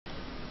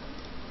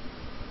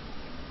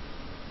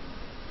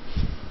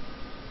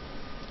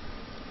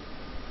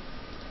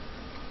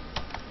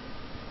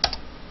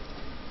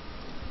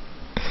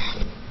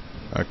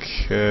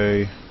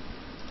Okay.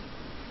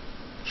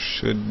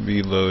 Should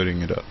be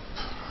loading it up.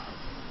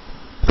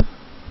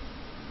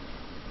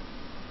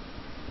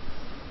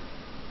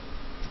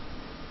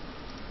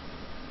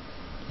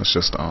 Let's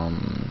just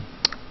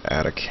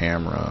add a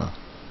camera.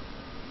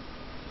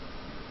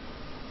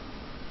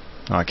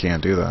 Oh, I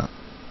can't do that.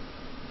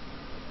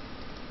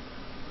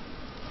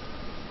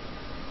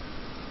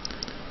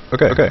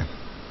 Okay.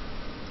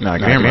 Now I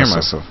can hear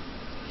myself.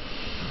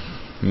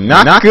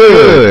 Not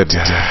good.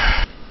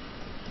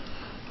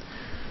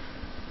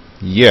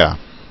 Yeah,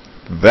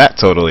 that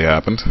totally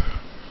happened.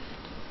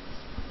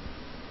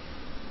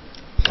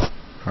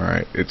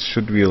 Alright, it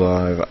should be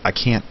live. I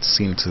can't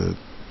seem to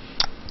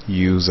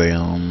use a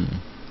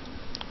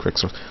quick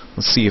source.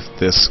 Let's see if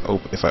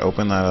if I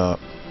open that up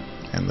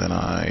and then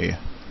I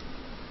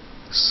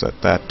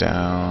set that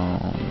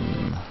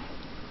down,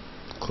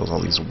 close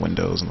all these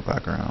windows in the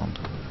background.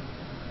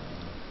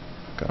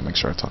 Gotta make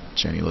sure I talk to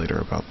Jenny later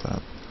about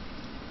that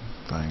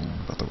thing,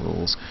 about the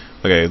rules.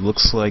 Okay, it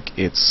looks like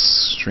it's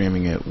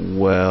streaming it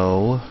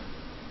well.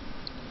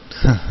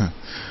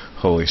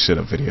 Holy shit,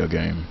 a video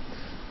game.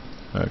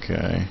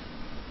 Okay.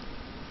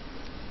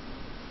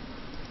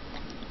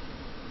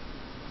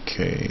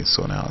 Okay,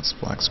 so now it's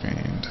black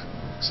screened.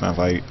 So now if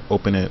I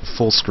open it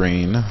full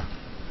screen,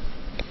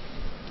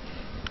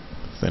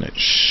 then it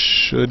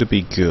should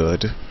be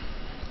good.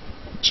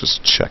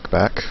 Just check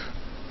back.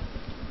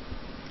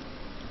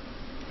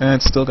 And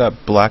it's still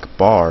got black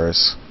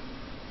bars.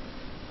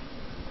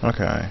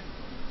 Okay.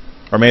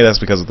 Or maybe that's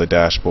because of the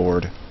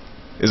dashboard.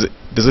 Does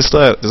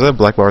it have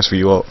black bars for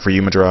you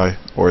Madry,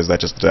 or is that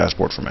just the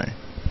dashboard for me?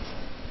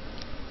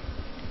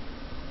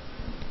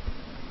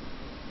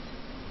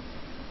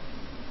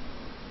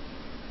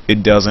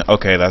 It doesn't.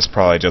 Okay, that's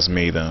probably just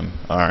me then.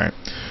 Alright.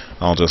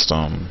 I'll just go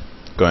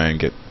ahead and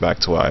get back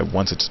to what I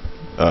wanted to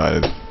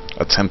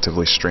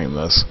attemptively stream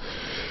this.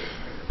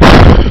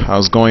 I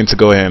was going to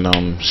go ahead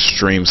and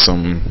stream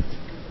some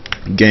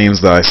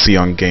games that I see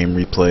on Game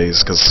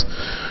Replays, because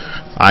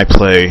I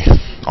play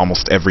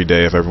almost every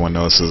day, if everyone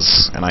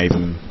notices, and I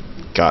even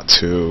got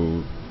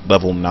to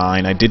level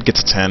 9. I did get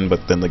to 10,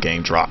 but then the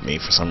game dropped me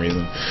for some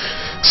reason.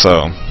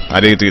 So I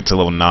did get to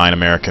level 9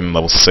 American,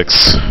 level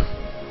 6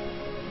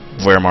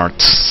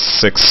 Wehrmacht,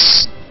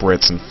 6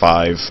 Brits, and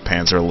 5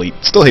 Panzer Elite.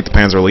 Still hate the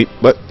Panzer Elite,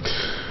 but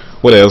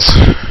what else?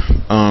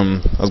 I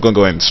was going to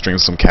go ahead and stream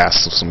some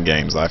casts of some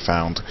games I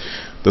found.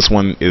 This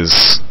one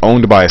is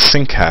owned by a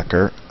sync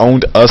hacker,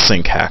 owned a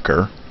sync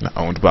hacker,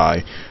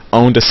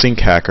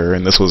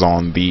 and this was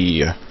on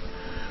the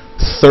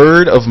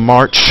 3rd of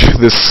March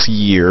this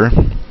year,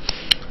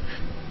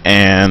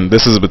 and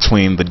this is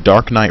between The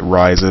Dark Knight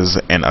Rises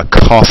and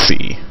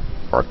Akasi,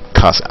 or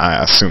Akasi,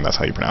 I assume that's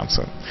how you pronounce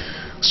it.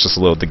 Let's just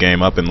load the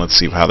game up and let's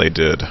see how they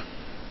did.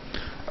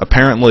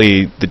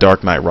 Apparently, The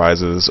Dark Knight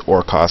Rises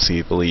or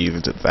Akasi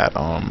believed that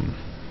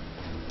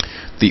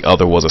the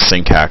other was a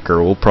sync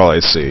hacker. We'll probably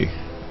see.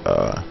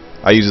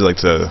 I usually like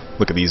to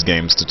look at these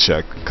games to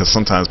check, because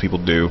sometimes people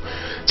do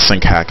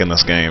sync hack in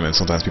this game, and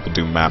sometimes people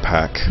do map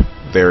hack.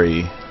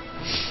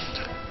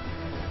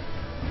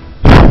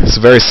 It's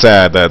very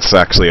sad that it's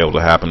actually able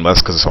to happen, but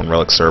that's because it's on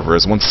Relic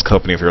servers. Once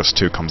Company of Heroes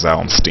 2 comes out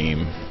on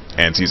Steam,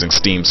 and it's using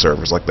Steam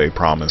servers like they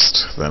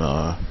promised, then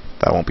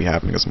that won't be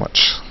happening as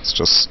much. Let's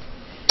just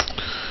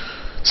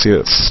see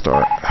it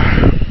start.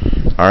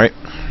 Alright,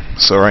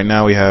 so right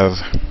now we have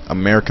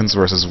Americans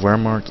versus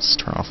Wehrmacht. Let's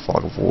turn off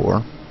Fog of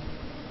War.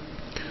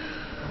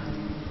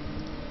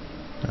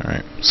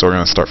 Alright, so we're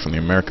going to start from the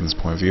Americans'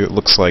 point of view. It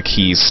looks like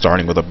he's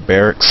starting with a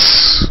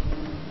barracks.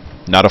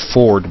 Not a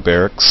forward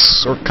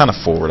barracks, or kind of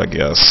forward, I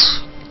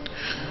guess.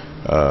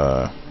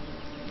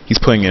 He's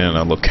putting it in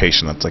a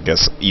location that's, I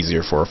guess,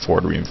 easier for a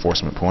forward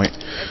reinforcement point.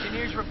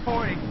 Engineers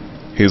reporting.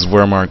 His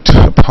Wehrmacht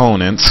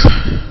opponent,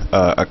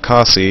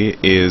 Akasi,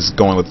 is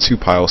going with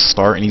 2-pile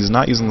start, and he's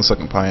not using the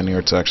 2nd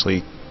Pioneer to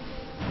actually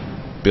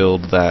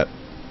build that,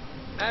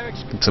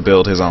 to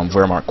build his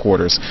Wehrmacht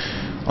quarters.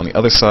 On the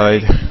other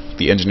side,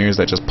 the engineers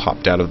that just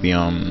popped out of the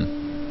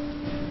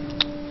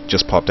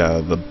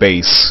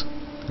base,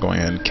 going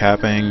ahead and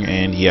capping,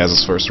 and he has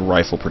his first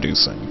rifle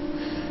producing.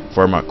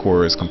 Wehrmacht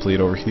core is complete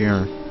over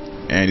here,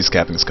 and he's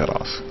capping his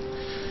cutoff.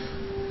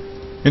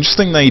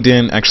 Interesting that he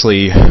didn't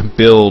actually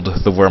build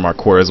the Wehrmacht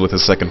cores with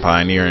his 2nd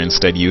Pioneer, and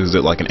instead used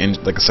it like a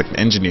 2nd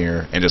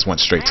Engineer and just went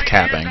straight to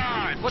capping.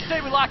 What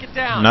say we lock it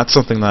down? Not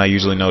something that I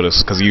usually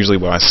notice, because usually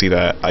when I see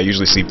that, I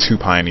usually see 2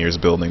 Pioneers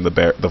building the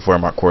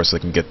Wehrmacht core so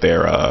they can get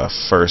their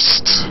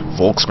first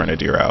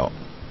Volksgrenadier out.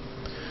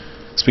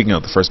 Speaking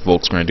of the first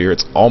Volksgrenadier,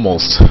 it's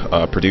almost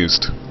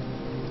produced.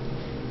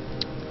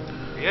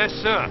 Yes,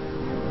 sir.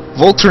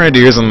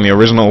 Volksgrenadiers in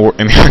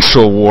the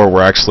actual war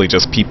were actually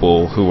just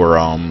people who were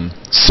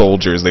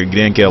soldiers. They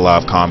didn't get a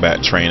lot of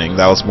combat training.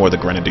 That was more the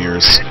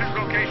Grenadiers.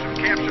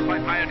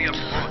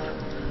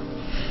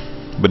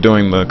 But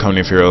doing the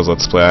Company of Heroes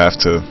Let's Play, I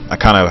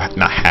kind of,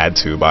 not had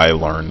to, but I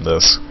learned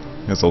this.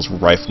 Is those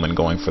riflemen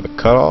going for the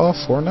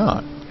cutoff or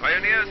not?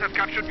 Pioneers have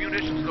captured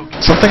munitions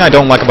located. Something I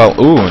don't like about,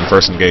 in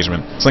first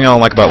engagement, something I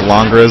don't like about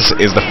Langres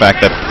is the fact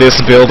that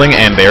this building,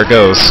 and there it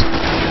goes.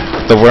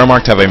 The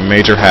Wehrmacht have a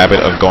major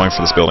habit of going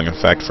for this building. In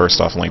fact, first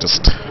off, let me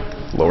just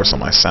lower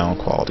some of my sound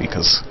quality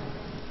because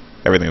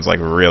everything is like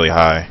really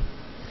high.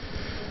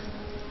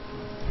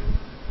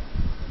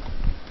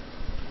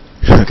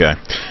 Okay,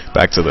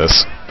 back to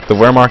this. The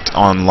Wehrmacht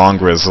on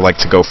Langres like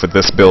to go for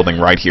this building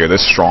right here,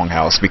 this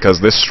stronghouse, because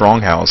this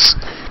stronghouse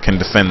can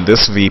defend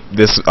this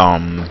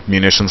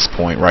munitions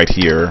point right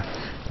here,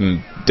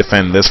 can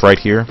defend this right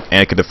here,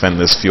 and it can defend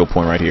this fuel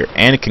point right here,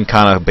 and it can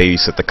kind of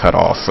babysit the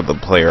cutoff for the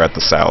player at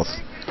the south.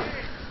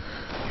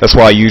 That's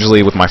why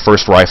usually with my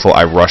first rifle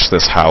I rush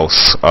this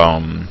house.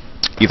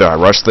 Either I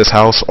rush this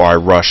house or I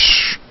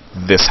rush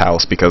this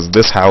house, because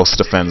this house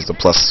defends the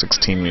plus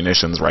 16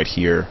 munitions right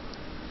here,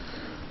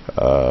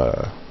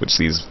 which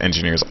these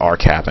engineers are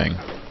capping.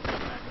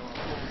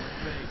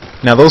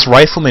 Now those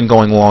riflemen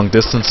going long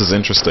distance is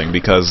interesting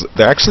because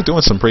they're actually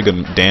doing some pretty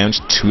good damage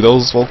to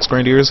those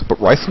Volksgrenadiers, but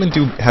riflemen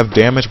do have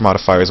damage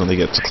modifiers when they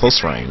get to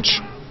close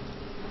range.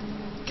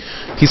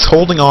 He's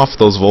holding off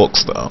those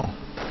Volks though.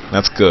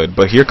 That's good,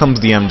 but here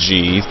comes the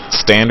MG.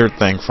 Standard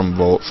thing from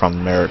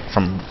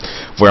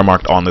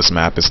Wehrmacht on this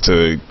map is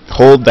to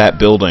hold that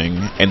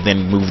building and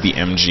then move the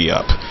MG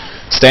up.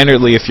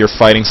 Standardly, if you're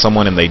fighting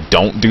someone and they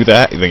don't do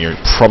that, then you're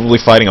probably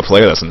fighting a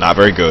player that's not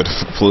very good, to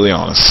be completely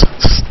honest.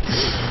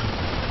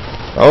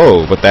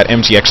 Oh, but that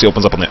MG actually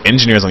opens up on the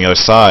engineers on the other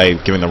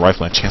side, giving the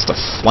riflemen a chance to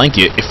flank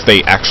it if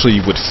they actually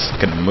would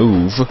fucking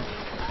move.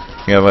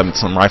 We have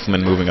some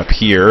riflemen moving up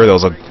here. There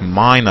was a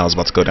mine that was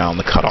about to go down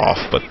the cutoff,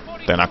 but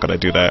they're not going to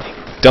do that.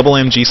 Double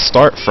MG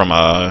start from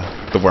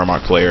the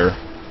Wehrmacht player.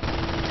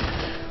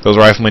 Those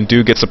riflemen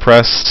do get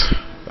suppressed.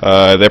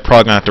 They're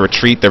probably going to have to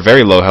retreat. They're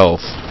very low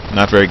health.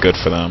 Not very good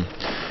for them.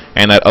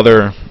 And that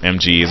other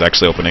MG is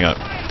actually opening up.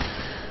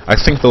 I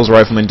think those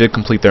riflemen did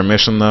complete their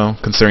mission though,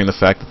 considering the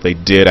fact that they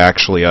did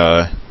actually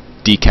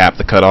decap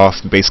the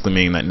cutoff, basically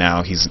meaning that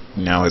now his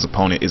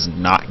opponent is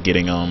not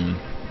getting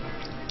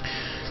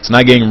it's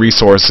not getting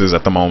resources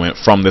at the moment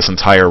from this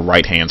entire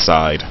right hand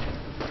side.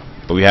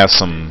 But we have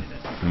some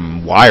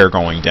wire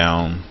going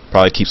down,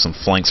 probably keep some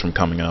flanks from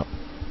coming up.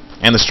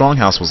 And the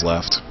stronghouse was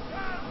left.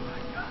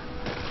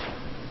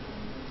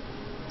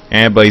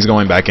 But he's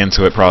going back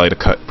into it probably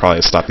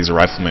to stop these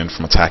riflemen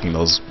from attacking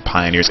those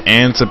pioneers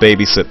and to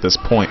babysit this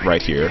point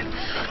right here.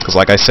 Because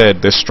like I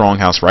said, this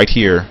stronghouse right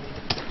here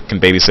can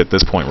babysit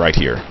this point right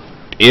here,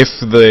 if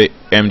the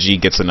MG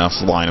gets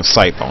enough line of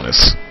sight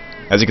bonus.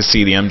 As you can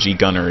see, the MG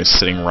gunner is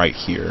sitting right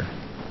here.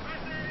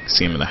 You can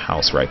see him in the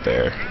house right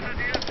there.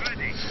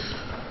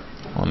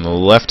 On the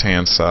left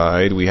hand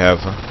side we have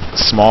a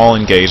small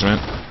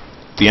engagement.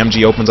 The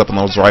MG opens up on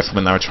those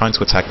riflemen that are trying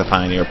to attack the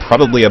pioneer.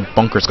 Probably a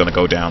bunker's going to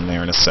go down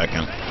there in a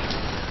second.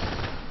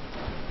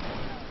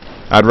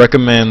 I'd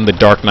recommend the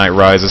Dark Knight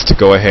Rises to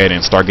go ahead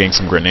and start getting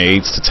some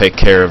grenades to take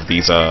care of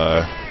these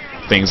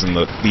things in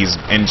these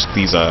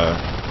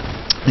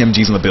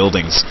MGs in the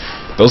buildings.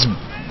 Those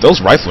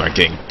riflemen are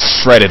getting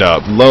shredded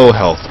up, low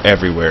health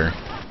everywhere.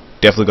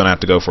 Definitely going to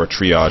have to go for a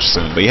triage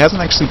soon. But he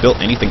hasn't actually built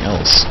anything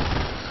else.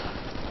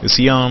 Is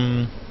he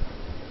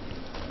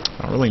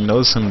I don't really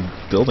notice him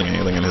building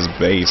anything in his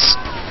base.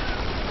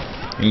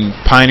 In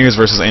Pioneers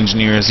versus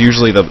Engineers,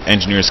 usually the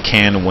Engineers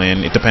can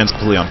win. It depends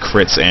completely on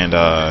crits and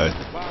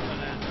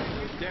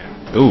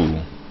ooh.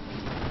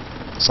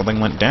 Something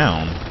went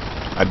down.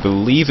 I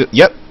believe it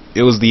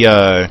it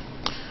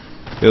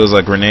was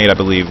a grenade, I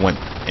believe, went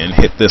and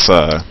hit this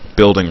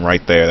building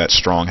right there, that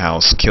strong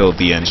house, killed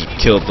the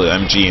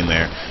MG in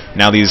there.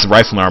 Now these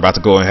riflemen are about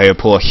to go ahead and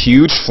pull a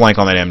huge flank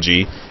on that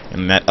MG.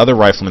 And that other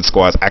rifleman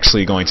squad is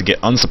actually going to get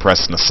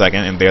unsuppressed in a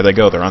second, and there they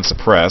go, they're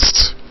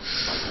unsuppressed.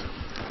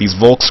 These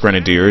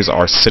Volksgrenadiers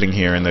are sitting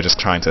here and they're just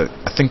trying to,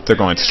 I think they're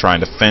going to try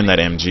and defend that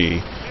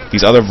MG.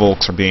 These other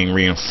Volks are being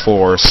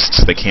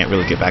reinforced, they can't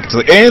really get back into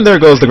and there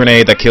goes the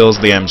grenade that kills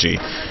the MG.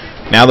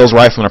 Now those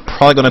riflemen are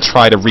probably going to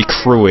try to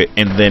recrew it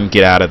and then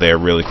get out of there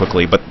really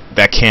quickly, but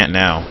that can't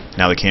now.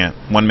 Now they can't.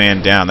 One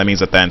man down, that means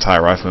that that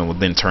entire rifleman will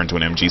then turn to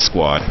an MG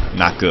squad.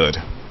 Not good.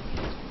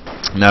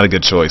 Not a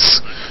good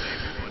choice.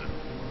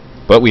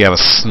 But we have a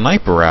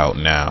sniper out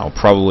now,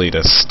 probably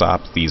to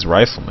stop these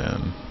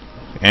riflemen.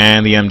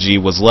 And the MG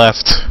was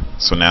left,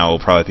 so now it'll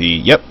probably be,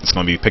 yep, it's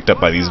going to be picked up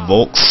by these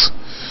Volks.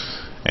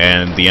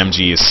 And the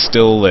MG is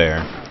still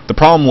there. The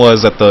problem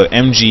was that the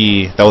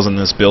MG that was in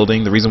this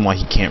building, the reason why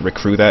he can't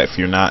recruit that, if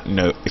you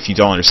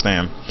don't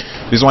understand,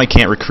 the reason why he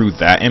can't recruit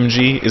that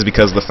MG is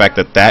because of the fact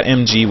that that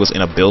MG was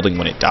in a building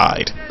when it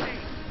died.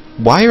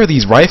 Why are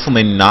these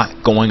riflemen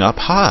not going up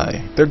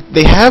high?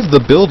 They have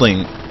the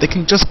building. They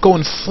can just go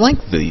and flank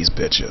these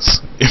bitches,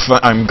 if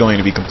I'm going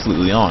to be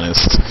completely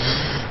honest.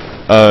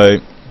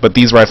 But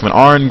these riflemen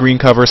are in green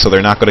cover, so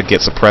they're not going to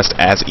get suppressed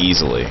as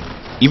easily.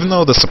 Even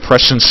though the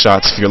suppression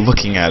shots, if you're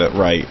looking at it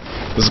right,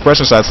 the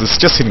suppression shots is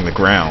just hitting the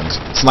ground.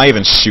 It's not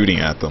even shooting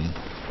at them.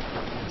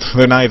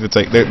 They're not even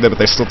but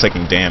they're still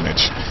taking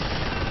damage.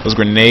 Those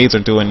grenades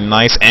are doing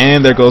nice,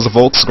 and there goes the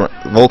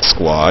Volk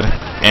squad,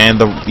 and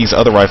these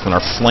other riflemen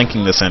are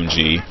flanking this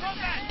MG.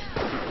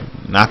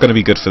 Not going to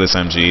be good for this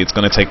MG. It's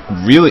going to take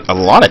really a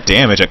lot of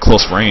damage at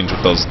close range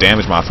with those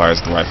damage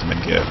modifiers the riflemen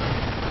get.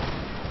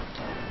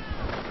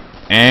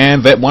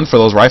 And vet 1 for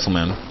those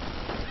riflemen.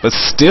 But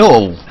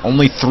still,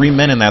 only 3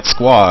 men in that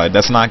squad.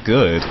 That's not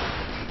good.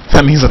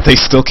 That means that they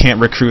still can't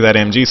recruit that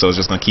MG, so it's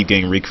just going to keep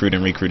getting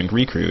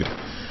recruit.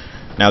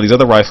 Now these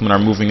other riflemen are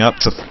moving up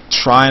to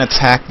try and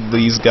attack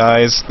these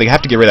guys. They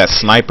have to get rid of that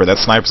sniper. That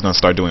sniper's going to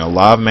start doing a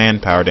lot of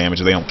manpower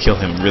damage if they don't kill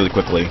him really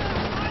quickly.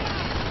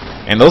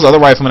 And those other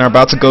riflemen are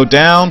about to go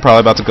down. Probably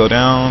about to go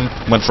down.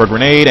 Went for a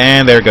grenade,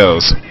 and there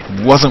goes.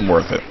 Wasn't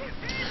worth it.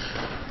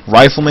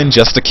 Riflemen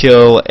just to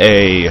kill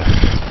a...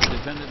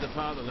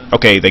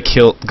 Okay, they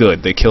killed...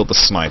 Good, they killed the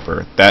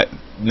sniper.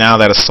 Now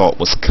that assault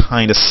was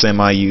kind of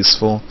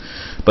semi-useful.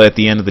 But at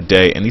the end of the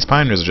day... And these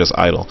pioneers are just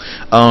idle.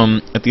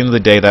 At the end of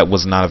the day, that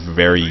was not a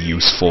very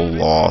useful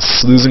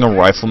loss. Losing a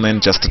rifleman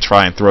just to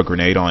try and throw a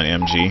grenade on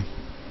an MG.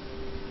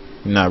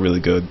 Not really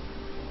good.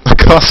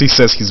 Akasi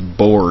says he's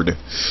bored.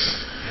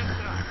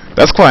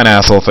 That's quite an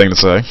asshole thing to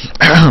say.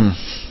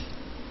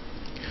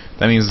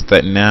 That means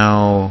that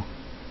now...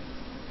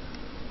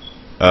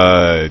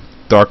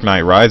 Dark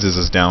Knight Rises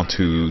is down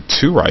to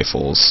 2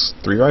 rifles.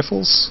 3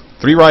 rifles?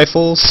 3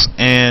 rifles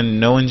and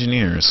no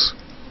engineers.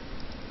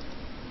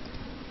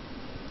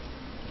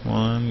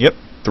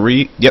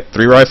 3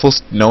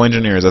 rifles, no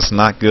engineers. That's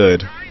not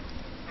good.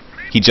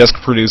 He just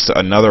produced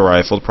another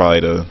rifle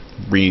probably to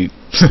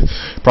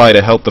probably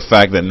to help the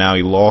fact that now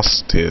he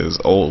lost his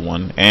old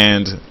one.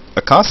 And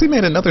Akasi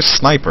made another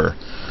sniper.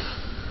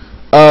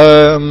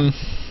 In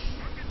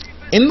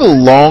the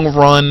long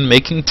run,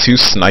 making 2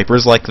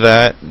 snipers like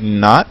that,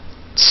 not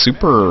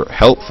super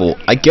helpful.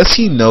 I guess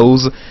he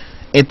knows,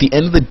 at the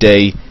end of the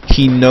day,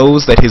 he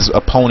knows that his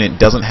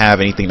opponent doesn't have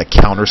anything to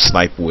counter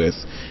snipe with,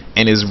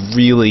 and is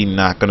really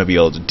not going to be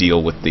able to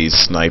deal with these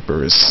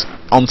snipers.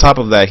 On top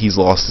of that, he's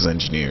lost his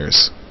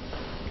engineers.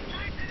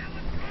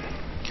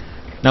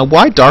 Now,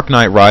 why Dark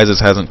Knight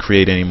Rises hasn't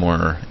created any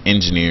more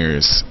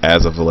engineers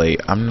as of late,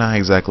 I'm not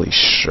exactly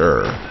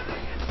sure.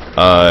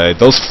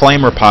 Those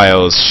flamer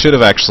pyos should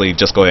have actually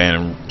just went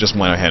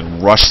ahead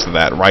and rushed to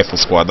that rifle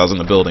squad that was in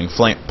the building.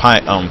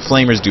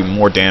 Flamers do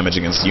more damage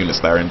against units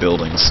that are in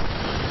buildings.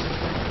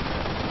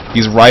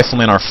 These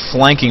riflemen are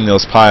flanking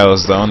those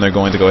pyos though, and they're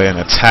going to go ahead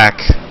and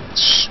attack.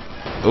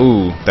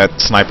 Ooh, that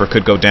sniper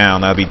could go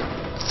down. That'd be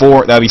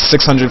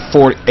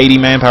 680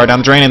 manpower down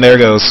the drain, and there it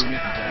goes.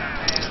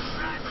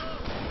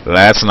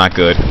 That's not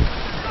good.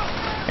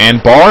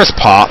 And bars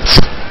popped.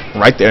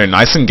 Right there,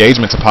 nice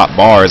engagement to pop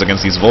bars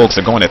against these Volks.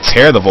 They're going to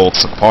tear the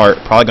Volks apart.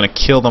 Probably going to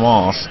kill them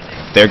off.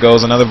 There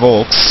goes another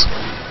Volks.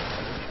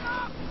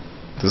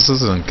 This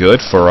isn't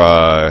good for,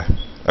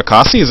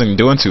 Akasi isn't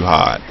doing too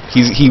hot.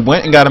 He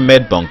went and got a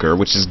med bunker,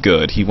 which is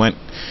good. He went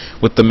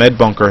with the med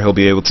bunker. He'll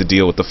be able to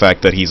deal with the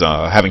fact that he's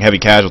having heavy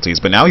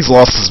casualties. But now he's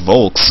lost his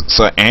Volks,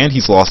 and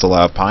he's lost a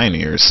lot of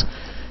pioneers.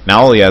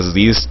 Now all he has is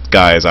these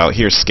guys out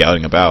here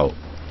scouting about,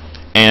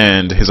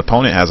 and his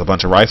opponent has a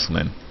bunch of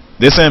riflemen.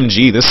 This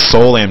MG, this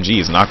sole MG,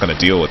 is not going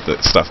to deal with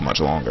this stuff much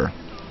longer.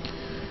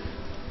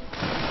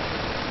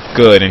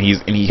 Good, and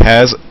he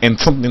has, and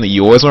something that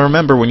you always want to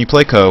remember when you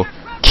play Co,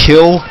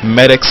 kill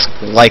medics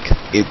like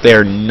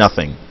they're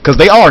nothing, because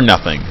they are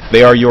nothing.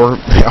 They are your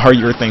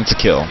thing to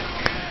kill.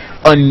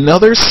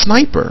 Another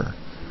sniper.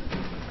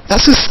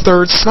 That's his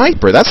 3rd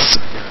sniper. That's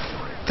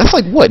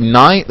like what,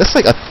 9? That's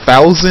like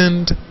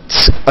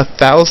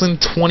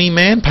 1,020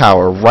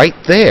 manpower right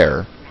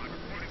there,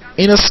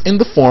 in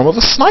the form of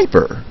a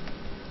sniper.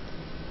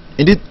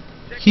 And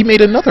he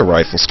made another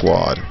rifle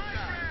squad.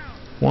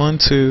 1,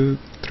 2,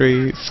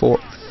 3, 4,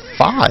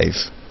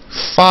 5.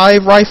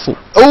 5 rifle.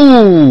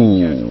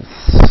 Oh!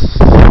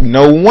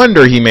 No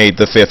wonder he made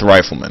the 5th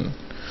rifleman.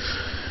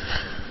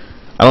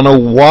 I don't know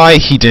why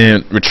he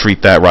didn't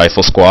retreat that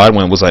rifle squad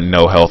when it was at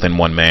no health in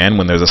 1 man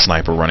when there's a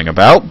sniper running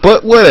about,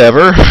 but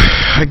whatever.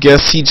 I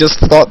guess he just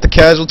thought the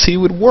casualty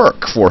would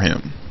work for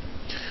him.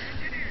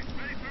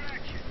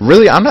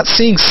 Really, I'm not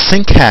seeing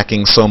sync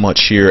hacking so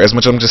much here, as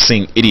much as I'm just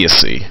seeing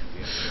idiocy.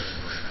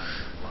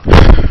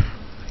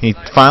 He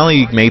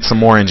finally made some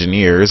more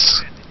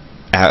engineers,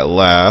 at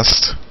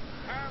last.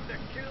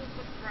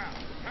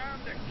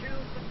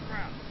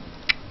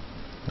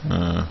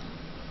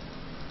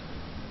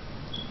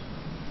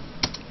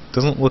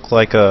 Doesn't look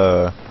like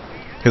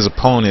his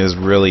opponent is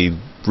really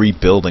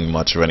rebuilding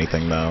much of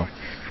anything, though.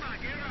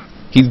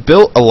 He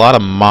built a lot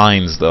of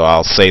mines, though,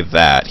 I'll say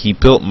that. He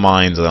built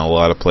mines in a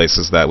lot of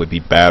places that would be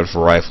bad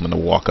for riflemen to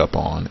walk up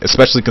on,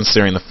 especially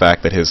considering the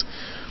fact that his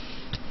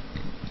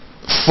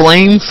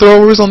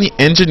flamethrowers on the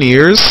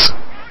engineers...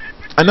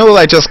 I know that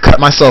I just cut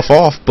myself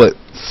off, but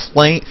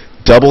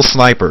double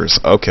snipers.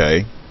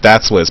 Okay,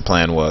 that's what his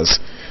plan was.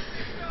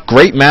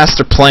 Great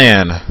master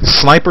plan.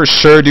 Snipers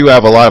sure do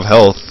have a lot of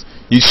health.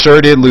 You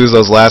sure did lose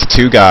those last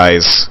 2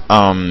 guys.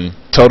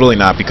 Totally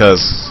not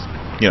because,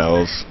 you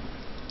know,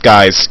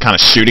 guys kind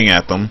of shooting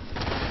at them,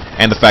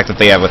 and the fact that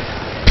they have a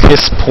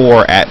piss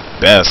poor at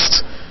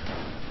best.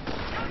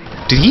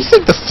 Did he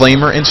think the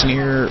flamer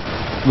engineer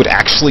would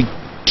actually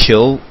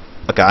kill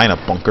a guy in a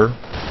bunker?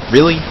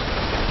 Really?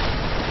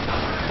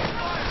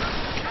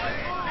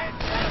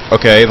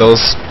 Okay,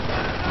 those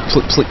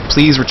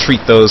please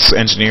retreat those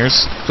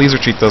engineers. Please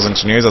retreat those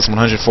engineers. That's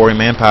 140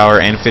 manpower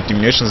and 50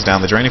 munitions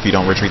down the drain if you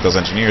don't retreat those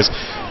engineers.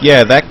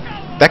 Yeah, that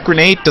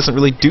grenade doesn't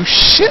really do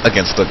shit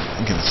against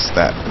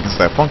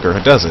that bunker,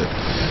 does it?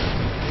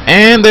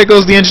 And there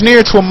goes the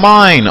engineer to a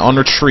mine on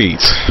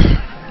retreat.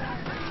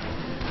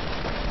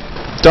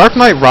 Dark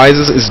Knight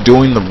Rises is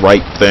doing the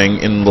right thing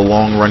in the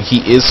long run. He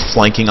is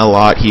flanking a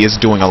lot. He is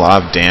doing a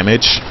lot of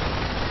damage.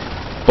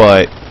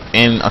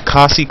 And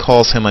Akasi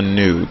calls him a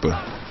noob.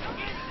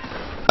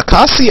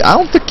 Akasi, I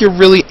don't think you're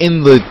really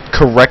in the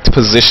correct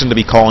position to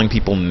be calling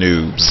people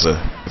noobs,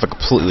 if I'm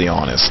completely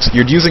honest.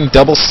 You're using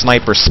double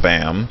sniper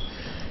spam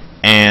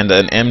and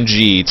an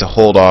MG to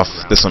hold off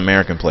this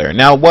American player.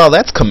 Now, while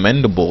that's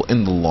commendable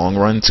in the long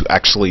run to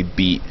actually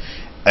beat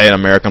an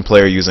American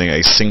player using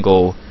a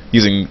single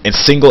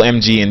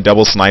MG and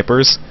double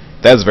snipers,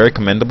 that is very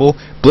commendable.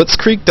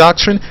 Blitzkrieg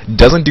Doctrine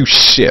doesn't do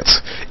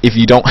shit if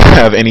you don't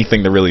have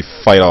anything to really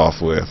fight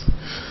off with.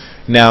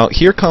 Now,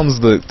 here comes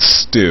the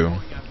Stu.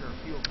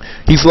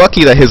 He's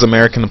lucky that his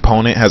American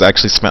opponent has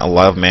actually spent a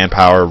lot of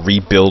manpower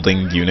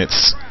rebuilding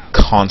units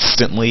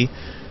constantly.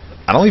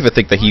 I don't even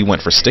think that he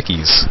went for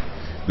stickies.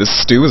 This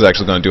Stu is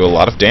actually going to do a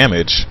lot of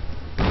damage.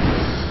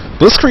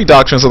 Blitzkrieg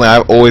Doctrine is something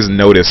I've always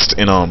noticed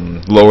in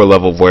lower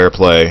level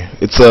Wereplay.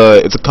 It's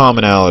a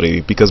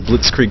commonality because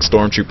Blitzkrieg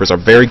Stormtroopers are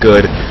very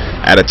good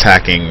at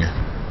attacking.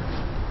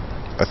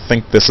 I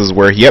think this is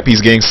where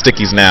he's getting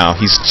stickies now.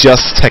 He's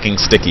just teching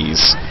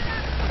stickies.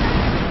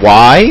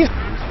 Why?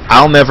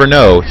 I'll never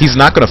know. He's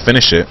not going to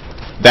finish it.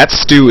 That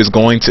Stu,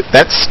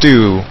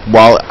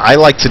 while I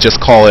like to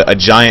just call it a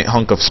giant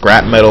hunk of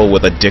scrap metal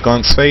with a dick on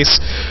its face,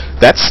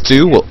 that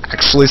Stu will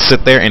actually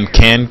sit there and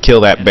can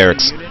kill that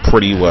barracks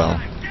pretty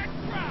well.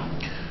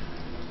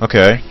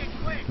 Okay,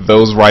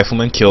 those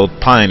riflemen killed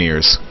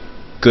pioneers.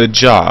 Good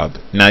job.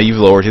 Now you've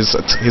lowered his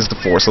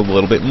force a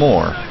little bit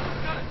more.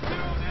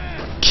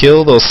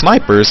 Kill those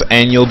snipers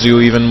and you'll do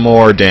even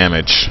more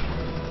damage.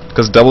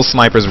 Because double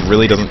snipers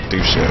really doesn't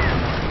do shit.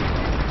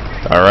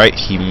 Alright,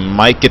 he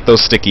might get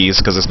those stickies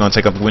because it's going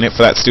to take a minute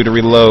for that Stu to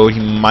reload. He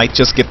might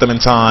just get them in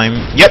time.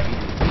 Yep!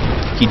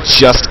 He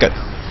just got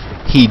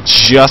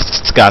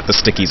the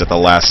stickies at the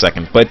last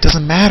second. But it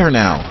doesn't matter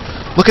now.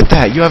 Look at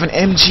that, you have an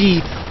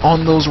MG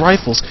on those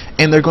rifles,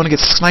 and they're going to get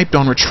sniped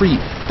on retreat.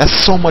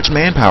 That's so much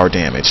manpower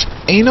damage.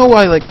 And you know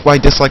what I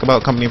dislike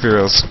about Company of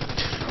Heroes?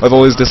 I've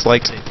always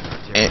disliked,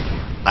 and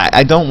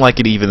I don't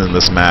like it even in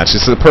this match.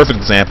 It's a perfect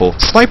example.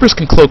 Snipers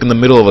can cloak in the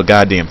middle of a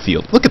goddamn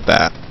field. Look at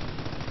that.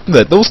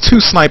 Those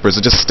two snipers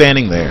are just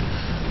standing there,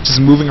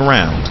 just moving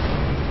around.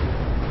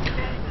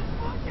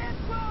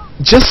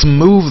 Just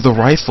move the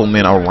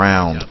riflemen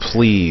around,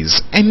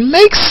 please, and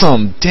make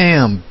some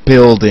damn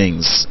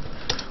buildings.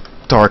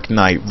 Dark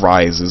Knight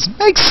Rises.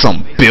 Make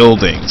some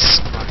buildings.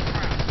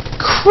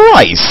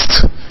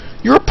 Christ!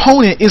 Your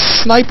opponent is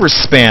sniper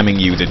spamming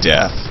you to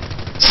death.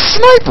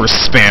 Sniper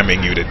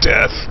spamming you to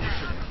death.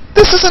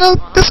 This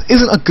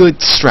isn't a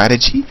good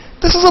strategy.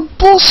 This is a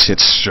bullshit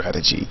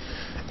strategy.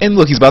 And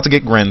look, he's about to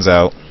get Grens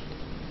out.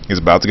 He's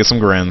about to get some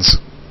Grens.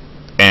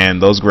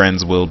 And those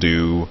Grens will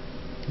do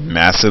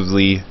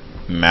massively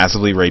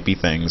rapey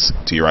things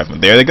to your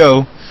riflemen. There they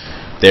go.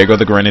 There go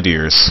the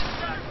Grenadiers.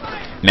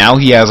 Now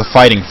he has a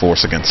fighting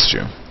force against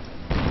you.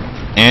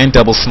 And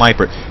double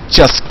sniper.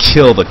 Just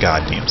kill the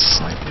goddamn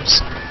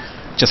snipers.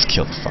 Just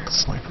kill the fucking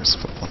snipers,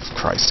 for the love of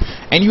Christ.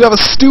 And you have a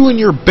Stu in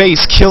your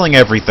base killing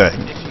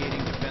everything.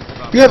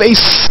 You have a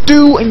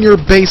Stu in your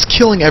base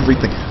killing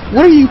everything.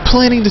 What are you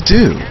planning to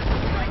do?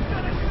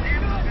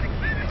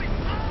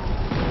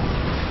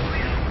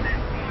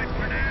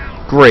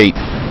 Great.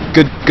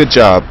 Good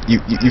job.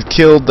 You've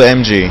killed the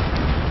MG.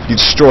 You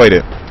destroyed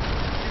it.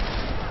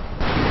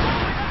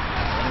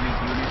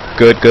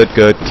 Good.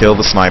 Kill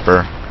the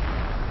sniper.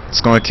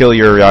 It's going to kill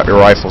your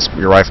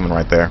rifleman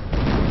right there.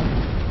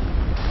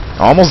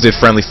 Almost did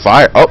friendly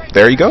fire. Oh,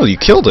 there you go. You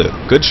killed it.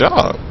 Good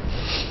job.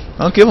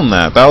 I'll give him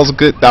that. That was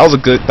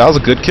a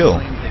good kill.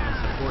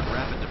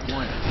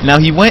 Now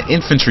he went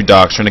infantry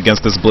doctrine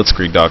against this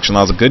Blitzkrieg doctrine.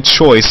 That was a good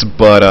choice,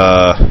 but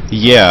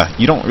yeah,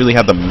 you don't really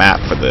have the map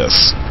for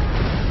this.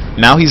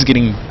 Now he's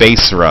getting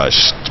base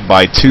rushed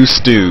by two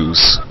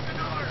Stus.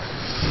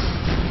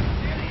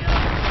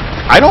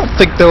 I don't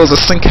think there was a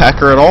sync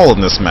hacker at all in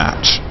this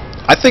match.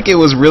 I think it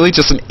was really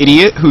just an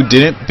idiot who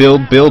didn't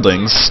build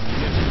buildings,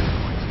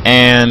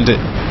 and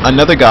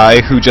another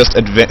guy who just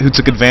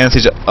took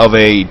advantage of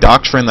a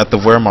doctrine that the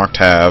Wehrmacht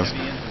have.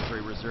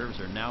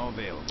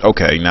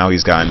 Okay, now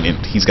he's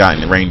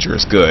gotten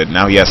Rangers. Good.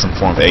 Now he has some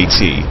form of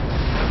AT.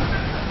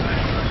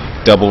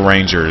 Double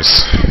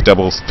Rangers,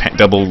 double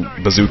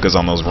bazookas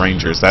on those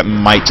Rangers. That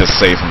might just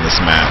save him this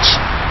match.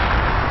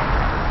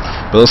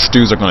 But those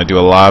Stus are going to do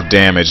a lot of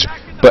damage.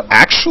 But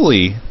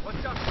actually,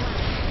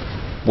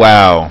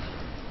 wow,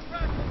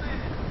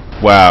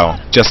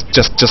 just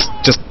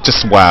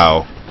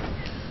wow.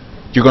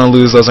 You're going to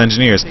lose those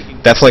engineers.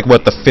 That's like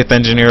what the 5th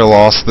engineer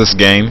lost this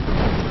game.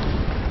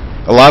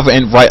 A lot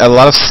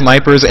of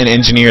snipers and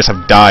engineers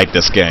have died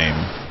this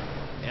game.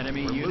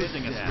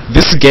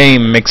 This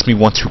game makes me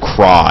want to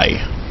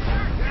cry.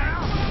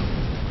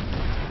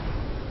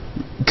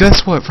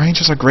 guess what?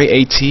 Rangers are great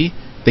AT.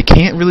 They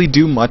can't really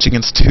do much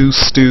against two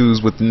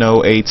stews with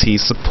no AT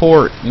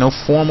support, no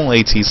formal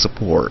AT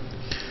support.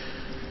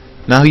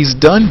 Now he's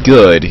done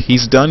good.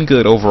 He's done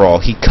good overall.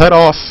 He cut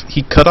off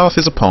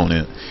his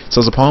opponent, so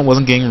his opponent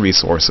wasn't getting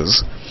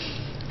resources.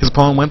 His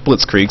opponent went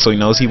Blitzkrieg, so he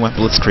knows he went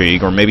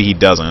Blitzkrieg, or maybe he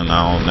doesn't.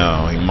 I don't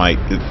know. He might.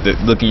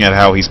 Looking at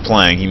how he's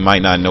playing, he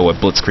might not know what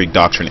Blitzkrieg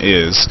doctrine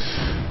is.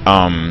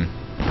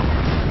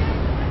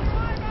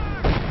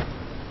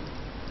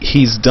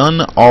 He's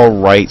done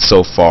alright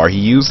so far. He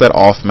used that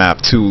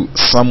off-map to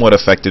somewhat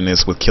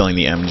effectiveness with killing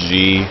the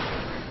MG.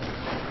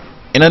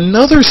 And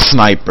another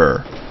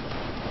sniper.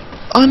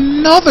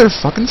 Another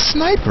fucking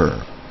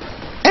sniper.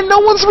 And no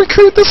one's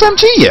recruited this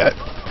MG yet.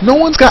 No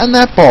one's gotten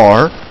that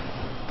bar.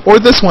 Or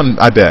this one,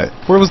 I bet.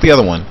 Where was the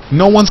other one?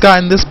 No one's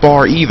gotten this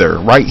bar either.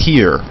 Right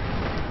here.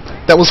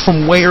 That was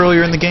from way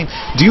earlier in the game.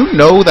 Do you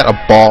know that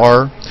a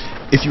bar...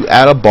 If you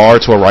add a bar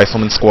to a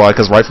rifleman squad,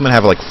 because riflemen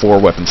have like 4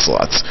 weapon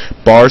slots,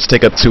 bars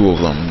take up 2 of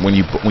them when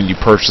you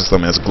purchase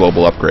them as a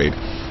global upgrade.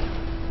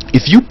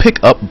 If you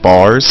pick up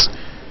bars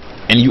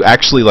and you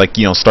actually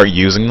start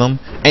using them,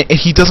 and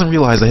he doesn't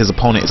realize that his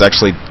opponent is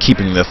actually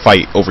keeping the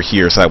fight over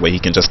here, so that way he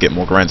can just get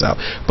more Grens out.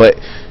 But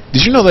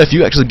did you know that if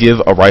you actually give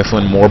a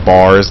rifleman more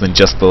bars than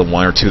just the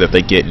 1 or 2 that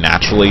they get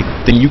naturally,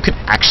 then you can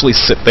actually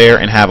sit there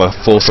and have a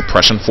full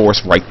suppression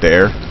force right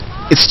there?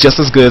 It's just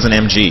as good as an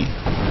MG.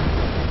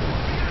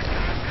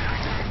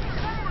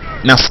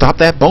 Now stop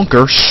that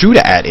bunker, shoot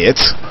at it,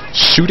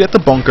 shoot at the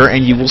bunker,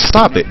 and you will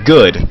stop it.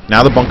 Good.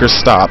 Now the bunker's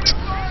stopped.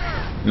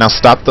 Now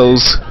stop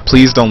those.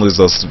 Please don't lose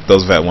those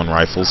Vet 1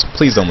 rifles.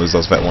 Please don't lose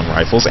those Vet 1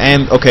 rifles.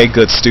 And, okay,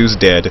 good, Stu's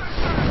dead.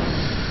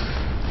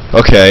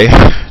 Okay,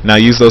 now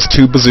use those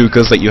 2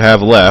 bazookas that you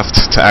have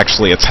left to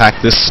actually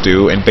attack this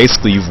Stu, and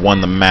basically you've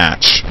won the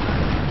match.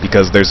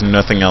 Because there's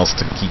nothing else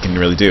he can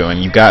really do.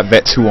 And you got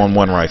Vet 2 on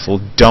 1 rifle.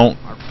 Don't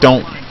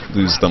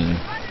lose them.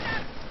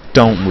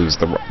 Don't lose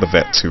the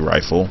Vet 2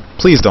 rifle.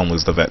 Please don't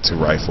lose the Vet 2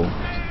 rifle.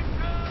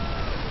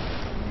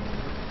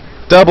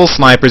 Double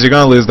snipers, you're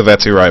gonna lose the Vet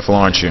 2 rifle,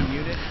 aren't you?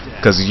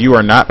 Because you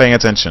are not paying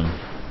attention.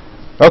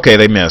 Okay,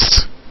 they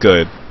missed.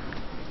 Good.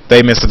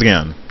 They missed it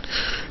again.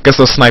 Guess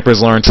those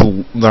snipers learn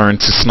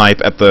to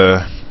snipe at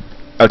the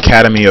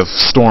Academy of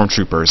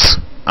Stormtroopers.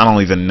 I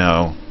don't even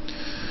know.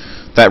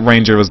 That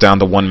Ranger was down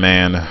to 1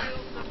 man.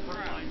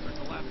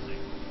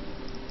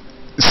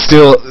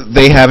 Still,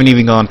 they haven't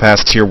even gone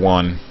past tier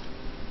 1.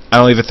 I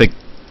don't even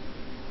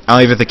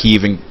think he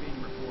even...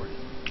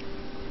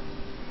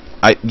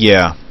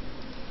 Yeah.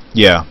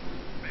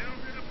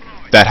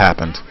 That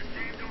happened.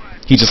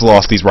 He just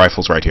lost these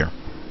rifles right here.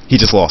 He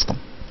just lost them.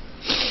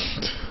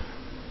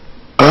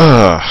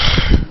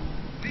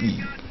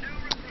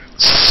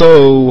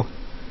 So,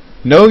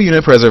 no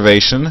unit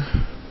preservation.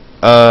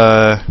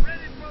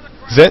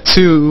 Vet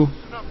 2...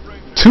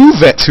 2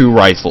 Vet 2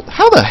 rifles.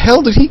 How the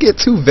hell did he get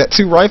 2 Vet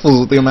 2 rifles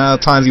with the amount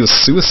of times he was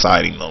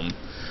suiciding them?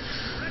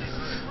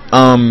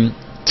 2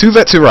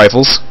 Vet 2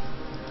 rifles,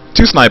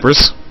 2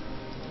 snipers.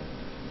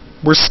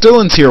 We're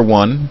still in tier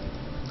 1.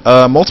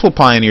 Multiple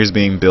pioneers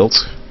being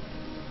built.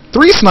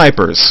 3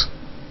 snipers.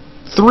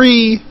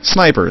 3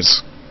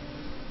 snipers.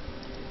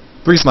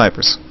 3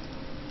 snipers.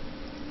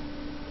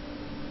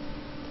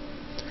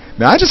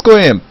 Now I just go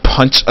ahead and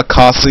punch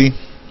Akasi.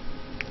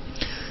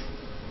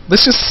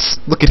 Let's just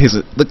look at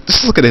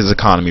his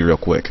economy real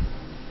quick.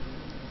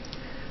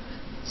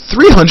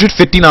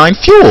 359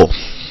 fuel.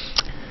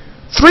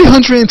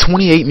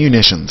 328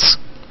 munitions,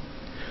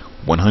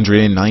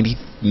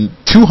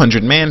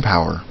 200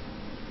 manpower.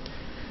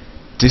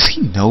 Does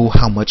he know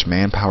how much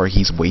manpower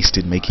he's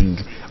wasted making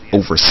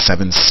over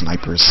 7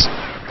 snipers?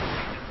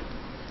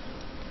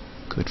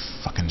 Good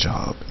fucking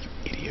job,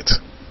 you idiot.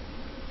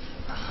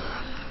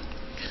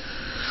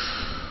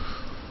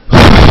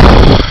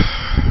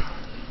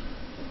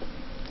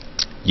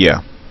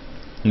 Yeah,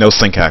 no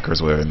sync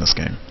hackers were in this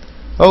game.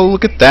 Oh,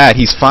 look at that.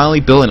 He's finally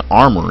built an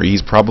armory.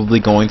 He's probably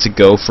going to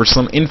go for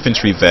some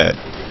infantry vet.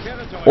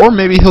 Or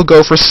maybe he'll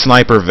go for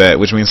sniper vet,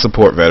 which means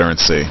support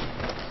veterancy.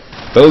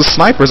 Those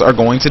snipers are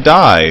going to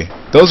die.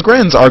 Those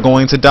Grens are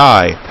going to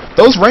die.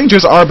 Those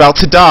Rangers are about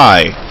to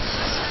die.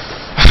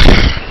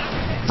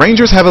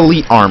 Rangers have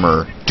elite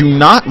armor. Do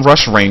not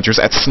rush Rangers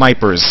at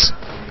snipers.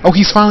 Oh,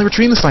 he's finally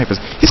retreating the snipers.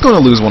 He's going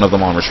to lose one of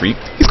them on retreat.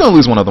 He's going to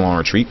lose one of them on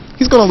retreat.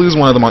 He's going to lose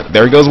one of them on...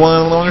 There he goes, one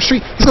of them on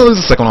retreat. He's going to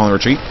lose the second one on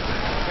retreat.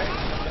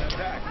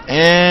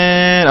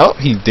 And oh,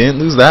 he didn't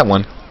lose that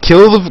one.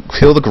 Kill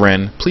the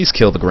Gren. Please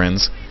kill the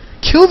Grens.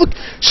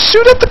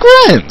 Shoot at the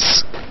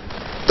Grens.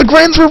 The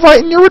Grens were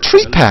right in your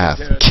retreat path.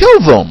 Kill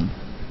them.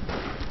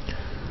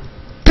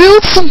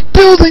 Build some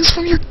buildings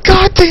from your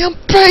goddamn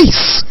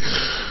base.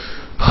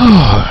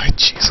 Oh,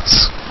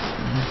 Jesus.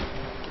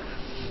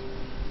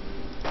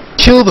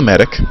 Kill the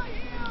medic.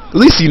 At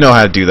least you know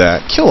how to do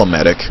that. Kill a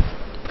medic.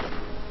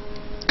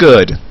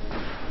 Good.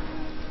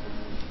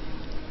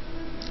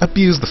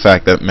 Abuse the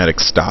fact that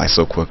medics die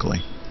so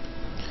quickly.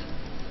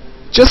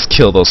 Just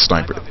kill those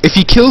snipers. If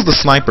he kills the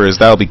snipers,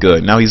 that'll be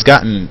good. Now he's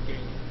gotten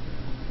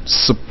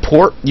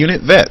support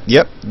unit vet.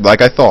 Yep,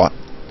 like I thought.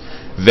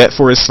 Vet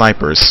for his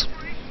snipers.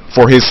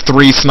 For his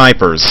 3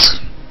 snipers.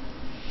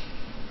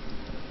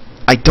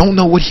 I don't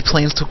know what he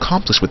plans to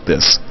accomplish with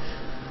this.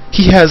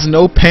 He has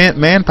no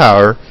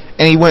manpower,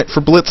 and he went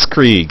for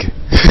Blitzkrieg.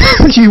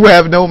 You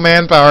have no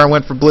manpower and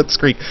went for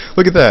Blitzkrieg.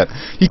 Look at that.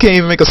 He can't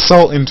even make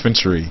assault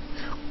infantry.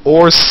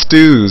 Or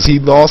stews. He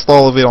lost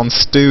all of it on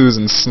stews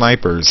and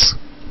snipers.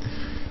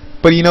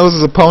 But he knows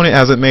his opponent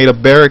hasn't made a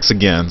barracks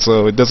again,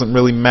 so it doesn't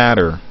really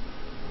matter.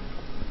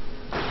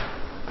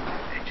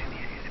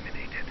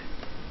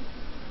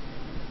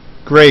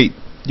 Great.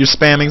 You're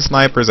spamming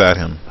snipers at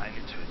him.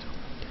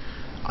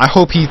 I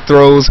hope he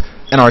throws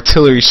an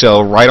artillery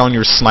shell right on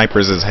your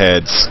snipers'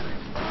 heads.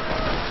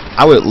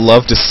 I would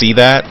love to see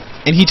that.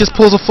 And he just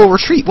pulls a full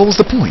retreat. What was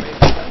the point?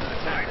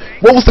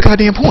 What was the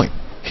goddamn point?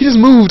 He just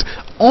moved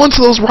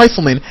onto those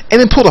riflemen and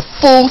then pulled a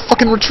full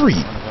fucking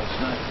retreat.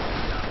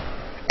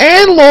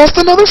 And lost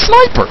another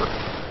sniper.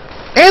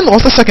 And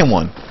lost the second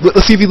one.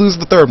 Let's see if he loses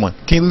the third one.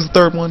 Can he lose the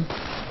third one?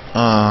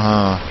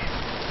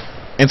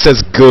 And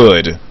says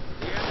good.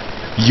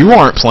 You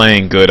aren't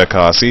playing good,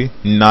 Akasi.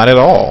 Not at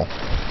all.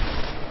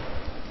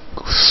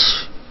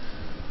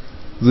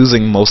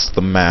 Losing most of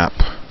the map.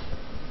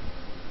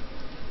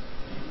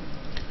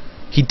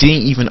 He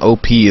didn't even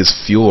OP his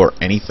fuel or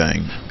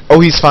anything. Oh,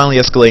 he's finally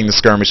escalating the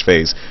skirmish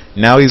phase.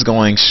 Now he's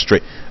going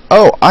straight.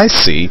 Oh, I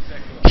see.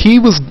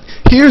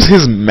 Here's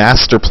his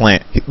master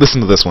plan.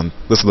 Listen to this one.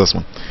 Listen to this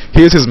one.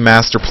 Here's his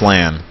master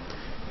plan.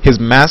 His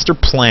master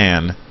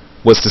plan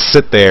was to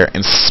sit there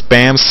and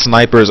spam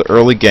snipers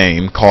early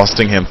game,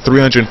 costing him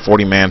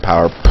 340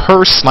 manpower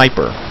per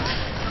sniper.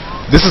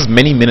 This is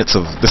many minutes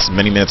of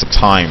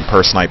time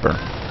per sniper.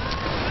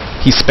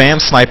 He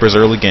spams snipers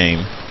early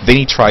game, then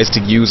he tries to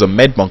use a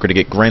med bunker to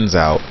get Grens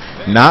out,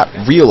 not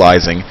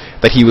realizing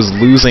that he was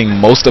losing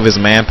most of his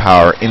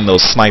manpower in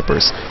those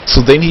snipers.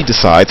 So then he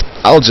decides,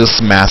 I'll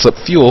just mass up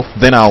fuel,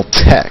 then I'll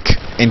tech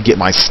and get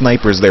my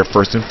snipers their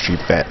first infantry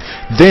vet.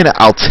 Then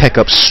I'll tech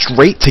up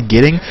straight to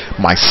getting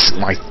my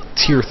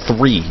tier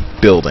 3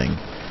 building,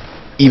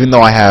 even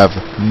though I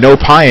have no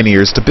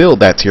pioneers to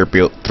build that tier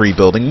 3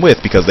 building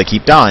with because they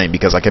keep dying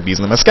because I kept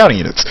using them as scouting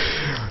units.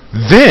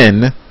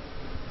 Then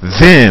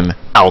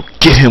I'll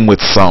get him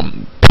with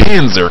some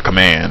Panzer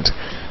Command,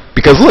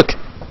 because look,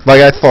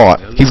 like I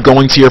thought, he's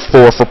going tier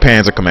 4 for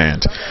Panzer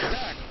Command.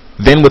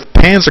 Then with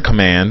Panzer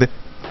Command,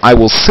 I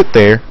will sit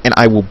there and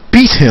I will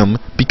beat him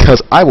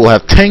because I will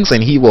have tanks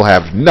and he will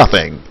have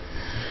nothing.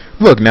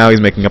 Look, now he's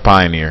making a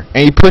pioneer,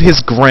 and he put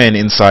his Gren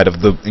inside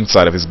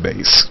of his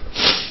base.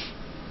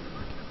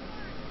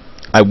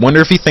 I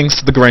wonder if he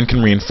thinks the Gren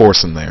can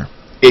reinforce him there.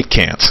 It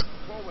can't.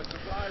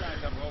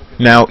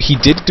 Now he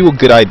did do a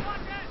good idea.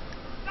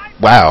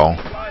 Wow,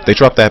 they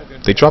dropped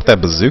that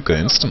bazooka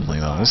instantly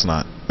though.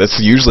 That's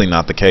usually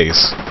not the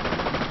case.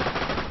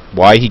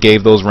 Why he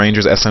gave those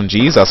Rangers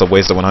SMGs? That's a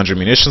waste of 100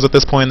 munitions at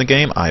this point in the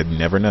game. I'd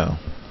never know.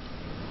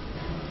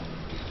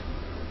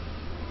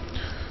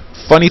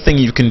 Funny thing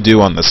you can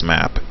do on this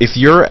map, if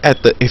you're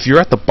at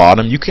the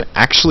bottom, you can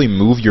actually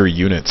move your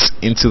units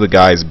into the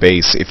guy's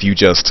base if you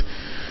just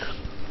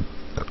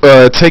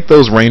take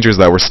those Rangers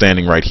that were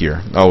standing right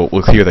here. Oh,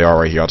 look, here they are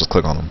right here. I'll just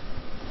click on them.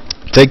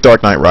 Take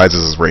Dark Knight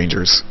Rises as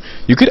Rangers.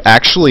 You could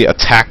actually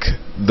attack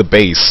the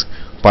base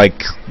by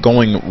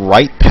going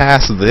right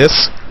past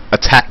this,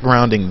 attack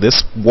grounding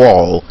this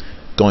wall,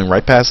 going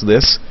right past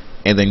this,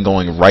 and then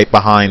going right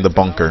behind the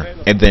bunker,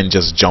 and then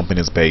just jump in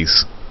his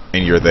base,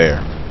 and you're there.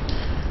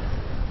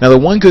 Now the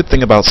one good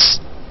thing about,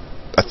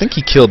 I think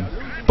he killed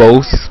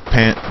both,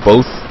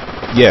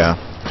 yeah,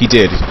 he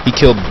did. He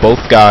killed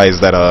both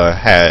guys that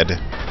had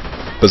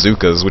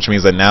bazookas, which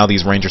means that now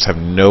these Rangers have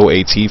no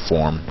AT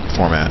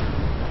format.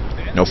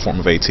 No form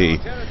of AT.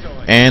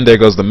 And there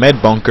goes the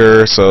med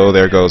bunker, so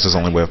there goes his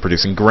only way of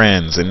producing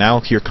Grens. And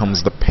now here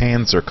comes the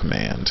Panzer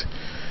Command.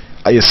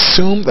 I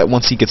assume that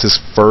once he gets his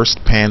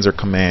first Panzer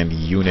Command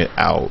unit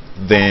out,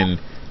 then...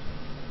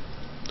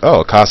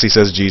 Oh, Akasi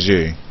says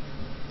GG.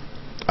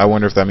 I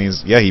wonder if that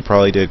means... Yeah, he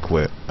probably did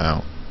quit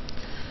out.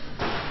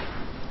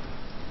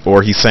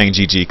 Or he's saying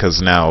GG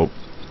because now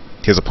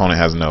his opponent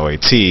has no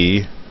AT,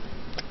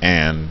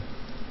 and...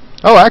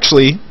 Oh,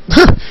 actually...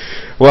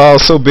 Well,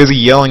 so busy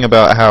yelling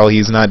about how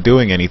he's not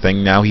doing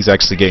anything, now he's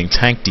actually getting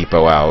Tank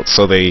Depot out,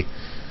 so they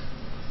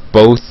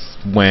both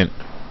went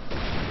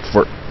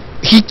for...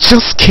 He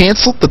just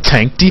canceled the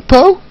Tank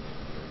Depot?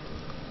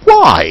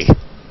 Why?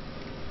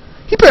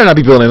 He better not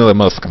be building another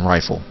motherfucking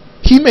rifle.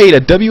 He made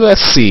a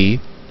WSC...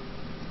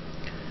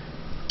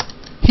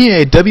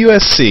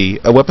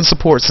 a weapon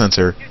support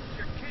center,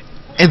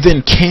 and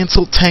then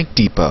canceled Tank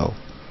Depot.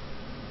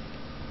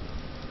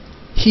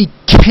 He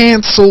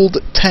canceled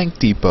Tank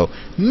Depot.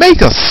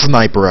 Make a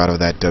sniper out of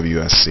that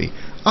WSC.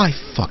 I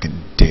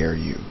fucking dare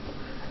you.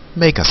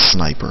 Make a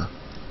sniper.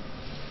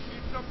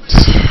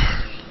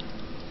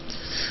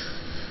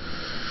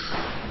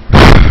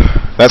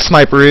 That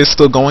sniper is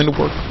still going to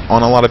work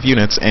on a lot of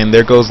units, and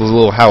there goes the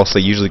little house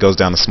that usually goes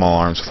down to small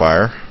arms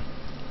fire.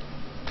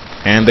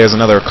 And there's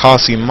another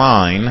Akasi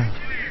mine.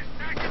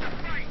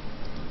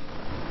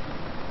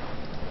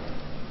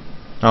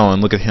 Oh,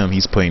 and look at him.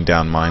 He's putting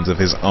down mines of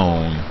his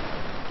own.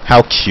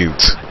 How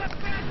cute.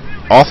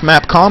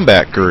 Off-map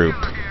combat group.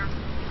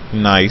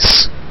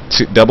 Nice.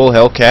 Double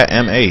Hellcat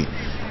M8.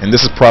 And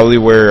this is probably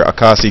where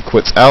Akasi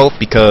quits out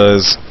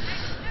because,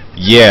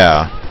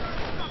 yeah.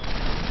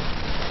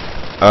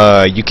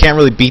 You can't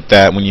really beat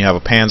that when you have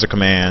a Panzer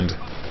Command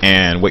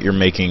and what you're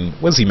making.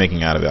 What is he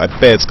making out of it? I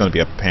bet it's going to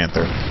be a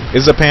Panther.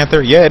 Is it a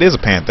Panther? Yeah, it is a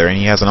Panther, and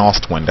he has an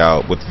Ostwind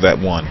out with that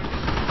one.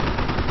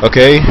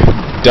 Okay,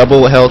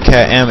 double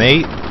Hellcat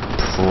M8.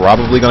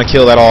 Probably going to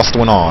kill that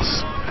Ostwind off.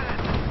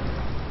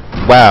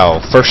 Wow,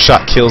 first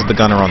shot kills the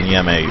gunner on the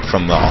M8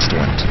 from the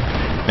Ostwind.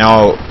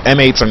 Now,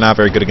 M8s are not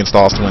very good against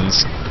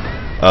Ostwinds.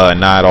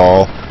 Not at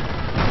all.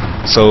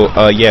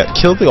 So, yeah,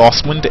 kill the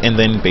Ostwind, and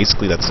then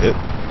basically that's it.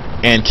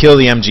 And kill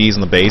the MGs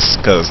in the base,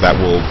 because that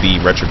will be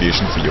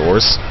retribution for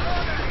yours.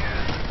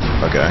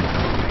 Okay.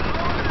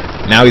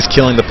 Now he's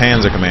killing the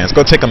Panzer Command. It's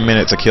going to take a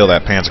minute to kill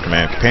that Panzer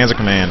Command. Panzer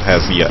Command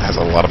has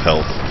a lot of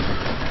health.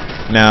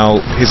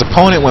 Now, his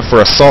opponent went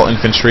for Assault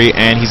Infantry,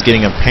 and he's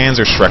getting a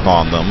Panzer Shrek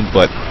on them,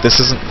 but this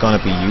isn't going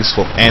to be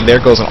useful. And there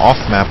goes an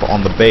off-map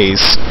on the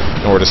base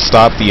in order to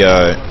stop the,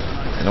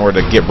 in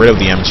order to get rid of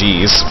the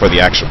MGs for the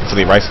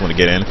rifleman to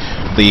get in.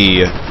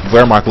 The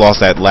Wehrmacht lost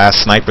that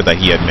last sniper that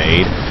he had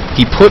made.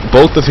 He put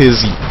both of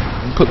his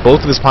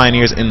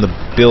pioneers in the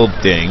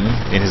building,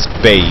 in his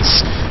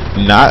base.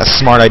 Not a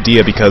smart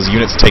idea because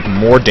units take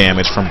more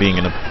damage from being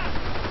in a...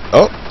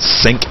 Oh,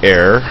 sink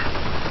error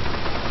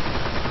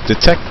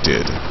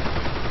detected.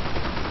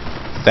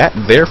 That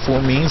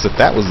therefore means that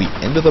that was the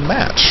end of the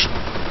match.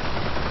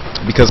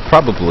 Because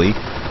probably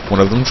one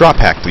of them drop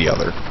hacked the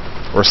other.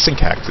 Or sink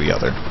hacked the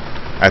other.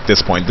 At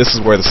this point, this is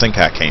where the sink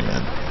hack came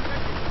in.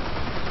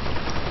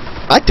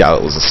 I doubt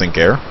it was a sink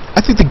error.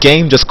 I think the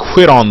game just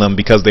quit on them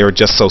because they were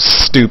just so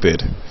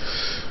stupid.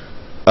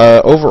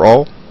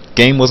 Overall,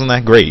 game wasn't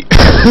that great.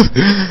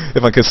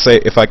 if I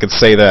could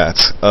say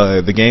that.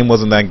 The game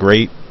wasn't that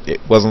great.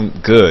 It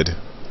wasn't good.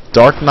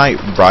 Dark Knight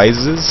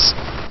Rises,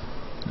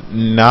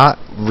 not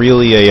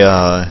really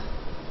a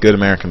good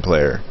American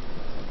player.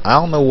 I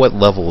don't know what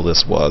level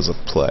this was of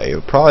play.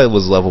 It probably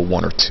was level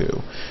 1 or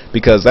 2,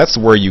 because that's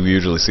where you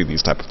usually see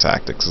these type of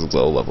tactics, is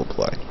low level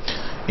play.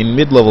 In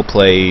mid-level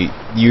play,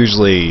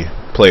 usually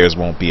players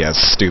won't be as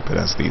stupid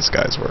as these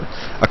guys were.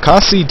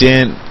 Akasi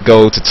didn't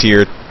go to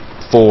tier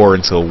 4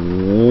 until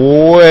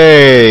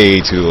way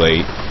too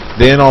late.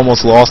 Then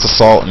almost lost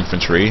Assault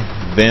Infantry.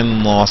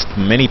 Then lost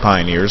many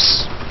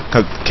Pioneers.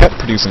 Kept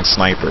producing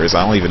snipers.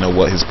 I don't even know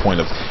what his point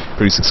of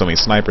producing so many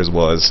snipers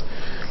was.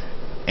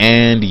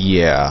 And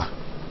yeah.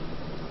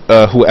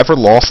 Whoever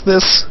lost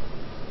this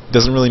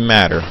doesn't really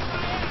matter,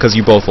 because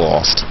you both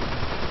lost.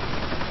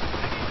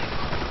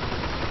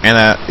 And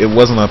it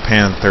wasn't a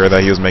Panther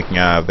that he was making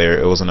out of there,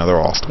 it was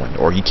another Ostwind.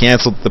 Or he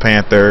cancelled the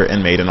Panther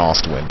and made an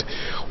Ostwind.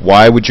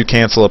 Why would you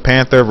cancel a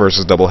Panther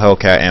versus double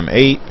Hellcat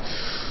M8?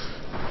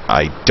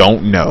 I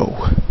don't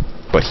know.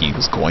 But he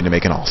was going to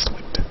make an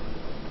Ostwind.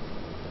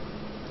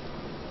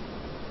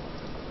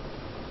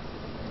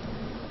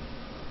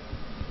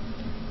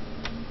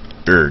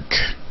 Erg.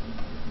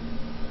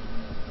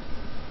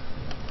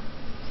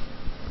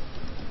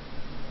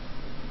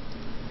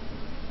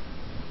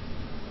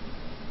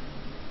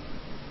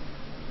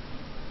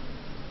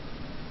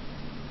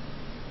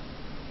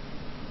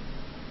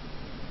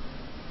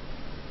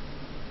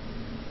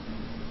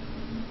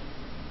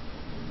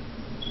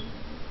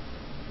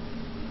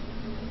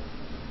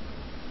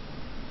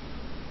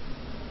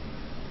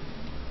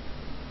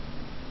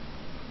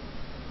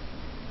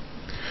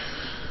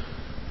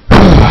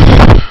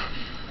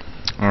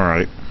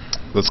 Alright,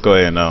 let's go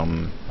ahead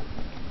and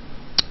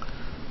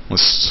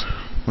let's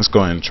go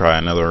ahead and try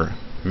another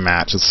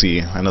match. Let's see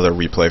another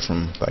replay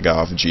from that guy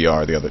off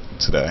GR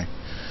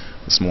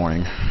this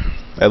morning.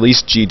 At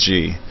least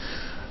GG.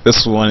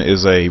 This one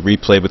is a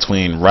replay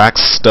between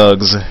Rax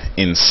Stugs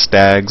in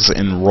Stags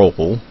and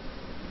Roll.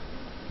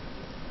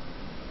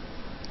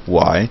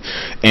 Why?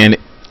 And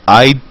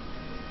I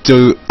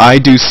do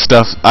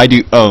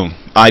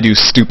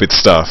stupid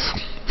stuff.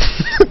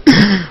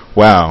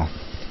 Wow.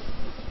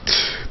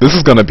 This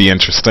is gonna be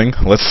interesting.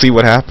 Let's see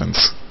what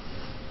happens.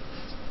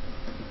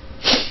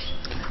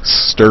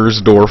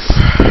 Stursdorf.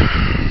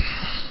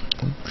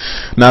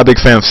 Not a big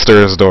fan of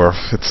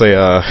Stursdorf. It's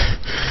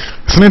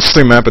an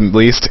interesting map at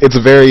least. It's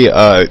a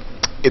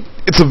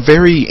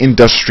very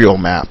industrial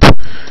map.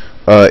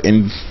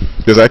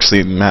 There's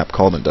actually a map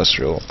called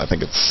Industrial. I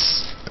think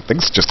it's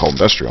just called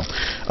Industrial.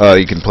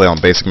 You can play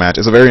on basic match.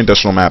 It's a very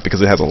industrial map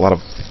because it has a lot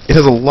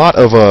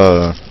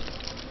of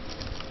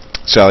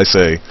shall I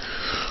say,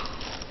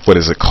 what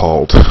is it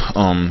called?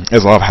 It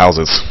has a lot of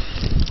houses.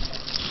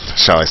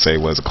 Shall I say,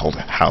 what is it called?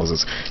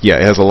 Houses. Yeah,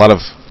 it has a lot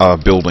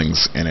of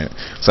buildings in it.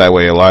 So that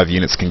way a lot of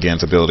units can get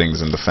into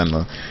buildings and defend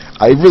them.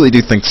 I really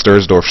do think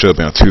Stursdorf should have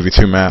been a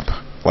 2v2 map,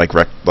 like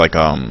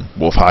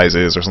Wolfheise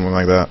is or something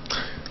like that.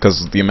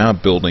 Because the amount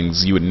of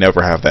buildings, you would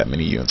never have that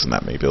many units in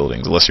that many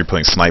buildings, unless you're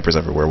putting snipers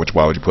everywhere, which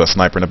why would you put a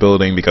sniper in a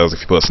building? Because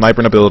if you put a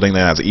sniper in a building,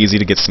 then it's easy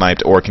to get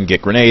sniped, or it can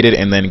get grenaded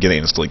and then get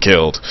instantly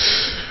killed.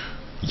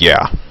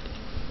 Yeah.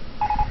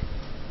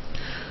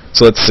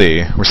 So let's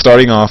see. We're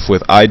starting off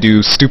with I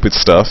Do Stupid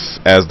Stuff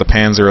as the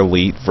Panzer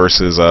Elite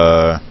versus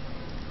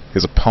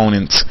his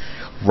opponent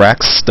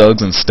Rax,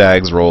 Stugs, and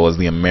Stags Roll as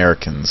the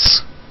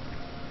Americans.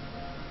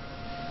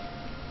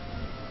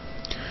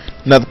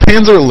 Now the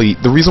Panzer Elite,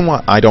 the reason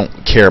why I don't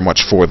care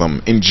much for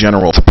them in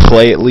general, to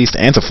play at least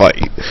and to fight,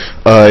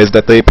 is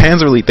that the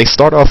Panzer Elite, they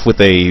start off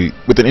with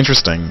an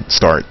interesting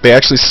start. They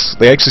actually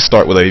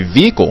start with a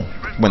vehicle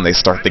when they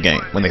start the game.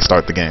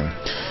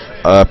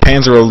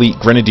 Panzer Elite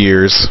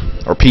Grenadiers,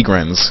 or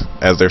P-Grens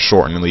as they're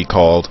shortenedly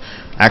called,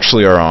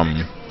 actually are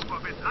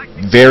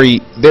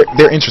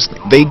they're interesting.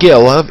 They get a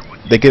lot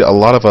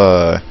of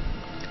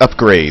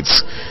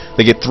upgrades.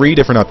 They get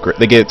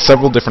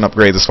several different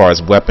upgrades as far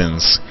as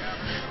weapons.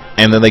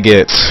 And then they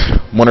get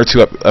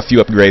a few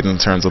upgrades in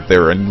terms of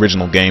their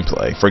original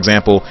gameplay. For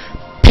example,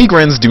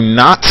 P-Grens do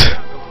not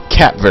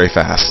cap very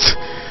fast.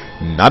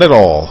 Not at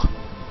all.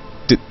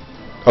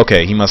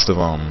 Okay, he must have,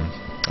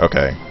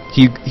 okay.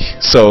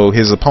 So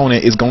his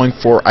opponent is going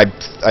for, I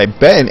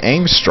bet, an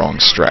aim strong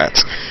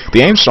strat.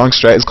 The aim strong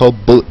strat is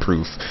called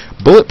Bulletproof.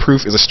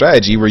 Bulletproof is a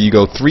strategy where you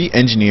go 3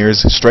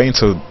 engineers straight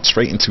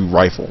into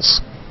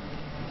rifles.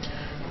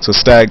 So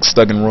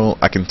Stug, and Roll,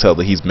 I can tell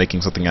that he's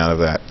making something out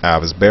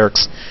of his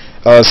barracks.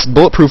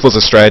 Bulletproof was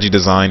a strategy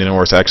designed in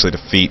order to actually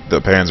defeat the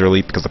Panzer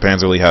Elite, because the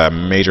Panzer Elite had a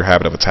major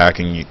habit of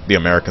attacking the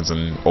Americans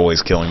and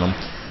always killing them.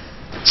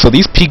 So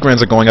these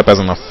P-Grens are going up as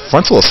a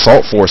frontal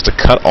assault force to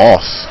cut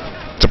off,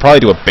 to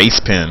probably do a base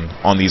pin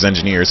on these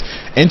engineers.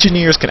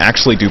 Engineers can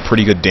actually do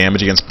pretty good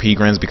damage against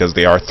P-Grens because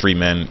they are 3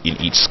 men in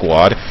each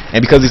squad,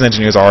 and because these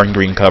engineers are in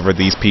green cover,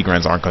 these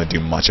P-Grens aren't going to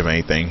do much of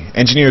anything.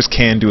 Engineers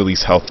can do at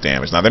least health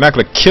damage. Now, they're not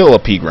going to kill a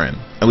P-Gren,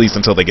 at least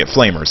until they get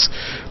flamers,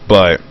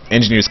 but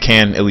engineers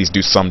can at least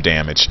do some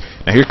damage.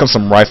 Now here comes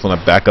some riflemen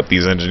to back up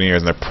these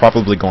engineers, and they're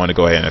probably going to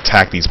go ahead and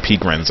attack these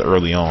P-Grens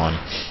early on.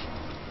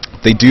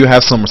 They do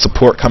have some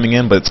support coming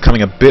in, but it's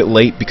coming a bit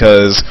late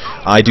because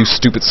I Do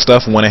Stupid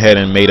Stuff went ahead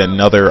and made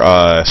another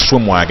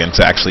Schwimmwagen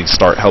to actually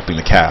start helping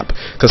the cap,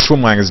 because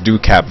Schwimmwagens do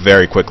cap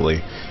very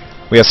quickly.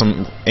 We have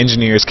some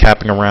engineers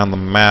capping around the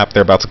map.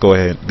 They're about to go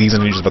ahead. These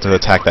engineers are about to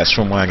attack that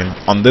Schwimmwagen.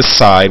 On this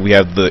side, we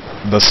have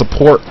the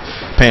support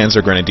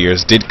Panzer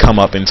Grenadiers did come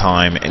up in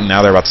time, and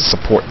now they're about to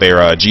support their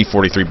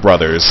G43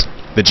 brothers.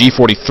 The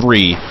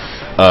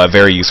G43,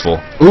 very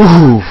useful.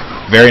 Ooh!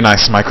 Very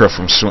nice micro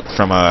from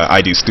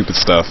I Do Stupid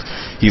Stuff.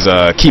 He's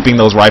keeping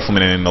those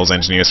riflemen and those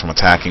engineers from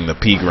attacking the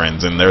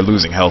P-Grens, and they're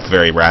losing health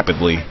very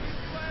rapidly.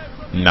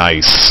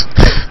 Nice.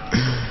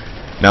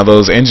 Now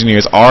those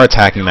engineers are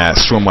attacking that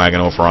Schwimmwagen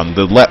over on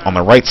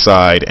the right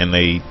side, and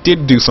they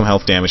did do some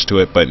health damage to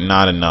it, but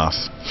not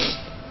enough.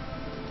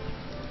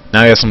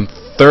 Now you have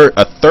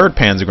a third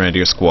Panzer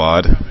Grenadier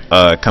squad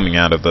coming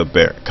out of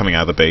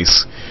the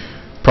base.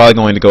 Probably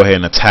going to go ahead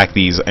and attack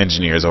these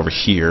engineers over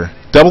here.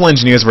 Double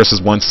engineers versus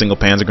 1 single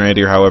Panzer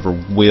Grenadier, however,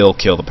 will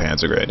kill the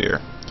Panzer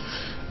Grenadier.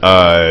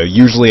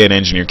 Usually an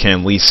engineer can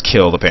at least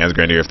kill the Panzer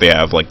Grenadier if they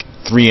have like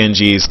 3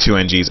 NGs, 2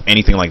 NGs,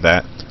 anything like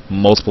that.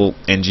 Multiple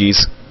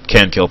NGs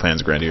can kill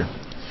Panzer Grenadier.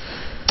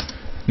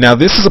 Now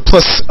this is a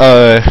plus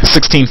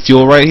 16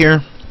 fuel right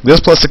here. This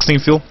plus 16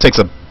 fuel takes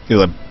a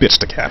bitch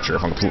to capture,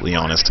 if I'm completely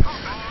honest.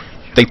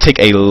 They take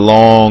a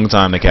long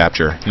time to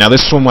capture. Now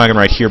this Schwimmwagen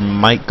right here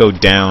might go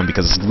down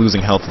because it's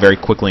losing health very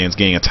quickly and it's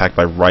getting attacked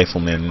by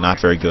riflemen. Not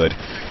very good.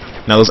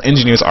 Now those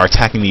engineers are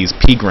attacking these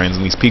P-Grens,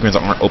 and these P-Grens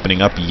aren't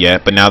opening up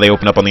yet, but now they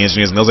open up on the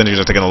engineers, and those engineers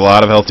are taking a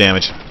lot of health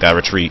damage. Gotta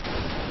retreat.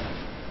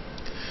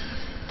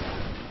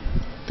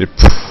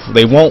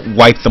 They won't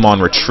wipe them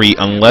on retreat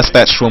unless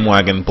that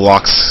Schwimmwagen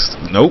blocks...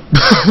 Nope.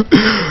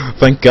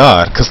 Thank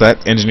God, because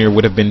that engineer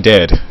would have been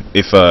dead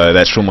if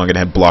that Schwimmwagen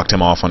had blocked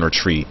him off on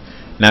retreat.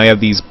 Now you have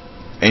these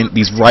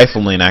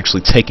riflemen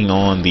actually taking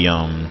on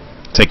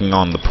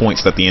the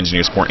points that the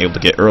engineers weren't able to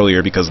get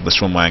earlier because of the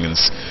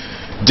Schwimmwagen's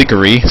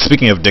dickery.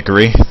 Speaking of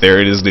dickery,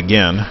 there it is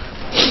again.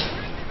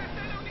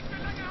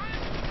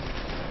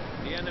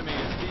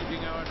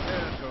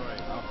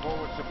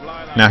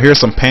 Now here's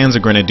some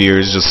Panzer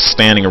Grenadiers just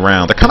standing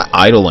around. They're kind of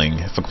idling,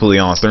 if I'm completely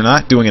honest. They're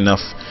not doing enough.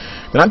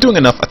 They're not doing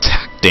enough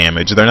attack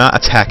damage. They're not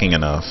attacking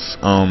enough.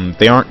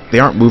 They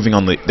aren't moving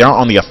on the. They aren't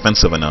on the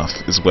offensive enough.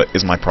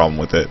 Is my problem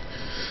with it.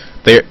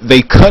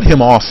 They cut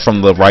him off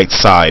from the right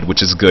side,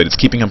 which is good. It's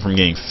keeping him from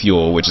getting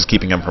fuel, which is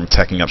keeping him from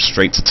teching up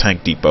straight to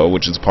Tank Depot,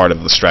 which is part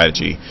of the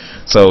strategy.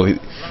 So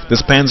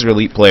this Panzer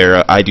Elite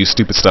player, I Do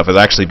Stupid Stuff, is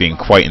actually being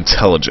quite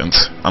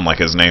intelligent, unlike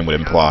his name would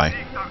imply.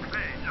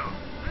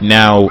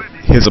 Now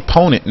his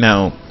opponent,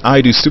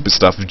 I Do Stupid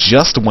Stuff,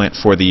 just went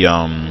for the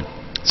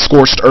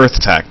Scorched Earth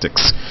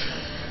tactics.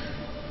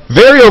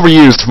 Very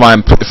overused,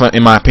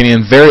 in my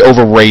opinion. Very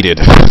overrated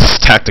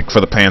tactic for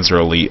the Panzer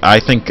Elite.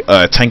 I think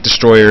tank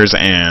destroyers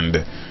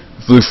and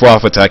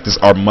Luftwaffe tactics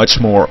are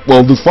much more...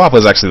 Well, Luftwaffe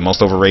is actually the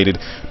most overrated,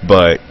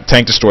 but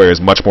tank destroyer is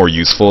much more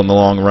useful in the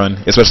long run,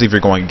 especially if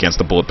you're going against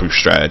the bulletproof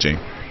strategy.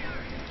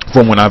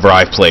 from whenever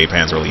I've played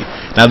Panzer Elite.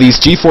 Now these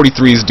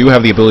G43s do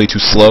have the ability to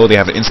slow, they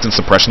have an instant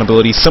suppression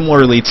ability,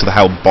 similarly to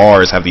how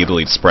bars have the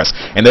ability to suppress.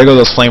 And there go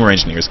those Flamer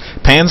Engineers.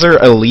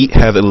 Panzer Elite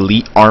have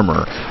elite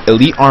armor.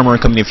 Elite armor in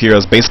Company of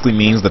Heroes basically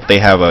means that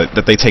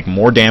they take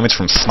more damage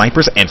from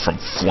snipers and from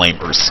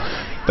flamers.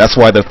 That's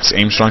why the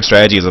aim strong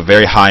strategy is a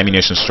very high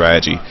munition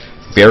strategy.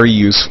 Very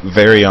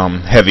heavy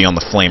on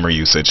the flamer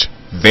usage.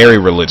 Very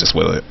religious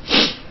with it.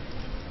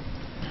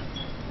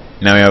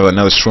 Now we have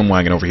another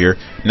Schwimmwagen over here.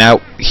 Now,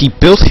 he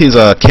built his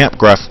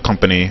Kampfgruppe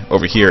company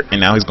over here, and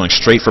now he's going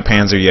straight for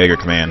Panzerjäger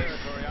Command.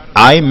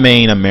 I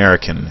main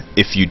American,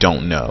 if you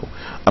don't know.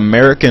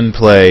 American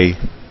play,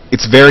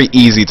 it's very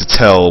easy to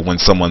tell when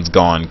someone's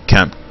gone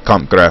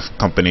Kampfgruppe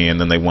company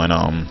and then they went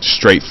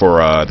straight for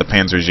the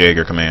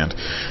Panzerjäger Command.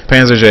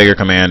 Panzerjäger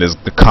Command is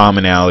the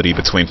commonality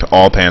between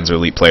all Panzer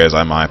Elite players,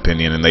 in my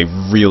opinion, and they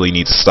really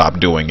need to stop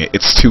doing it.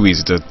 It's too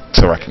easy to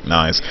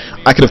recognize.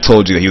 I could have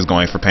told you that he was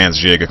going for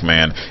Panzerjäger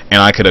Command,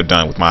 and I could have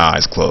done it with my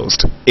eyes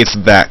closed. It's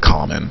that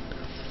common.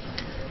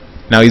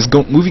 Now he's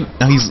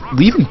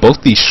leaving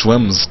both these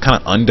Schwimms kind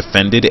of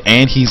undefended,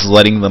 and he's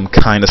letting them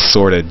kind of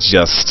sort of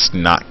just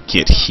not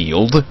get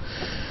healed.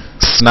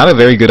 It's not a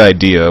very good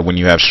idea when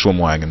you have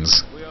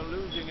Schwimmwagons.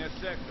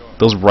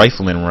 Those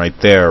riflemen right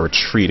there are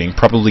retreating.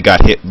 Probably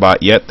got hit by...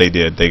 Yet they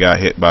did. They got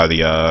hit by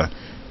the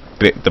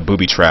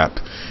booby trap.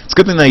 It's a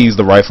good thing they used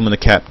the rifleman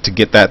to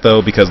get that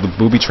though, because the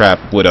booby trap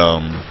would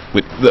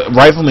with the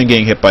riflemen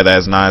getting hit by that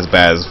is not as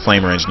bad as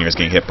Flamer Engineers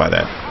getting hit by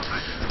that.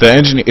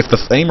 If the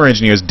Flamer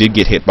Engineers did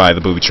get hit by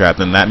the booby trap,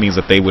 then that means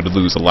that they would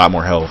lose a lot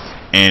more health.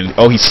 And,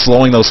 oh, he's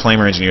slowing those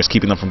Flamer Engineers,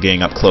 keeping them from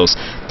getting up close.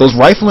 Those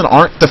riflemen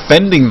aren't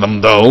defending them,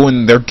 though,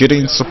 and they're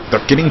getting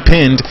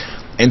pinned,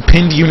 and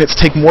pinned units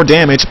take more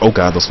damage. Oh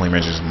god, those Flamer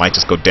Engineers might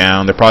just go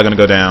down. They're probably going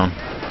to go down.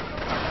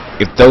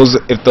 If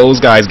those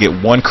guys get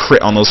one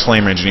crit on those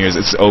Flamer Engineers,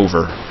 it's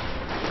over.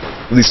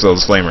 At least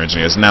those Flamer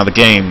Engineers. Now, the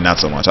game, not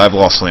so much. I've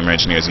lost Flamer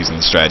Engineers using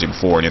the strategy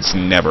before, and it's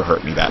never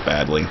hurt me that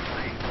badly.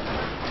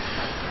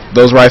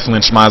 Those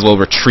riflemen might as well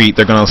retreat.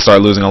 They're going to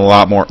start losing a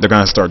lot more. They're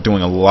going to start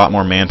doing a lot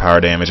more manpower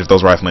damage if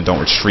those riflemen don't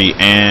retreat.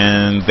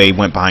 And they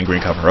went behind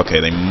green cover. Okay,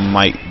 they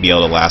might be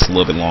able to last a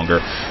little bit longer.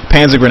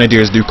 Panzer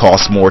Grenadiers do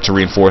cost more to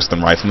reinforce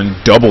than riflemen.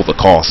 Double the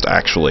cost,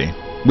 actually.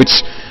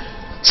 Which,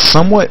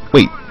 somewhat...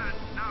 Wait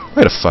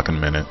a fucking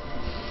minute.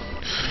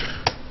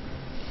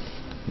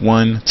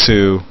 1,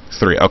 2,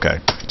 3. Okay,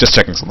 just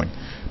checking something.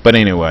 But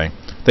anyway,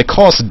 they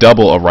cost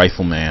double a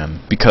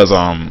rifleman because,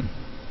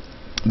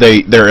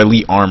 they're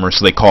elite armor,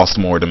 so they cost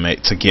more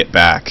to get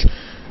back,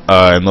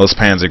 and those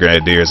Panzer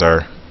Grenadiers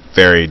are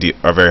very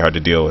hard to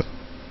deal with.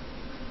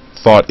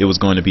 Thought it was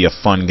going to be a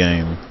fun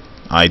game.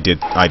 I do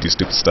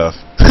stupid stuff,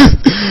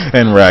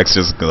 and Rax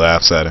just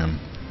laughs at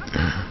him.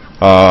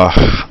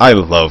 I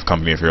love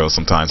Company of Heroes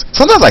sometimes.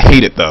 Sometimes I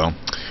hate it though,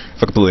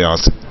 if I'm completely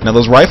honest. Now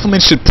those riflemen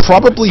should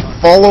probably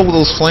follow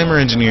those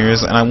Flamer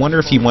Engineers, and I wonder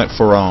if he went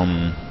for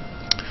I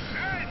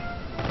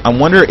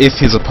wonder if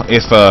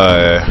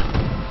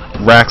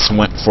Rax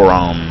went for,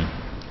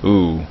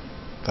 ooh,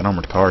 that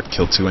armored car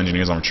killed 2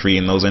 engineers on retreat,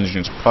 and those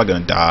engineers are probably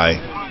gonna die.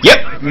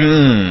 Yep!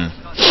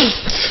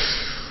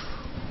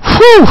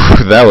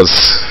 Whew! That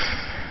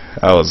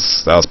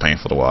was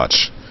painful to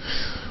watch.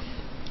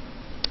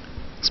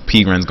 This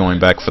Pigren's going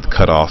back for the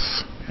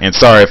cutoff. And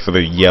sorry for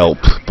the yelp,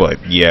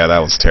 but yeah, that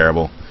was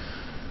terrible.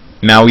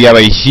 Now we have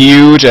a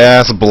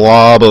huge-ass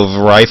blob of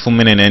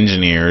riflemen and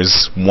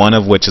engineers, one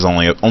of which is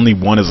only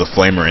one is a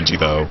Flamer Engie,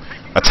 though,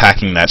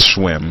 attacking that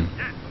Schwimm.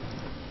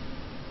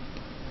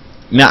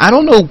 Now, I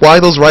don't know why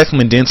those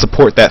riflemen didn't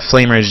support that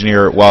Flamer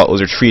Engineer while it was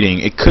retreating.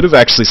 It could have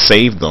actually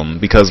saved them,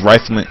 because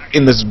riflemen,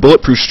 in this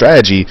bulletproof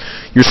strategy,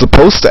 you're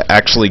supposed to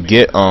actually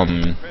get,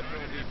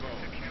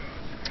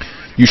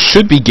 you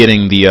should be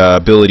getting the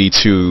ability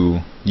to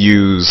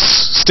use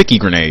sticky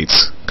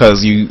grenades,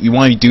 because you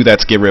want to do that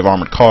to get rid of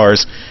armored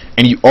cars,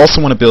 and you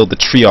also want to build the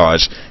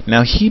triage.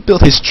 Now, he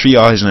built his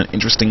triage in an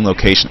interesting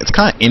location. It's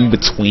kind of in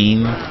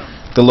between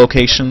the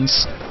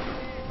locations.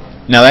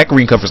 Now, that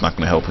green cover is not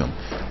going to help him.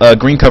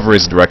 Green cover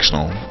is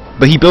directional,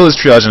 but he built his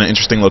triage in an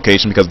interesting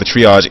location because the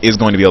triage is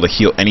going to be able to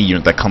heal any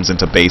unit that comes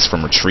into base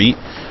from retreat,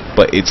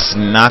 but it's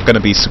not going to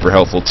be super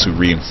helpful to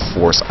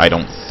reinforce, I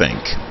don't think.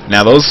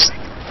 Now those...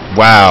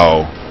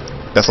 Wow.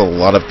 That's a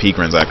lot of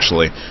Pigren's,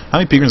 actually. How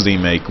many Pigren's did he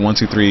make? 1,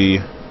 2,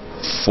 3,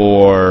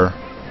 4...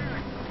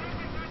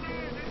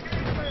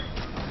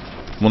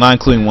 Well, not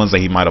including ones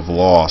that he might have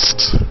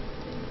lost.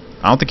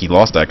 I don't think he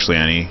lost, actually,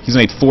 any. He's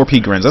made 4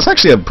 Pigren's. That's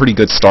actually a pretty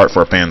good start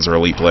for a Panzer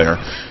Elite player.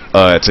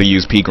 To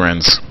use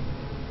Pigren's.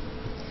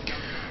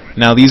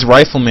 Now these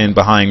riflemen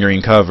behind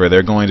green cover,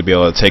 they're going to be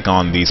able to take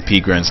on these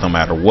Pigren's no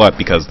matter what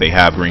because they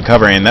have green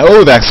cover, and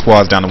oh, that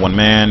squad's down to 1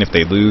 man. If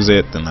they lose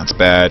it, then that's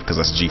bad because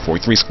that's a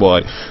G43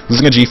 squad.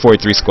 Losing a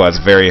G43 squad is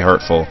very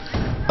hurtful.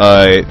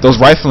 Those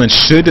riflemen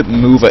should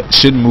move up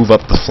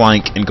the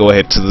flank and go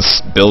ahead to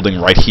this building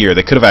right here.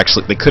 They could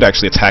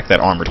actually attack that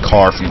armored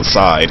car from the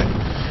side.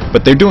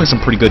 But they're doing some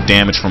pretty good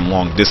damage from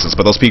long distance,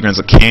 but those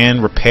Pigren's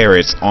can repair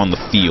it on the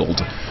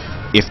field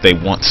if they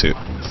want to.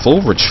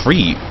 Full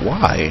retreat?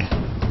 Why?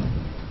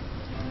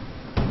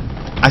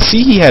 I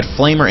see he had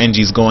flamer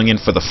NGs going in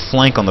for the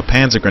flank on the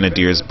Panzer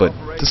Grenadiers, but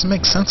it doesn't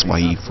make sense why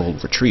he full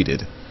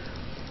retreated.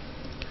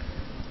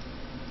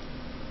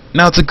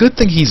 Now, it's a good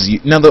thing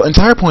now, the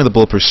entire point of the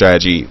bulletproof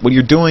strategy, when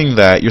you're doing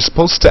that, you're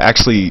supposed to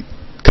actually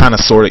kind of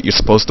sort it. You're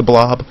supposed to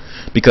blob,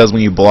 because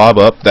when you blob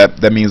up,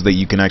 that means that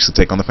you can actually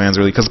take on the Panzer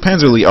Elite, because the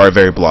Panzer Elite are a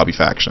very blobby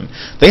faction.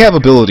 They have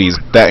abilities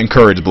that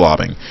encourage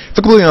blobbing.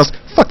 For completely honest,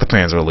 fuck the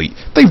Panzer Elite.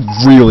 They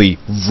really,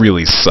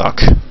 really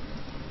suck.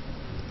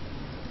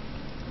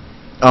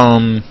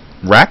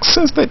 Rax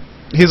says that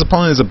his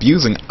opponent is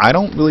abusing. I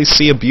don't really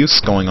see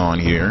abuse going on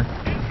here.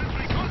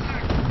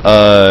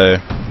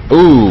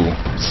 Ooh,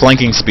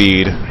 flanking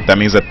speed. That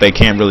means that they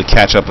can't really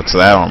catch up to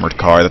that armored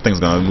car. That thing's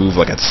gonna move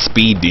like a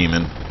speed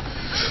demon.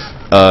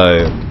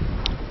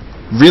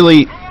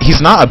 Really, he's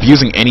not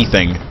abusing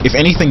anything. If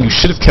anything, you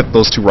should have kept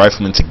those two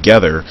riflemen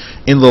together.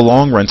 In the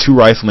long run, two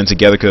riflemen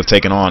together could have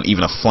taken on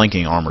even a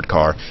flanking armored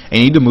car. And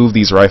you need to move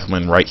these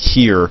riflemen right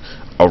here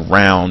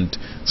around,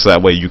 so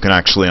that way you can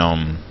actually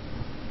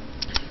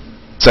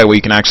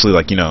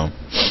like, you know,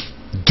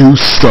 do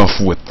stuff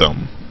with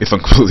them. If I'm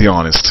completely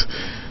honest,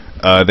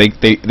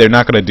 they're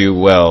not gonna do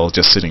well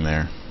just sitting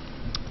there.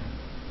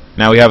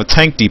 Now we have a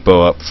tank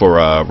depot up for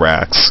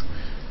Rax.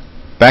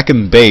 Back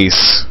in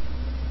base,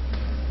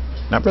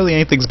 not really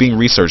anything's being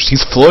researched.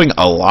 He's floating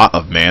a lot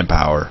of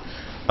manpower.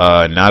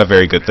 Not a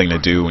very good thing to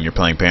do when you're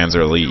playing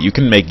Panzer Elite. You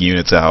can make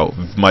units out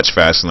much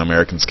faster than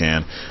Americans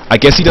can. I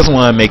guess he doesn't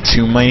want to make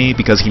too many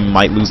because he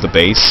might lose the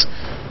base,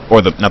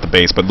 or not the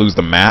base, but lose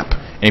the map.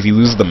 And if he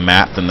loses the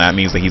map, then that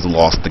means that he's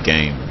lost the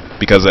game.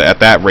 Because at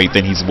that rate,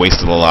 then he's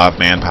wasted a lot of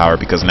manpower.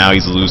 Because now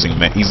he's losing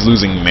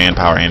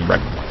manpower and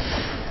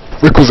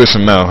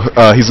requisition. No,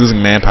 he's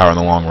losing manpower in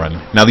the long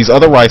run. Now these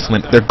other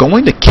riflemen, they're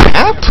going to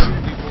cap,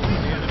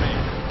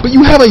 but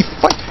you have a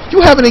fight. You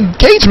have an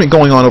engagement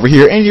going on over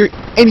here, and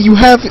you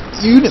have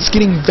units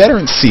getting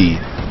veterancy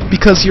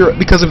because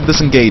of this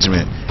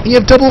engagement. And you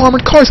have double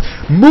armored cars.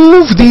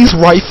 Move these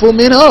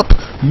riflemen up.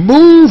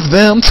 Move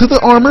them to the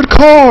armored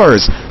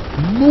cars.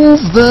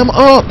 Move them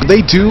up.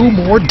 They do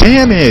more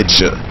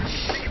damage.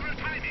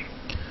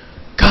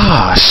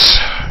 Gosh.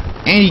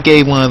 And he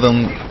gave one of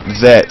them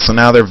vet, so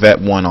now they're vet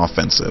 1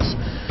 offensive.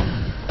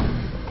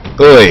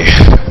 Oy.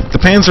 The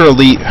Panzer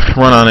Elite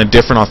run on a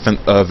different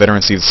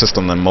veterancy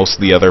system than most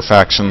of the other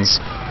factions,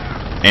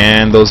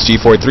 and those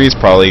G43s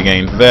probably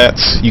gained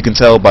vets. You can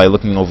tell by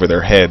looking over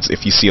their heads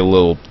if you see a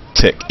little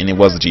tick, and it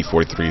was the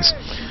G43s.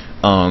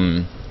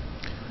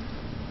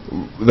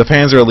 The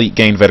Panzer Elite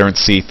gained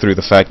veterancy through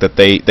the fact that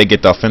they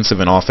get defensive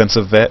and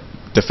offensive vet.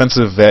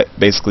 Defensive vet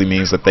basically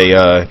means that they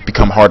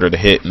become harder to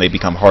hit and they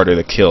become harder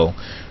to kill.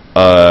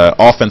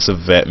 Offensive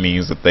vet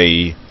means that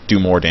they do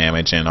more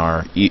damage and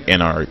are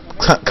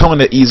coming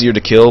to easier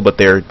to kill, but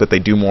they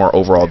do more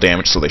overall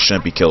damage, so they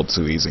shouldn't be killed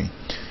too easy.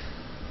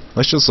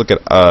 Let's just look at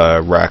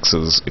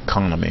Rax's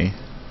economy.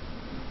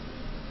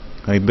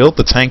 He built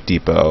the tank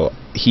depot.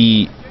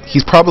 He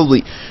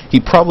probably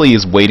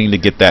is waiting to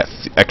get that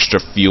extra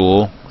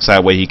fuel, so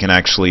that way he can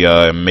actually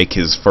make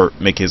himself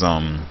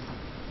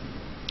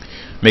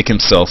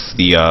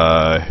the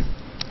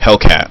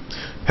Hellcat.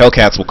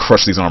 Hellcats will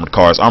crush these armored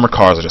cars. Armored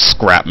cars are just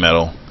scrap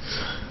metal.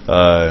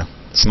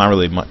 It's not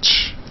really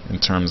much in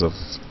terms of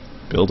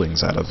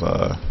buildings out of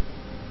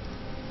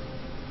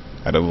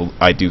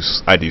I do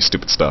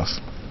stupid stuff.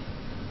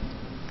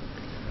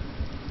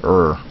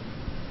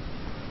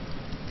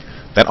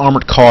 That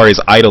armored car is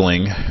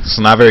idling,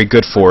 so not very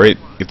good for it.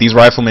 If these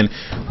riflemen,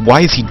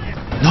 why is he?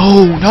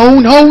 No!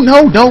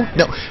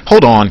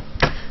 Hold on.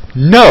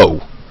 No.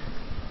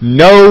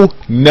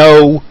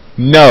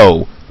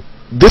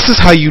 This is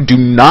how you do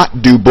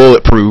not do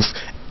bulletproof.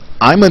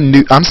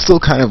 I'm still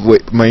kind of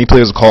what many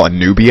players will call a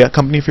newbie at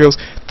Company of Heroes.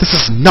 This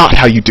is not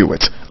how you do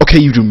it. Okay,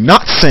 you do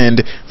not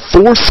send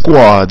 4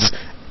 squads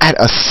at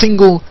a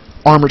single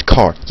armored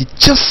car. You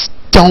just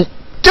don't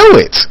do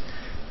it.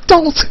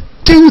 Don't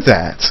do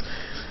that.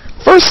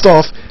 First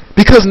off,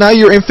 because now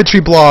your infantry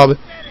blob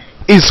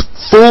is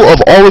full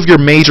of all of your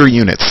major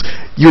units.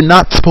 You're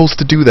not supposed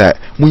to do that.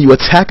 When you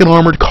attack an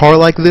armored car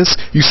like this,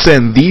 you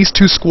send these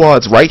 2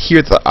 squads right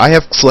here that I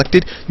have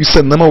selected, you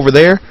send them over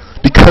there.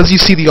 Because you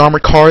see the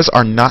armored cars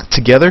are not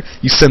together,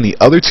 you send the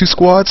other 2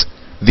 squads,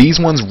 these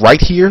ones right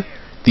here,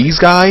 these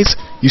guys,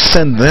 you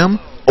send them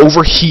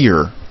over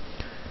here.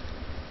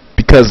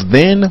 Because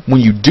then,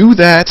 when you do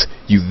that,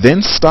 you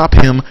then stop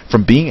him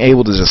from being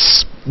able to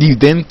you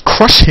then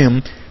crush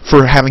him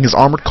for having his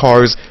armored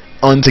cars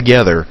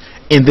untogether.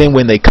 And then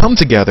when they come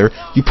together,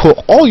 you put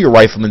all your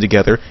riflemen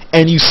together,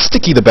 and you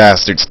sticky the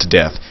bastards to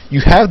death. You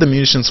have the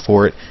munitions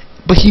for it,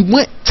 but he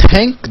went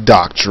tank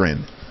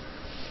doctrine.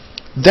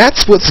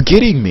 That's what's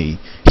getting me.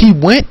 He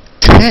went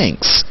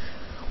tanks.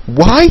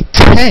 Why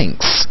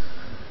tanks?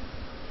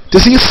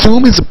 Does he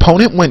assume his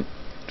opponent went...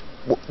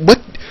 What?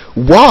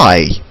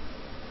 Why?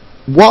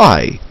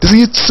 Why? Does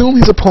he assume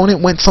his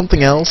opponent went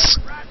something else?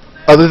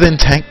 Other than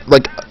tank...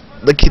 Like,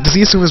 does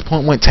he assume his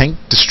opponent went tank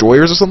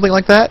destroyers or something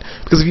like that?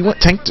 Because if he went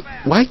tank...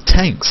 Why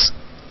tanks?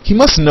 He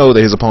must know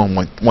that his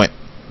opponent went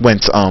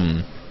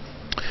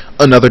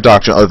another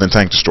doctrine other than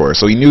tank destroyer.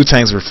 So he knew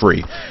tanks were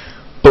free.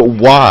 But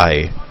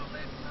why?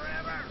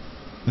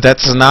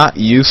 That's not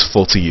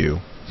useful to you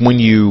when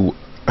you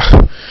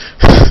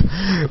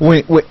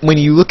when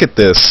you look at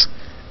this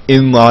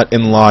in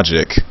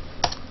logic.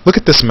 Look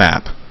at this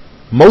map.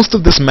 Most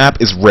of this map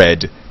is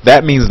red.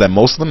 That means that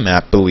most of the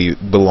map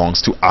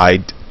belongs to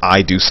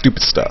I do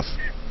stupid stuff.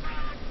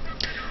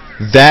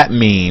 That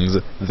means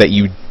that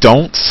you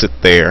don't sit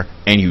there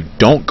and you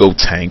don't go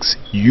tanks,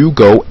 you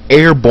go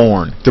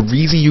airborne. The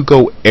reason you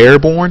go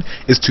airborne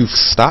is to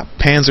stop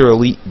Panzer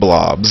Elite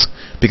blobs,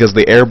 because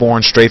the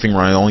airborne strafing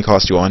run only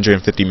costs you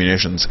 150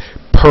 munitions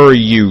per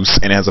use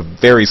and has a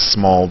very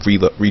small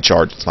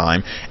recharge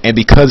time, and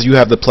because you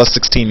have the plus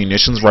 16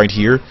 munitions right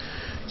here,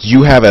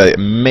 you have a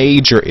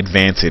major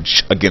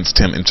advantage against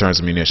him in terms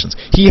of munitions.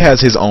 He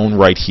has his own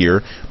right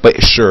here,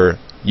 but sure,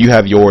 you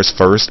have yours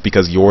first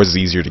because yours is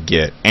easier to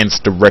get and it's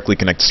directly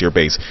connected to your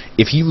base.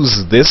 If he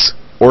loses this,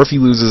 or if he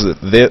loses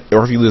this,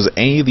 or if he loses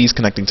any of these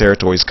connecting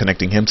territories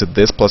connecting him to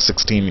this plus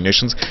 16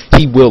 munitions,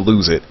 he will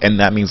lose it, and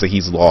that means that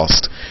he's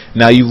lost.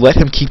 Now you let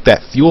him keep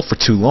that fuel for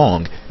too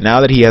long.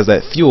 Now that he has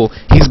that fuel,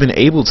 he's been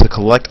able to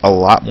collect a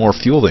lot more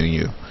fuel than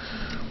you.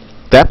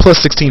 That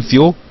plus 16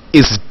 fuel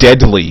is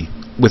deadly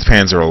with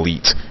Panzer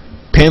Elite.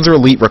 Panzer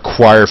Elite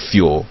require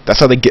fuel. That's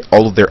how they get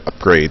all of their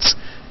upgrades.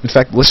 In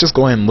fact, let's just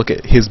go ahead and look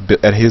at his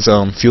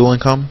fuel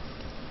income.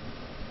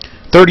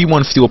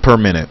 31 fuel per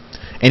minute,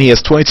 and he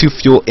has 22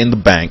 fuel in the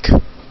bank.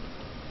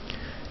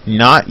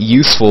 Not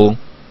useful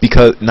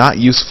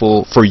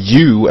for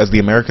you as the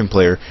American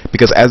player,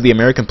 because as the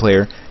American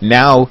player,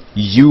 now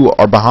you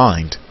are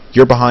behind.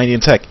 You're behind in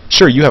tech.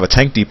 Sure, you have a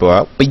tank depot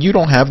out, but you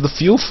don't have the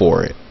fuel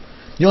for it.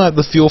 You don't have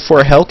the fuel for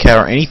a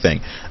Hellcat or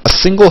anything. A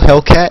single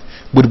Hellcat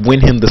would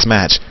win him this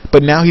match,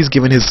 but now he's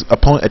given his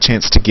opponent a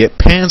chance to get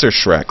Panzer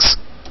Shreks.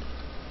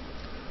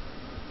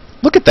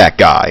 Look at that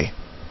guy.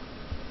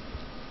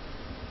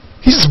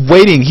 He's just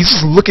waiting. He's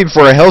just looking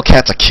for a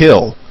Hellcat to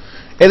kill.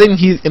 And then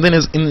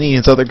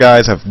his other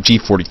guys have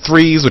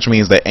G43s, which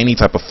means that any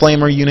type of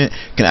flamer unit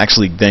can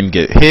actually then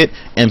get hit.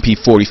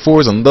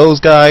 MP44s on those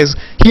guys.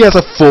 He has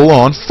a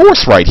full-on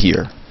force right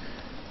here.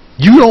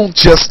 You don't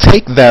just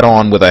take that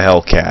on with a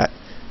Hellcat.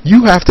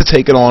 You have to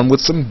take it on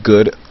with some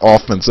good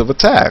offensive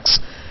attacks.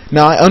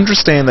 Now I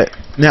understand that.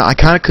 Now I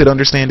kind of could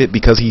understand it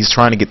because he's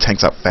trying to get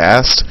tanks out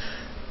fast.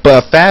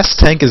 But a fast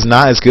tank is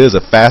not as good as a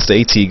fast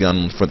AT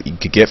gun that you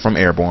could get from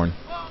airborne.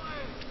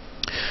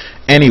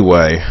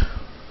 Anyway,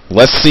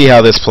 let's see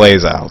how this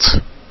plays out.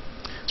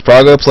 It's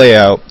probably going to play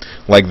out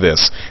like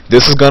this.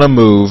 This is going to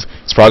move.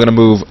 It's probably going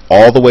to move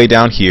all the way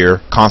down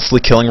here, constantly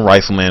killing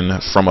riflemen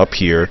from up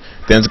here.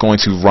 Then it's going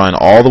to run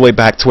all the way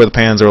back to where the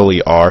Panzer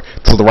Elite are.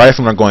 So the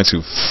riflemen are going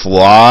to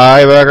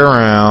fly back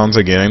around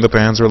to getting the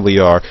Panzer Elite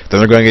are. Then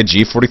they're going to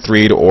get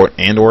G43'd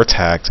or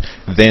attacked.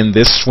 Then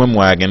this swim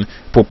wagon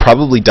will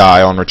probably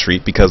die on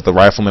retreat because the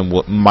rifleman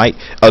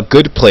a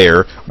good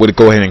player would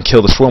go ahead and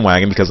kill the swim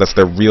wagon because that's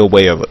their real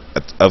way of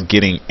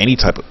getting any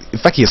type of. In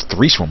fact, he has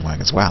 3 swim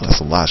wagons. Wow,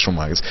 that's a lot of swim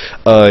wagons.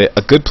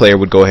 A good player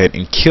would go ahead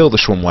and kill the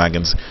swim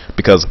wagons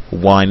because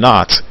why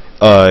not?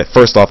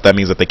 First off, that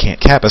means that they can't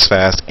cap as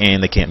fast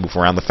and they can't move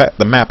around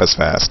the map as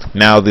fast.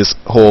 Now this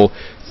whole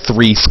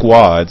 3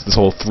 squad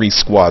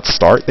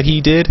start that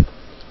he did,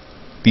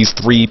 these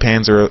 3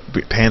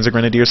 Panzer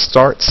Grenadier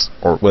starts,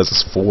 or was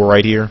this 4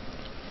 right here?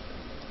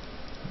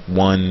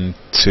 1,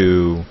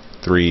 2,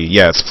 3.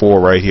 Yeah, it's 4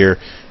 right here,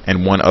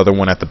 and one other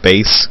one at the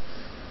base,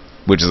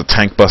 which is a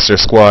tank buster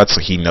squad.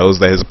 So he knows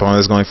that his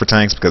opponent is going for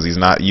tanks because he's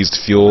not used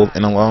fuel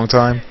in a long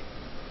time.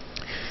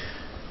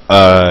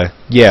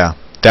 Yeah.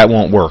 That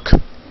won't work.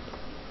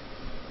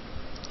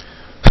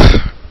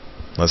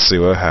 Let's see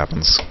what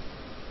happens.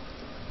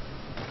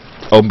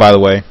 Oh, and by the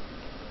way,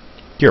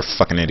 you're a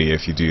fucking idiot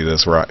if you do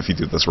this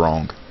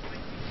wrong.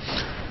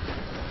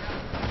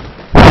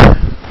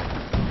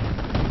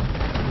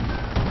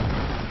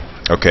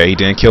 Okay, he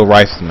didn't kill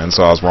riflemen,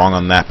 so I was wrong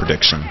on that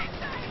prediction.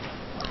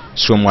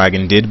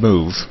 Swimwagon did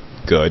move.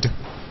 Good.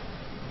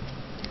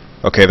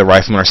 Okay, the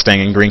riflemen are staying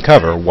in green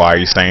cover. Why are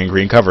you staying in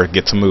green cover?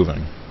 Get to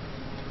moving.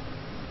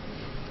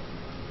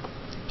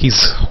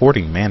 He's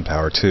hoarding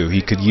manpower too.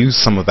 He could use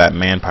some of that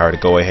manpower to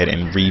go ahead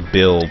and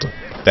rebuild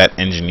that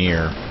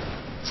engineer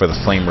for the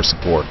flamer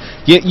support.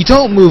 Yet you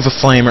don't move a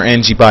flamer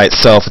NG by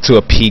itself to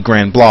a P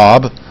grand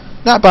blob.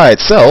 Not by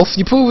itself.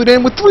 You move it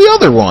in with 3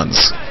 other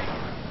ones.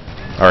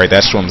 Alright,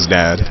 that Schwimm's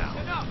dead.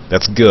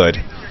 That's good.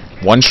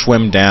 1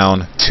 Schwimm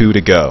down, 2 to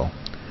go.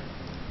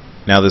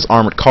 Now this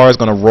armored car is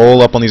going to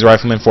roll up on these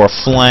riflemen for a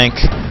flank.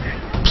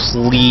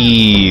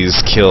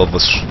 Please kill the.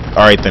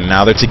 Alright then,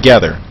 now they're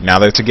together.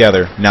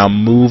 Now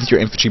move your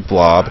infantry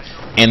blob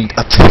and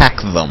attack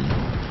them.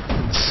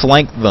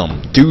 Flank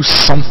them. Do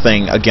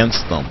something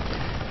against them.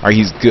 Alright,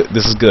 he's good.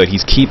 This is good.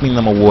 He's keeping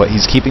them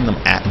He's keeping them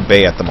at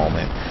bay at the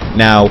moment.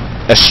 Now,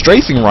 a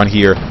strafing run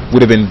here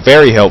would have been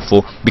very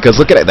helpful because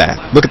look at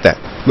that. Look at that.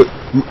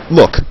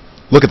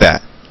 Look at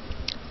that.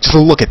 Just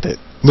look at it.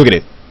 Look at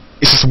it.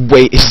 It's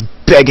just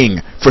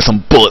begging for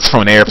some bullets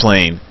from an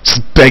airplane.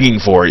 Just begging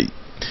for it.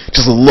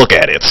 Just look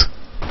at it.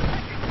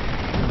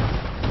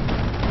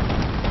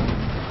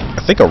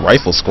 I think a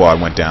rifle squad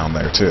went down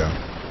there too.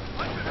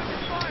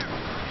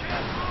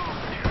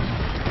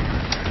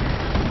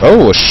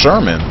 Oh, a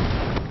Sherman.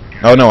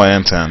 Oh no,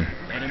 an M10.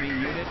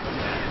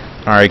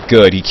 Alright,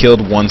 good. He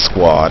killed one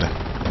squad.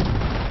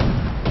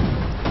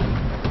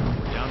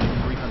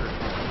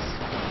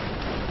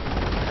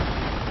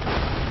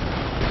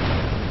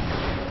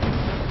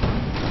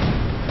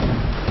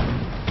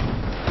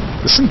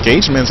 This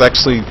engagement's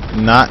actually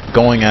not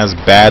going as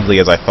badly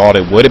as I thought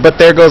it would, but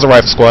there goes a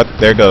rifle squad.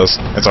 There goes.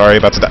 It's already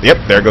about to die.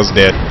 Yep, there goes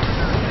dead.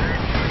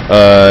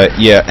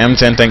 Yeah,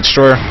 M10 tank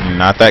destroyer,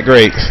 not that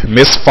great.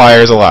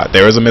 Misfires a lot.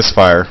 There was a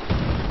misfire.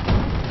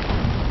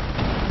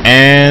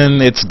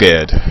 And it's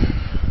good.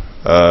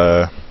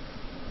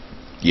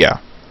 Yeah.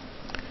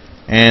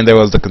 And there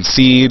was the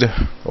concede,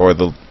 or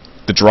the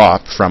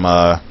drop from,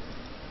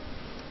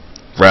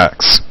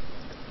 Rex.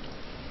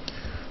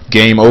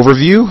 Game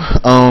overview.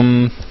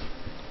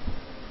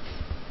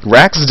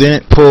 Rax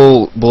didn't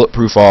pull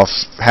Bulletproof off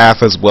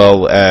half as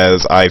well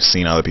as I've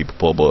seen other people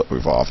pull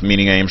Bulletproof off,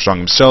 meaning Armstrong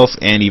himself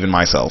and even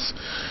myself.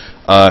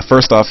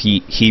 First off,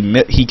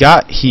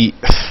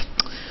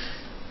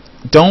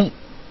 don't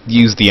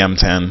use the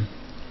M10.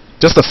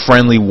 Just a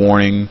friendly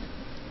warning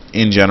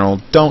in general,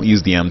 don't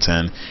use the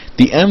M10.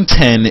 The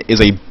M10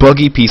 is a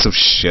buggy piece of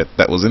shit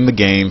that was in the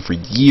game for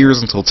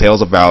years until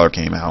Tales of Valor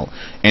came out,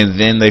 and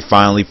then they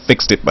finally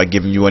fixed it by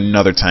giving you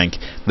another tank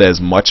that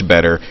is much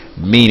better,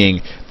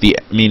 meaning the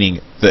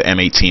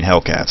M18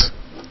 Hellcat.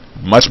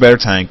 Much better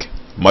tank,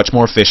 much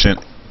more efficient,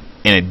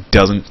 and it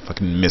doesn't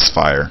fucking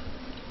misfire.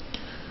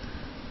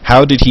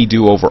 How did his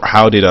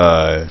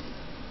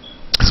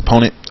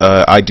opponent,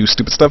 I Do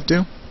Stupid Stuff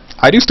do?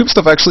 I Do Stupid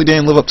Stuff actually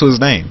didn't live up to his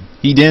name.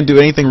 He didn't do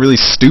anything really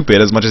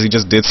stupid as much as he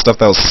just did stuff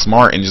that was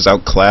smart and just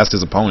outclassed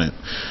his opponent.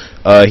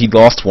 He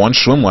lost one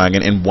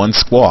Schwimmwagen in one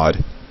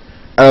squad.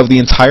 Out of the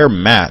entire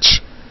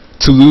match,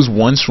 to lose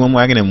one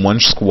Schwimmwagen in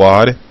one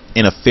squad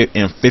in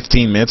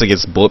 15 minutes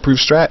against Bulletproof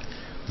strat,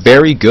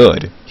 very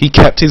good. He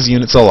kept his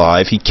units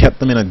alive. He kept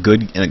them in a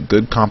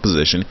good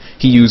composition.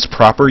 He used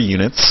proper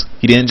units.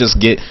 He didn't just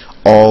get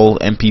all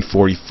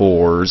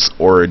MP44s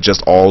or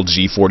just all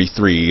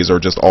G43s or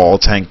just all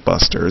tank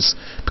busters,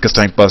 because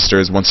tank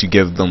busters, once you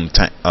give them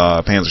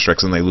Panzerschrecks,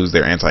 then they lose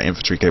their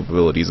anti-infantry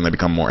capabilities and they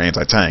become more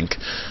anti-tank.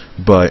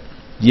 But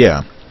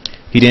yeah,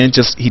 he didn't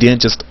just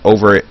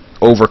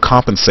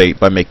overcompensate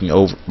by making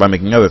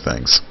other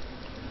things.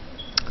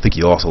 I think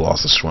he also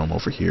lost a Schwimm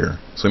over here,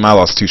 so he might have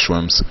lost 2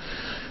 Schwimms.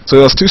 So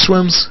he lost 2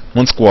 Schwimms,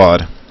 1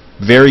 squad.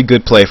 Very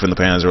good play from the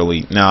Panzer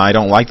Elite. Now, I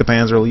don't like the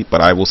Panzer Elite,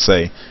 but I will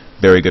say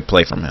very good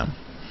play from him.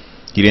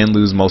 He didn't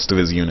lose most of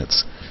his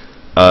units.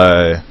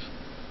 But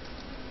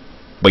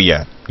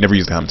yeah, never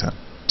use the M10.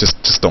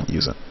 Just don't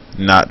use it.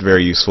 Not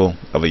very useful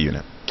of a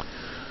unit.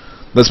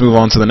 Let's move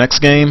on to the next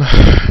game.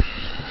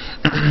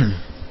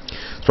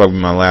 It's probably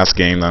my last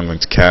game that I'm going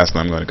to cast, and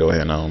I'm going to go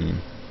ahead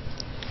and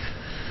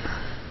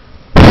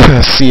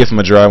see if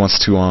Madrai wants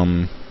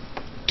to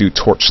do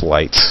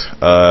Torchlight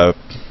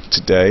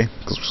today,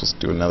 because we're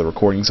supposed to do another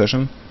recording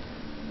session.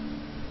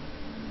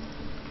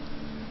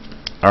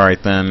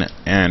 Alright then,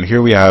 and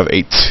here we have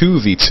a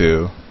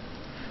 2v2.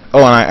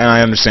 Oh, and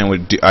I understand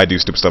what I Do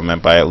Stupid Stuff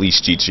meant by at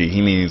least GG.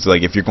 He means,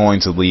 like, if you're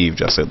going to leave,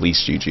 just at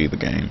least GG the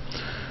game.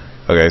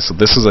 Okay, so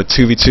this is a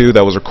 2v2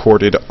 that was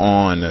recorded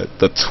on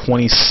the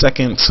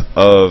 22nd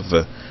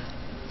of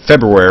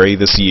February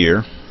this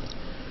year.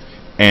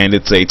 And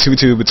it's a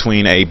 2v2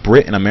 between a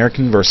Brit and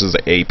American versus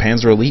a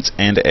Panzer Elite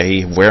and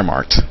a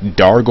Wehrmacht.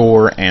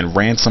 Dargor and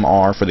Ransom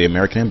R for the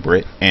American and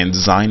Brit, and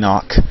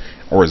Zynock,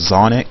 or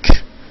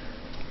Zonic,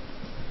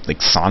 like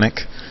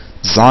Sonic,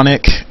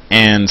 Zonic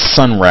and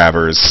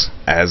Sunravers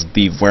as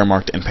the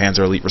Wehrmacht and Panzer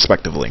Elite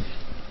respectively.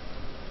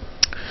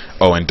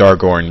 Oh, and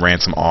Dargor and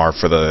Ransom R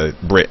for the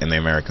Brit and the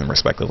American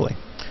respectively.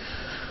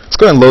 Let's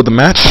go ahead and load the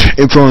match.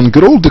 It's on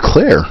good old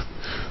Declare.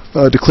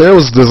 Declare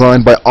was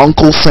designed by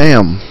Uncle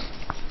Sam.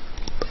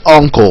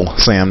 Uncle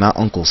Sam, not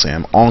Uncle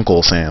Sam.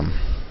 Uncle Sam.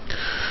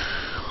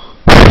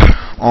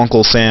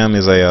 Uncle Sam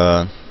is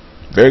a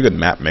very good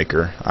map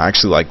maker. I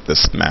actually like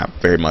this map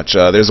very much.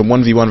 There's a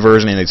 1v1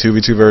 version and a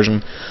 2v2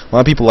 version. A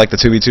lot of people like the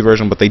 2v2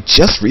 version, but they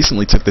just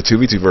recently took the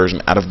 2v2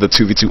 version out of the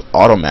 2v2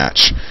 auto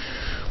match,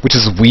 which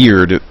is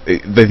weird.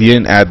 They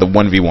didn't add the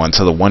 1v1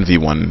 to the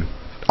 1v1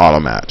 auto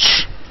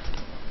match,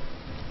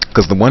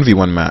 because the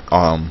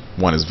 1v1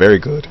 one is very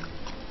good.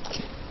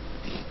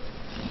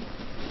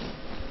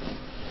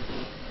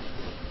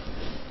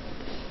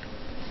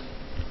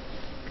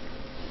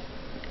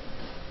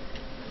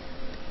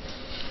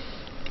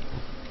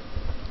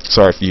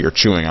 Sorry if you're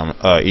chewing, I'm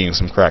eating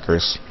some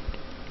crackers.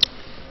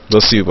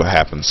 Let's see what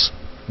happens.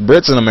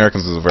 Brits and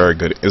Americans is a very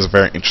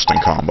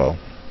interesting combo.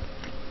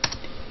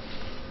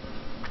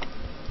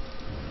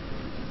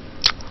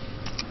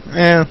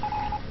 Yeah.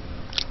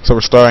 So we're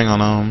starting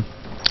on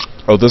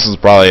oh, this is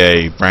probably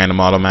a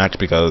random auto match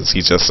because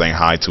he's just saying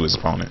hi to his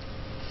opponent.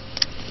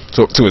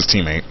 To his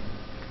teammate.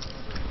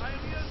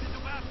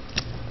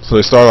 So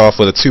they start off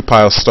with a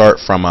 2-pile start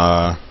from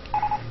what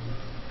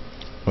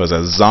was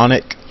that,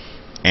 Zonic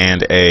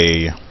and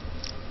a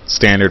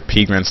standard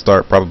Peagrin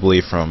start,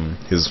 probably from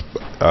his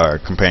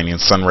companion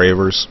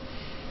Sunravers.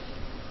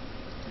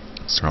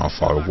 Let's turn off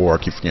Fog of War.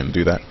 I keep forgetting to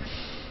do that.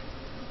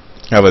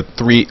 Have a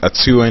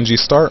 2 NG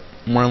start,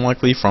 more than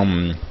likely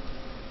from.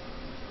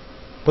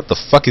 What the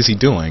fuck is he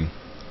doing?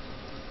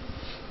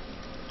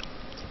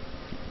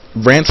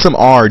 Ransom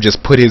R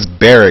just put his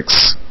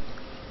barracks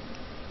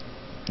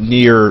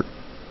near.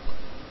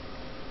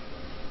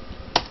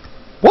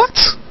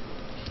 What?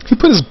 He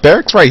put his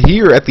barracks right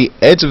here at the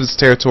edge of his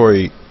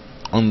territory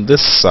on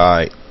this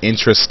side.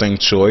 Interesting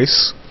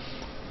choice.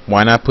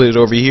 Why not put it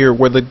over here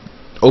where the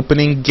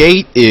opening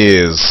gate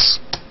is?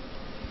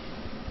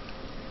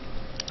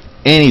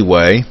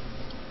 Anyway,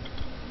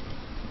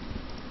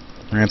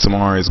 Ransom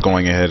R is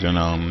going ahead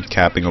and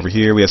capping over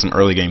here. We have some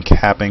early game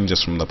capping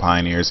just from the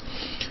Pioneers.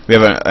 We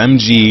have an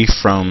MG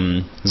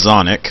from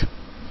Zonic.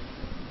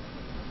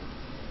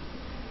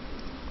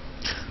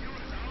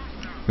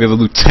 We have a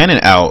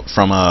lieutenant out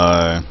from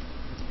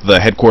the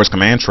headquarters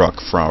command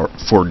truck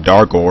for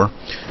Dargor.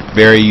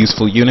 Very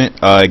useful unit.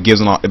 Gives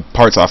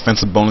imparts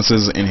offensive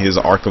bonuses in his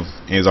arc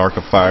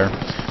of fire.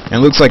 And it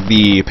looks like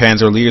the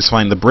Panzer Leader is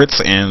fighting the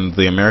Brits and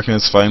the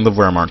Americans fighting the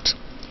Wehrmacht.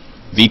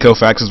 Vico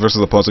factions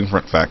versus opposing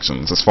front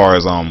factions as far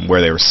as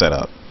where they were set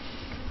up.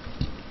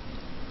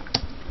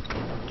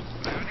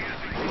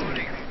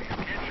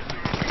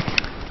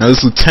 Now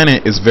this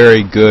lieutenant is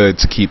very good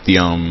to keep the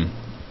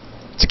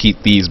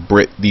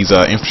these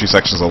infantry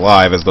sections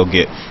alive, as they'll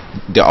get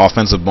the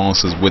offensive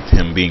bonuses with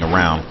him being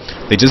around.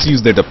 They just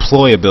use their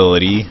deploy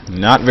ability,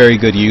 not very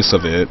good use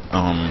of it,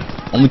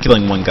 only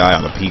killing one guy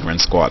on the Peagrin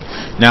squad.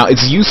 Now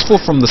it's useful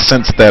from the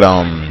sense that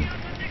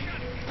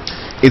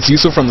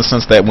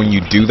when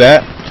you do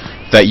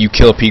that you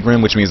kill a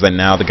Peagrin, which means that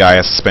now the guy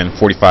has to spend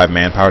 45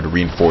 manpower to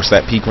reinforce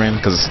that Peagrin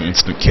because it's an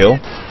instant kill.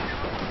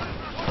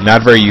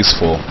 Not very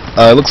useful.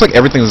 It looks like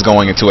everything's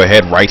going into a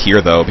head right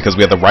here, though, because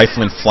we have the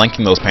riflemen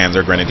flanking those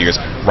Panzer Grenadiers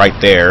right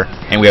there,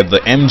 and we have the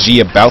MG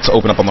about to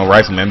open up on the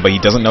riflemen, but he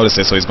doesn't notice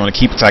it, so he's going to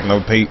keep attacking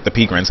the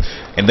Peagrins.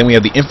 And then we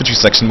have the infantry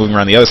section moving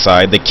around the other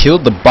side. They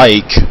killed the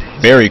bike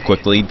very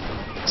quickly.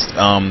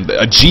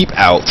 A Jeep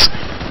out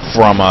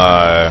from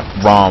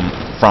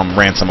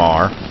Ransom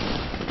R.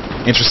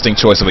 Interesting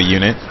choice of a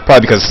unit,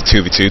 probably because it's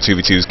 2v2.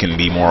 2v2s can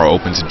be more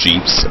open to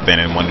Jeeps than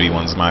in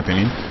 1v1s, in my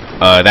opinion.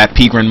 That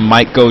Peagrin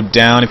might go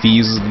down if he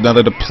uses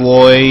another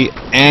deploy,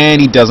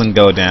 and he doesn't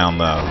go down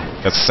though.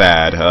 That's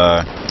sad.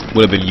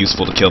 Would have been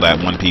useful to kill that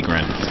one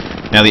Peagrin.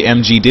 Now the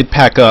MG did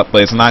pack up,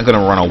 but it's not going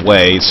to run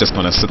away. It's just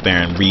going to sit there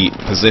and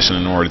reposition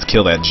in order to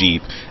kill that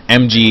Jeep.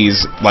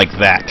 MGs like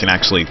that can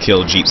actually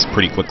kill Jeeps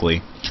pretty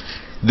quickly.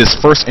 This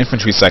first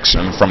infantry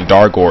section from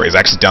Dargor is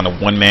actually down to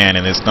one man,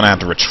 and it's going to have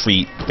to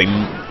retreat.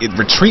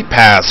 Retreat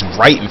paths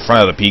right in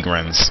front of the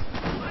Peagrins.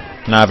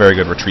 Not a very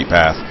good retreat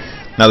path.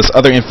 Now this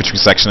other infantry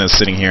section is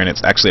sitting here, and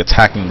it's actually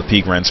attacking the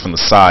Peagrins from the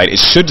side. It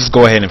should just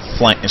go ahead and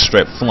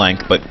straight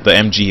flank, but the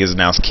MG is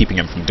now keeping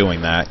him from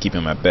doing that,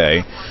 keeping him at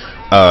bay.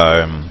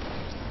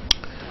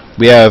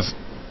 We have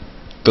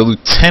the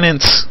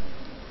lieutenant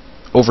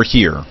over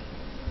here.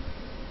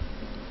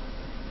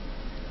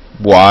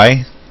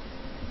 Why?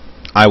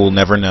 I will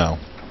never know.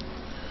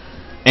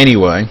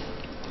 Anyway,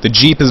 the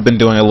Jeep has been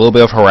doing a little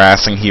bit of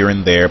harassing here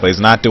and there, but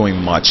he's not doing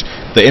much.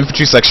 The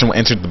infantry section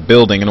entered the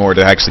building in order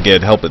to actually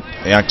get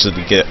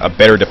a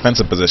better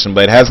defensive position,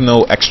 but it has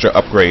no extra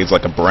upgrades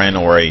like a Bren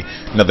or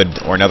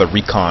another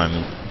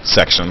recon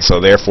section, so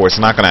therefore it's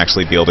not going to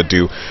actually be able to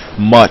do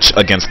much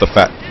against the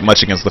fact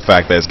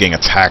that it's getting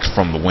attacked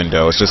from the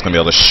window. It's just going to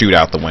be able to shoot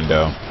out the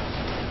window.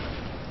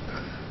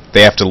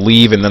 They have to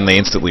leave, and then they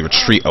instantly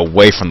retreat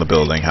away from the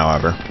building,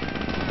 however.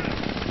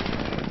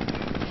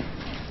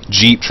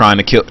 Jeep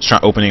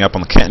opening up on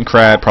the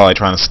Kettenkrad, probably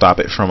trying to stop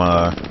it from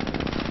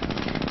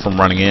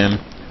running in.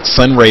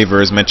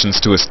 Sunravers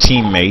mentions to his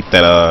teammate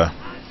that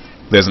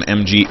there's an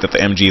MG, that the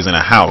MG is in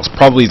a house,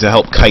 probably to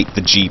help kite the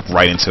Jeep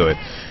right into it.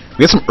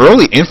 We have some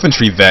early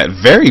infantry vet,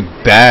 very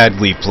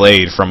badly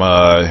played from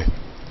Dargor,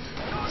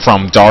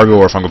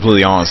 if I'm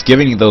completely honest,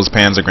 giving those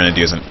Panzer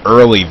Grenadiers an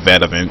early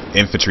vet of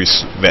infantry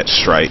vet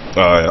stripe,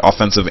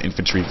 offensive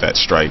infantry vet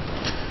stripe.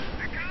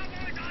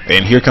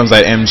 And here comes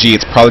that MG.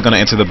 It's probably going to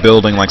enter the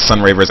building like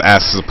Sunravers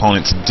asked his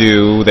opponent to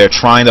do. They're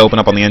trying to open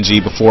up on the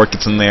MG before it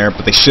gets in there,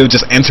 but they should have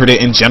just entered it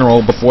in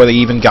general before they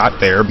even got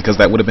there, because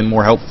that would have been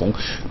more helpful,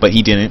 but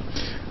he didn't.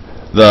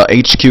 The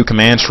HQ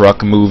command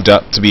truck moved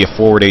up to be a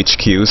forward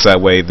HQ, so that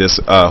way this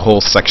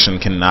whole section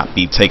cannot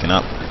be taken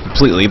up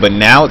completely. But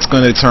now it's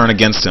going to turn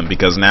against him,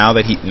 because now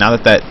that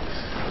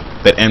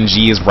that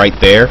MG is right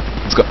there,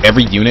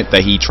 every unit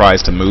that he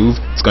tries to move,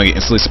 it's going to get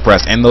instantly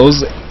suppressed. And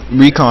those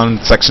recon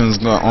sections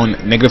on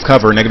negative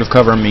cover. Negative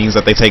cover means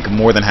that they take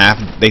more than half.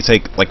 They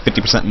take like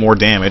 50% more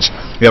damage.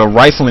 We have a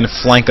rifleman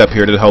flank up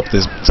here to help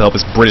his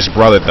British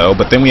brother, though.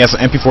 But then we have some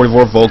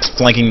MP-44 Volks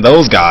flanking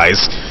those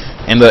guys,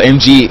 and the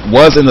MG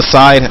was in the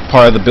side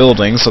part of the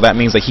building, so that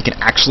means that he can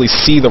actually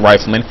see the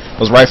riflemen.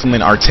 Those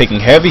riflemen are taking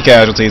heavy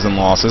casualties and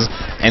losses,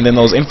 and then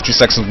those infantry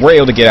sections were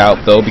able to get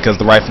out though because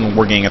the riflemen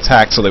were getting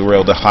attacked, so they were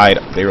able to hide,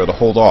 they were able to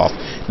hold off.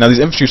 Now these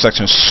infantry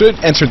sections should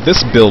enter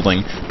this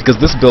building because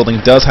this building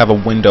does have a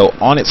window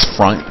on its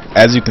front,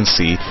 as you can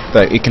see,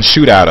 that it can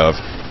shoot out of.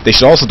 They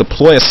should also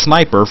deploy a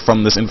sniper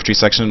from this infantry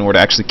section in order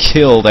to actually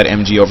kill that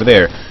MG over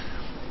there.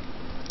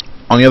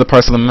 On the other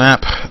parts of the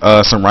map,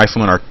 some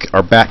riflemen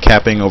are back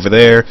capping over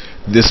there.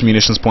 This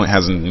munitions point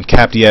hasn't been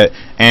capped yet,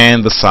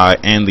 and the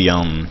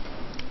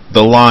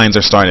lines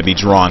are starting to be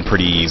drawn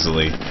pretty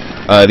easily.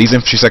 These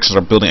infantry sections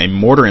are building a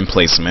mortar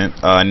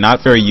emplacement,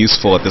 not very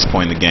useful at this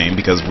point in the game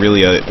because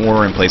really a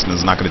mortar emplacement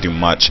is not going to do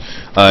much.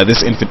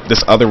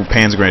 This other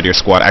Panzer Grenadier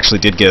squad actually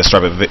did get a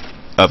stripe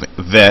of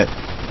vet.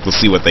 We'll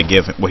see what he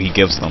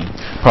gives them.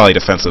 Probably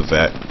defensive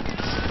vet.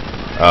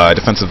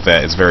 Defensive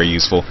vet is very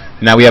useful.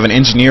 Now we have an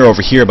engineer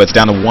over here, but it's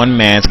down to one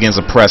man. It's against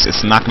a press.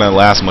 It's not going to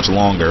last much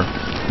longer.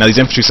 Now these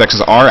infantry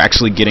sections are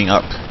actually getting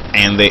up,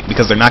 and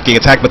because they're not getting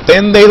attacked, but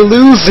then they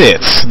lose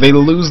it. They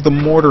lose the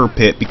mortar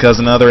pit because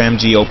another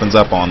MG opens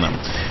up on them.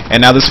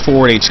 And now this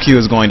forward HQ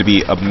is going to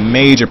be a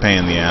major pain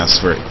in the ass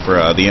for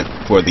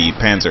the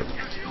Panzer,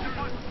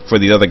 for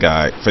the other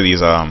guy, for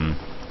these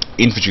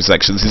infantry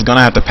sections. He's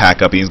gonna have to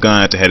pack up. He's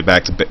gonna have to head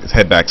back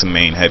to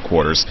main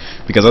headquarters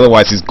because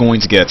otherwise he's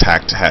going to get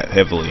attacked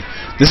heavily.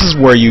 This is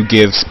where you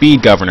give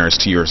speed governors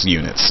to your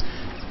units.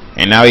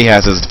 And now he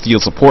has his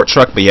field support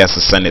truck, but he has to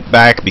send it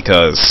back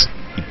because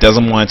he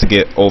doesn't want it to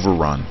get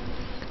overrun.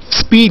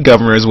 Speed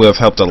governors would have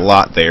helped a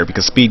lot there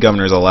because speed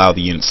governors allow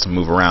the units to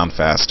move around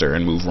faster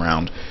and move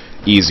around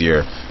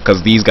easier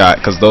because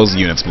those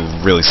units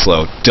move really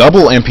slow.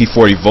 Double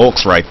MP40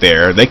 Volks right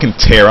there. They can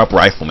tear up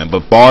riflemen,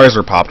 but bars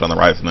are popped on the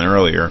riflemen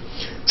earlier,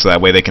 so that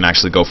way they can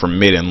actually go for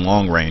mid and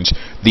long range.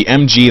 The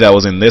MG that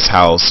was in this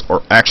house,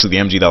 or actually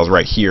the MG that was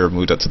right here,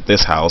 moved up to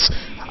this house.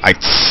 I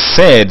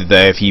said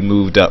that if he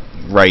moved up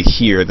right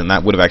here, then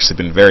that would have actually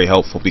been very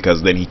helpful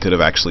because then he could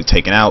have actually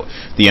taken out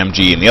the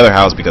MG in the other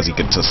house because he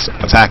could just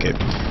attack it.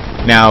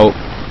 Now,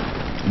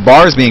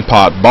 bars being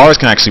popped, bars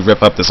can actually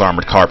rip up this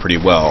armored car pretty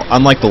well.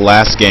 Unlike the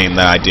last game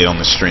that I did on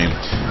the stream,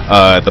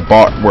 the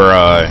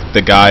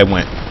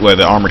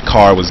armored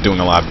car was doing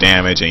a lot of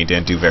damage and he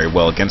didn't do very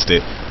well against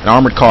it. An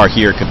armored car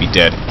here could be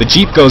dead. The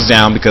Jeep goes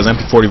down because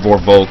MP44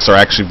 Volks are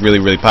actually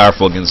really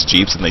powerful against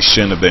Jeeps, and he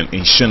shouldn't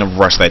have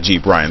rushed that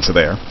Jeep right into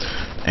there.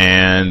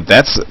 And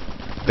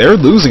they're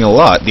losing a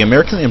lot. The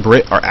American and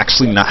Brit are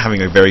actually not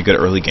having a very good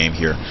early game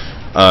here.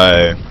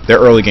 Their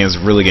early game is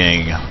really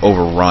getting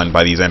overrun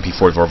by these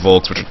MP44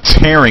 Volks, which are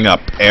tearing up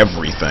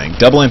everything.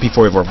 Double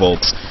MP44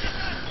 Volks.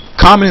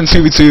 Common in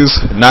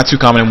 2v2s, not too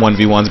common in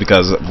 1v1s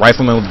because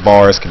riflemen with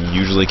bars can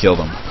usually kill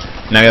them.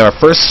 Now we have our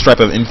first stripe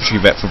of infantry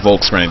vet for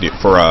Volks Grenadier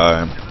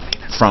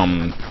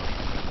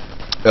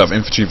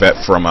infantry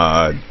vet from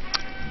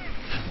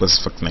what's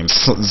the fuck's name?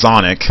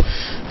 Sonic.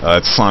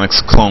 It's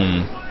Sonic's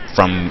clone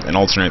from an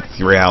alternate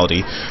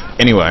reality.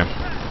 Anyway.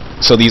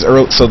 So this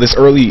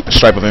early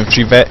stripe of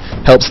infantry vet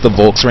helps the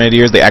Volks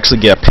Grenadiers. They actually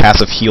get a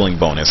passive healing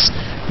bonus.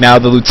 Now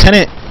the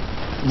Lieutenant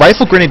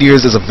Rifle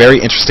Grenadiers is a very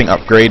interesting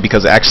upgrade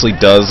because it actually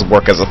does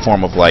work as a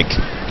form of like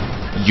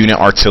unit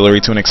artillery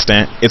to an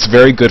extent. It's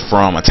very good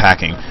from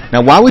attacking.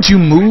 Now why would you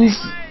move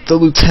the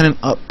Lieutenant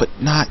up but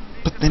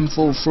then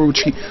full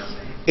retreat?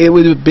 It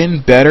would have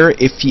been better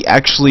if he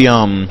actually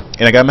and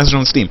I got a message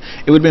on Steam.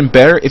 It would have been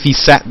better if he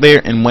sat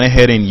there and went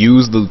ahead and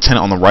used the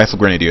Lieutenant on the Rifle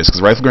Grenadiers,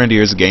 because Rifle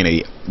Grenadiers gain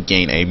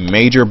a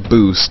major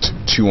boost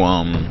to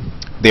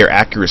their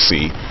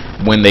accuracy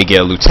when they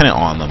get a Lieutenant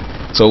on them.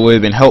 So it would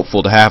have been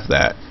helpful to have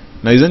that.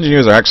 Now these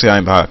engineers are actually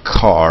hiding behind a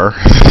car.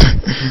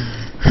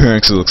 It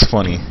actually looks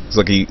funny. It's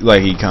like he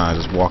kind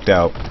of just walked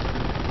out.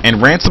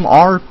 And Ransom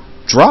R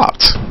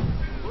dropped.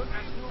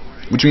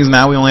 Which means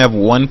now we only have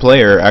one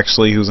player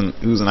actually who's an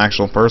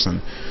actual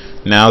person.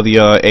 Now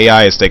the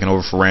AI is taken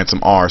over for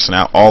Ransom R, so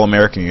now all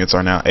American units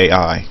are now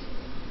AI.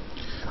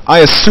 I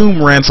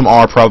assume Ransom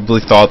R probably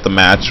thought the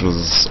match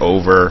was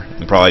over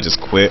and probably just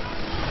quit,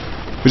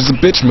 which is a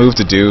bitch move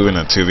to do in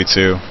a 2v2.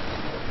 To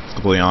be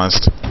completely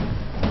honest,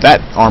 that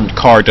armored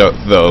car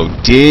though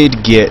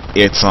did get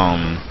its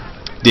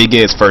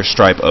first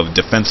stripe of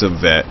defensive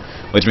vet,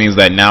 which means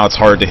that now it's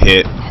hard to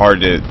hit,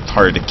 harder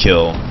to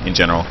kill in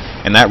general.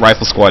 And that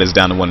rifle squad is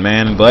down to one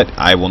man, but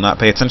I will not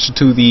pay attention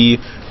to the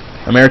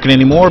American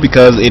anymore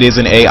because it is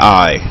an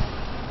AI.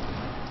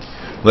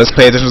 Let's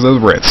pay attention to the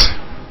Brits.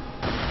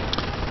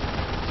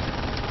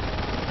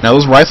 Now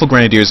those Rifle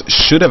Grenadiers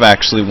should have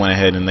actually went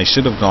ahead and they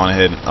should have gone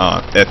ahead and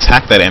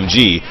attacked that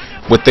MG.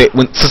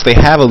 Since they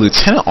have a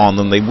Lieutenant on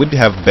them, they would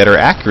have better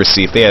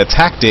accuracy if they had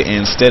attacked it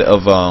instead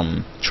of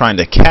trying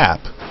to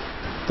cap.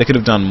 They could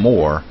have done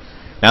more.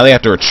 Now they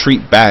have to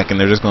retreat back and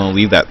they're just going to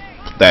leave that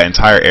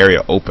entire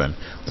area open.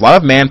 A lot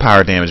of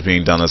manpower damage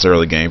being done this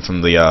early game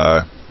from the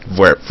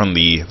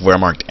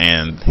Wehrmacht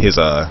and his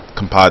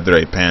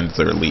compadre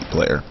Panzer Elite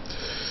player.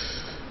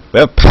 We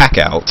have Pack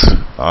out.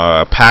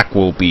 Pack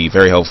will be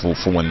very helpful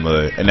for when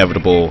the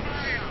inevitable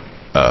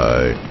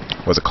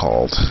what's it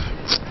called?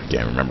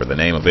 can't remember the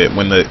name of it,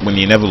 when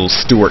the inevitable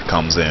Stuart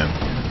comes in.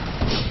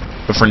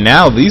 But for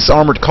now, this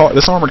armored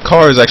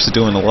car is actually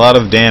doing a lot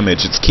of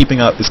damage. It's keeping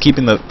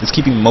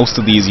most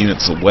of these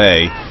units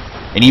away,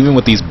 and even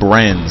with these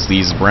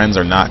Brens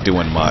are not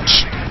doing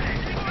much.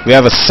 We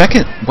have a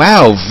second.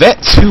 Wow,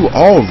 Vet 2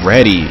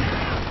 already.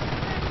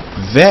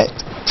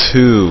 Vet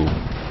 2.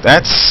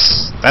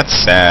 That's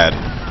sad.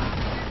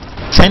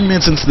 10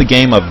 minutes into the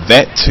game of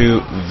Vet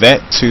 2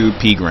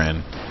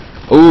 Pigren.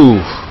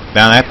 Ooh,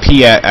 now that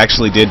Piat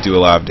actually did do a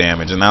lot of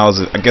damage, and that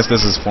was, I guess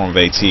this is a form of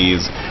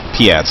AT's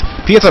Piats.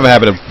 Piats have a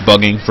habit of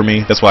bugging for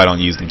me, that's why I don't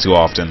use them too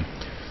often.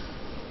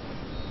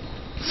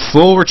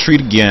 Full retreat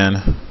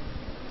again.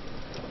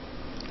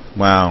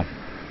 Wow.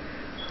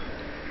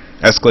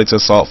 Escalate to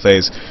assault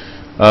phase.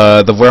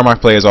 The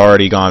Wehrmacht player has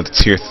already gone to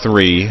tier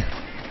 3.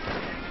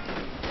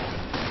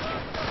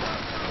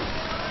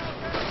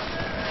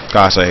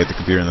 Gosh, I hate the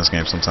computer in this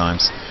game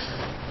sometimes.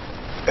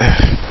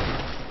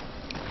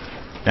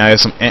 Now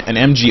there's an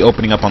MG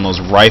opening up on those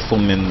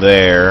riflemen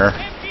there,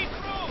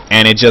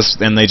 and they just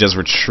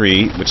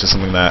retreat, which is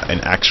something that an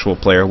actual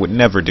player would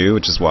never do,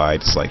 which is why I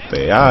dislike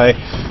the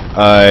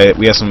AI.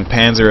 We have some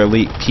Panzer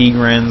Elite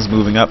Pigrens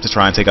moving up to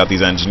try and take out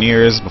these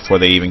engineers before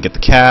they even get the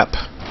cap.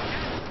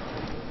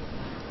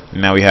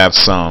 Now we have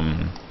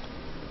some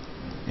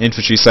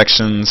infantry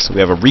sections. We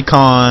have a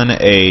recon,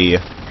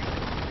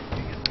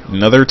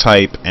 another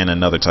type, and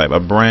another type. A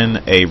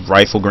Bren, a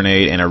rifle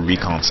grenade, and a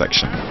recon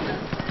section.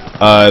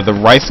 The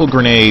rifle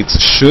grenades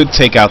should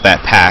take out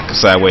that pack,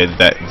 so that way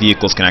that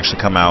vehicles can actually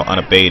come out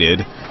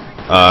unabated.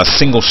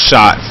 Single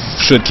shot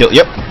should kill.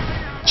 Yep,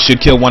 should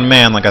kill one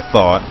man, like I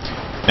thought.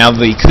 Now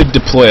they could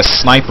deploy a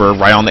sniper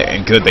right on there,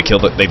 and good, they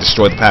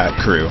destroyed the pack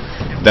crew.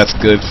 That's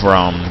good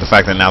from the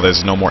fact that now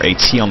there's no more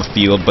AT on the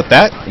field. But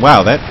that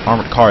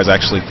armored car is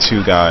actually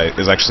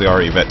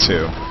already Vet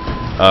 2.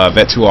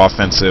 Vet 2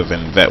 offensive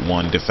and Vet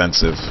 1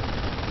 defensive,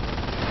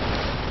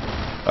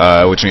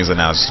 which means that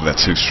now it's Vet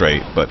 2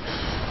 straight. But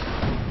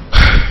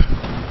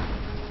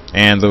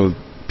and the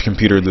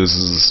computer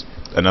loses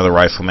another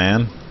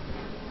rifleman.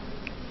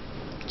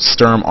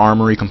 Sturm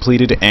Armory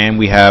completed, and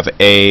we have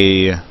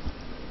I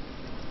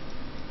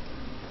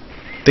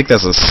think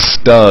that's a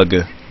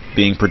Stug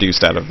being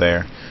produced out of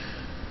there.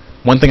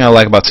 One thing I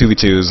like about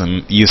 2v2s,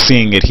 and you're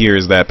seeing it here,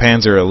 is that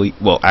Panzer Elite...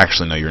 Well,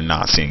 actually, no, you're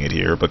not seeing it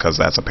here, because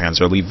that's a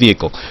Panzer Elite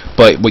vehicle.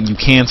 But what you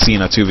can see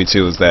in a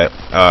 2v2 is that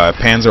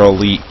Panzer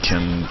Elite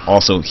can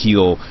also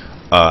heal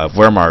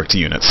Wehrmacht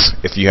units,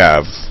 if you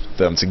have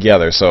them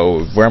together.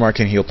 So Wehrmacht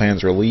can heal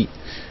Panzer Elite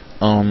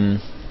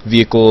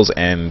vehicles,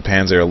 and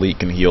Panzer Elite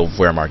can heal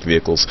Wehrmacht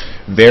vehicles.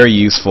 Very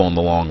useful in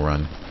the long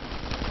run.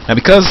 Now,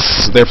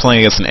 because they're playing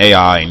against an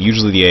AI, and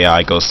usually the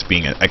AI goes to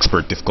being an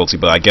expert difficulty,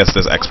 but I guess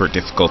this expert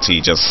difficulty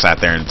just sat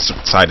there and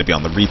decided to be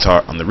on the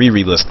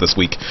re-re list this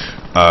week.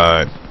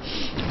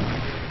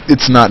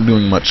 It's not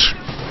doing much.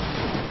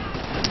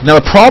 Now,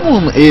 the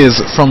problem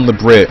is from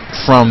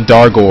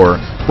Dargor.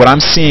 What I'm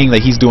seeing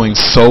that he's doing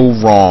so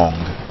wrong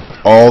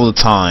all the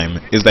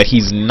time is that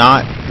he's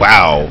not.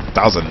 Wow,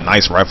 that was a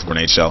nice rifle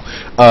grenade shell.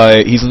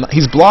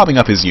 He's blobbing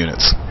up his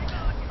units.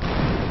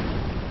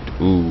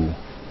 Ooh.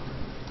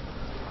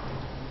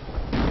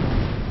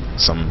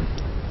 Some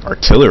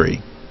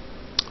artillery.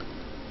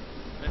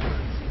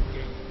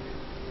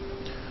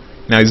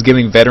 Now he's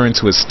giving veteran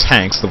to his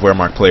tanks, the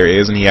Wehrmacht player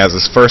is, and he has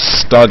his first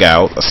Stug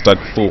out, a Stug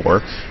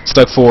 4.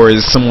 Stug 4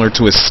 is similar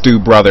to his Stu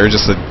brother,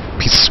 just a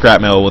piece of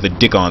scrap metal with a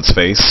dick on its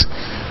face.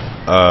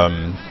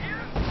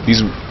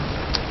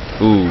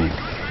 Ooh,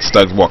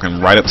 Stug's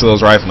walking right up to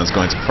those riflemen, is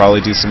going to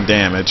probably do some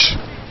damage.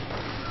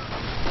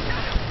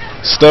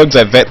 Stugs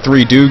at Vet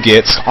 3 do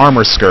get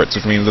armor skirts,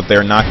 which means that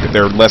they're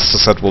less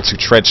susceptible to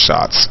tread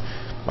shots.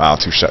 Wow,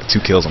 two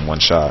kills in one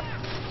shot.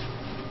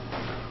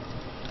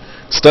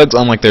 Stugs,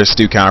 unlike their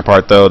Stu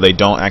counterpart, though, they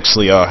don't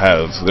actually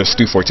have their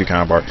Stu 42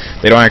 counterpart.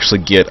 They don't actually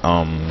get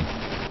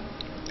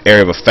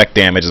area of effect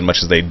damage as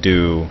much as they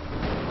do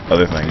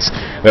other things.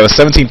 We have a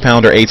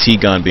 17-pounder AT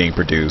gun being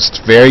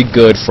produced. Very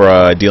good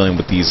for dealing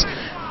with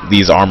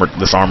this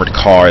armored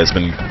car. Has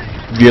been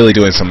really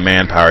doing some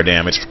manpower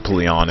damage, to be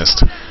completely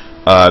honest.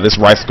 This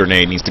rifle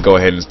grenade needs to go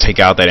ahead and take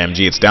out that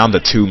MG. It's down to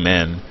 2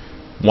 men.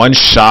 One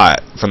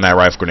shot from that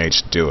rifle grenade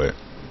should do it.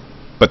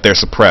 But they're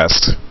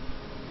suppressed.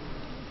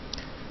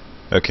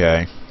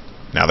 Okay.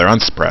 Now they're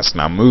unsuppressed.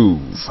 Now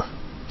move.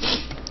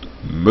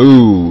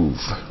 Move.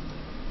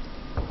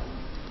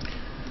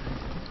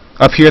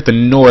 Up here at the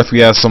north, we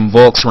have some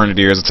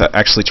Volksgrenadiers. It's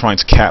actually trying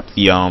to cap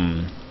the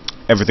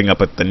everything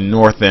up at the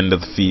north end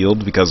of the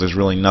field because there's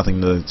really nothing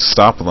to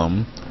stop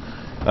them.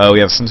 We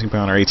have a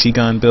 17-pounder AT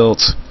gun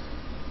built.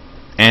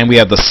 And we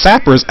have the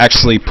sappers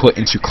actually put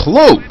into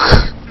cloak.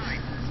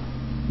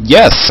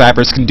 Yes,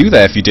 sappers can do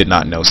that if you did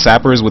not know.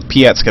 Sappers with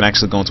Piats can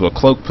actually go into a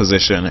cloak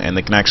position, and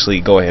they can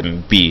actually go ahead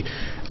and be,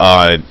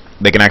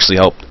 they can actually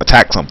help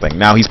attack something.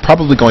 Now he's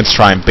probably going to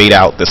try and bait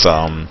out this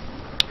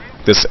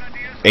this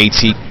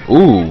AT.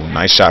 Ooh,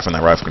 nice shot from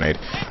that rifle grenade.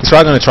 He's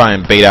probably going to try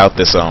and bait out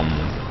this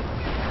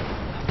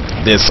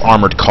this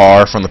armored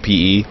car from the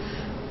PE.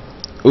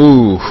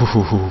 Ooh,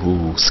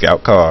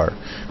 scout car.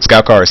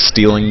 Scout car is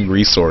stealing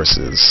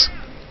resources.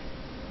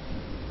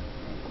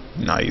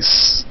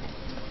 Nice.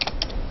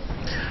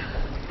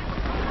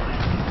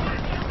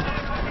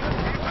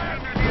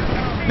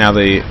 Now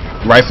the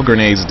rifle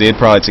grenades did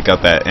probably take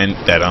out that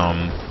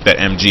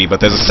MG, but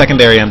there's a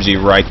secondary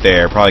MG right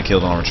there, probably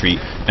killed on retreat.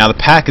 Now the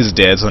pack is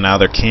dead, so now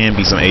there can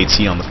be some AT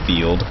on the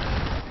field.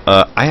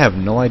 I have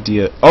no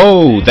idea.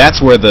 Oh,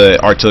 that's where the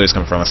artillery is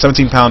coming from. A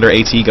 17-pounder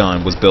AT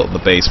gun was built in the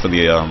base for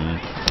the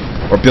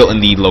or built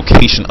in the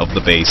location of the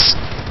base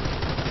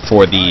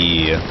for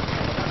the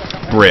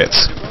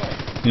Brits.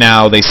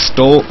 Now they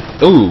stole.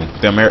 Ooh,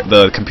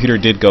 the computer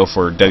did go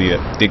for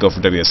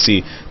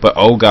WSC, but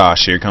oh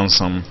gosh, here comes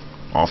some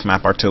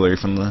off-map artillery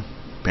from the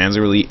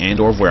Panzer Elite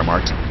and/or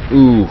Wehrmacht.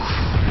 Ooh,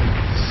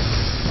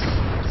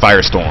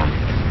 Firestorm.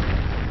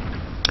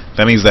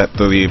 That means that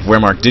the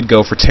Wehrmacht did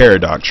go for Terror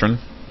Doctrine.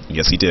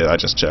 Yes, he did. I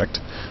just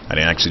checked. I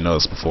didn't actually know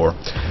this before.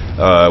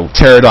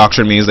 Terror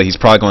Doctrine means that he's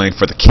probably going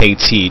for the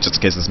KT, just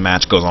in case this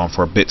match goes on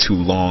for a bit too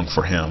long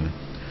for him.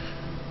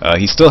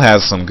 He still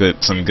has some good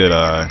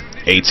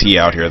AT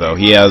out here, though.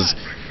 He has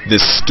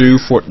this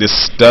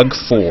Stug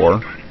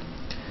 4,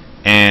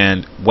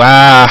 and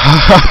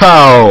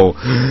wow,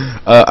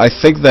 I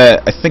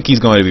think he's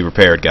going to be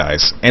repaired,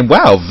 guys. And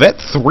wow, Vet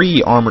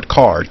 3 armored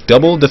car,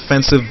 double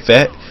defensive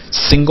vet,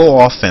 single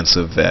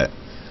offensive vet.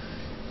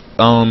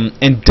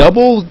 And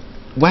double,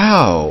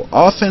 wow,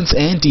 offense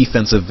and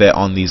defensive vet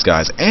on these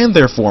guys, and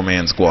their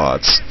 4-man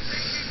squads.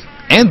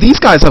 And these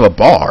guys have a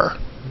bar.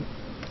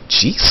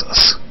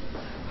 Jesus.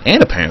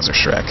 And a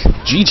Panzerschreck.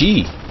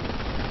 GG.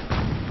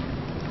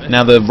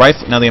 Now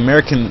the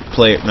American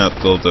player, no,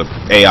 the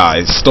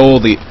AI stole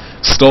the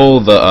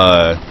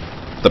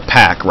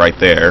pack right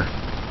there,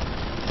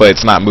 but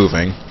it's not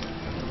moving.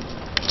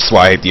 That's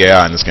why I hate the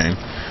AI in this game.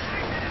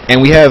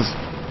 And we have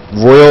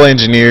Royal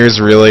Engineers,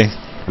 really.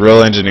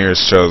 Royal Engineers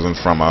chosen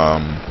from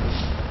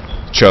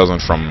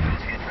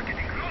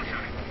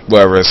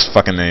whatever his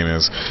fucking name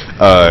is,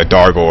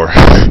 Dargor.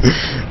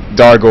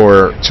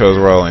 Dargor chose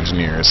Royal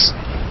Engineers.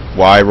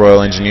 Why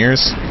Royal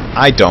Engineers?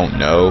 I don't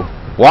know.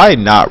 Why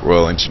not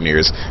Royal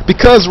Engineers?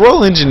 Because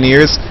Royal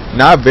Engineers,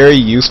 not very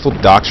useful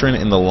doctrine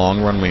in the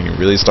long run when you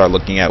really start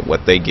looking at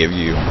what they give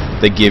you.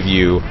 They give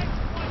you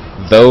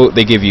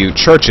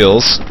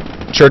Churchills.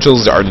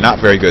 Churchills are not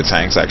very good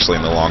tanks, actually,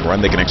 in the long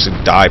run. They can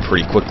actually die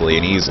pretty quickly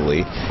and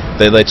easily.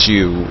 They let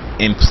you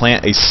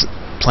plant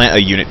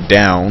a unit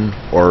down,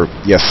 or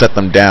set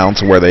them down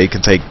to where they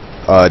can take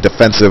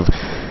defensive.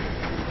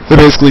 They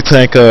basically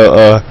take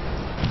a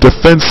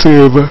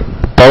defensive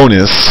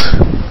bonus,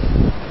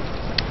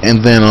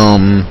 and then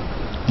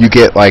you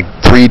get like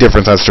 3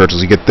 different types of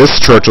Churchills. You get this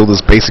Churchill,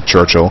 this basic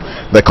Churchill,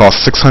 that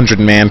costs 600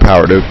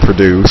 manpower to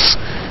produce.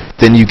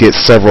 Then you get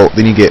several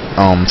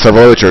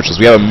other Churchills.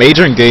 We have a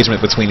major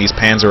engagement between these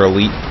Panzer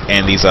Elite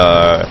and these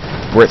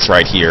Brits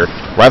right here.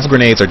 Rifle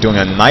grenades are doing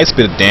a nice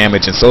bit of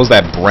damage, and so is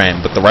that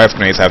Bren, but the rifle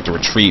grenades have to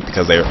retreat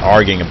because they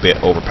are getting a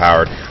bit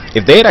overpowered.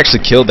 If they had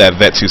actually killed that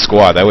Vet 2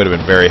 squad, that would have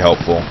been very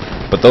helpful.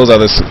 But those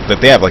others,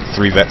 they have like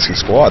 3 Vet 2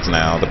 squads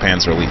now, the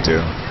Panzer Elite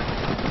do.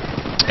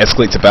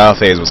 Escalate to battle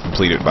phase was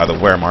completed by the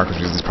Wehrmacht, which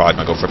means he's probably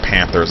going to go for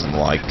Panthers and the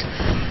like.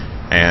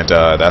 And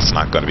that's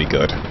not going to be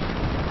good.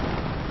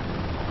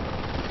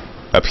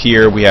 Up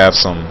here we have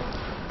some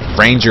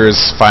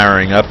Rangers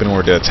firing up in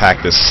order to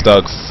attack this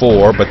Stug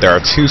 4, but there are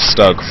 2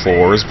 Stug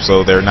 4s,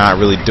 so they're not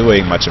really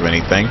doing much of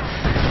anything.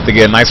 They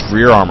get a nice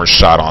rear armor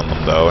shot on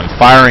them, though, and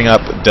firing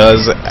up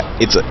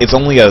it's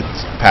only a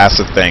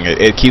passive thing.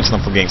 It keeps them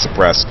from getting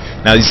suppressed.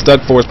 Now these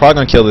Stug 4s probably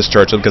going to kill this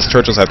Churchill because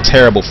Churchills have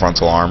terrible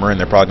frontal armor, and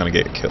they're probably going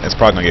to get it's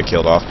probably going to get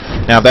killed off.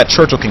 Now if that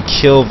Churchill can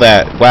kill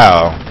that,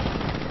 wow,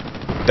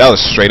 that was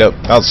straight up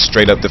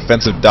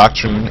defensive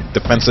doctrine,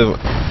 defensive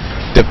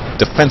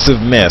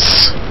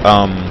miss.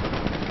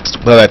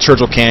 But that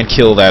Churchill can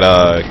kill that.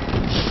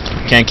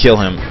 Can't kill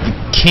him. You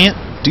can't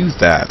do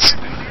that.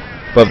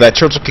 But if that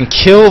Churchill can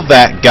kill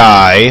that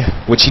guy,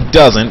 which he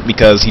doesn't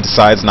because he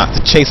decides not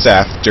to chase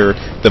after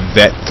the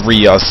Vet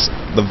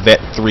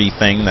 3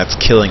 thing that's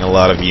killing a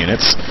lot of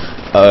units,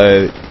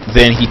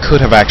 then he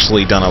could have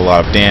actually done a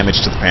lot of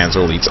damage to the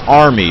Panzer Elite's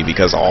army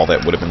because all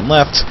that would have been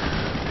left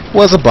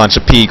was a bunch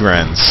of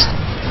Peagrens.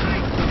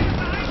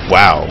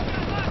 Wow.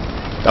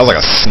 That was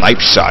like a snipe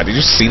shot. Did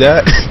you see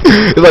that?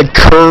 It like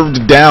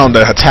curved down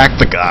to attack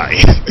the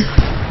guy.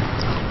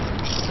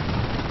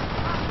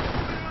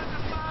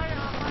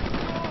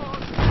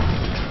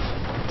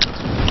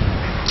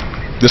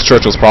 This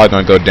Churchill's probably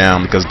going to go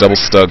down because double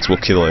Stugs will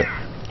kill it.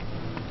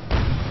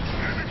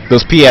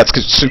 Those Piats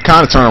should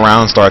kind of turn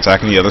around and start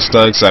attacking the other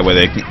Stugs, so that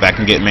way that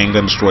can get main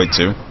gun destroyed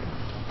too.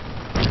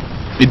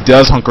 It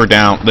does hunker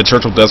down. The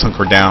Churchill does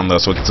hunker down though,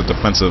 so it gets a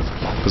defensive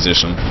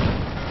position.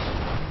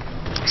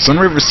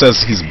 Sunriver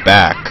says he's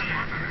back.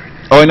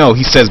 Oh no,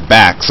 he says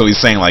back, so he's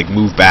saying like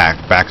move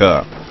back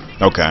up.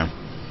 Okay.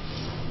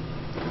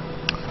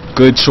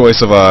 Good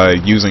choice of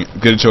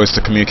good choice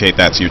to communicate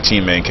that to your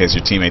teammate in case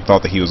your teammate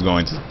thought that he was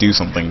going to do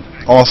something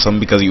awesome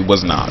because he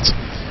was not.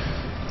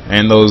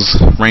 And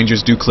those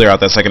Rangers do clear out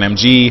that second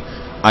MG.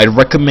 I'd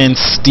recommend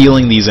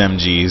stealing these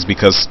MGs,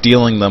 because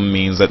stealing them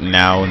means that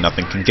now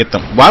nothing can get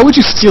them. Why would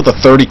you steal the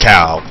 30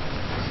 cal?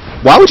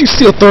 Why would you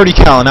steal 30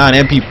 cal and not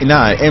an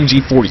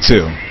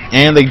MG42?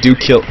 And they do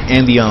kill,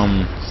 and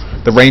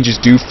the Rangers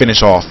do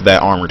finish off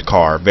that armored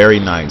car. Very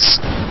nice.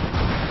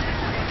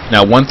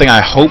 Now, one thing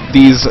I hope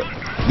this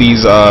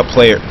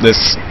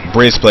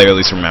British player at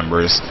least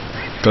remembers,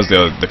 because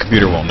the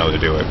computer won't know to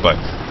do it, but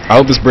I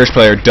hope this British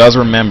player does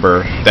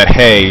remember that,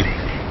 hey,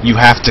 you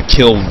have to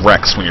kill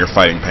Rex when you're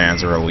fighting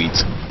Panzer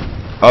Elite.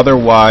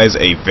 Otherwise,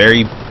 a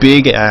very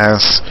big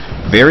ass,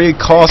 very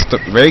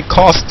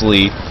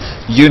costly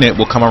unit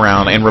will come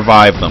around and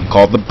revive them,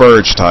 called the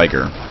Burge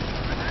Tiger.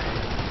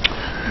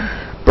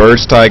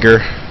 Burge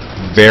Tiger,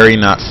 very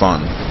not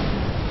fun.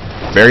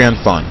 Very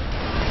unfun.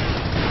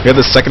 We have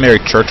the secondary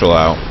Churchill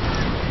out,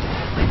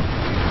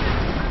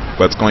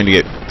 but it's going to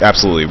get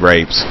absolutely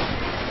raped.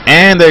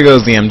 And there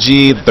goes the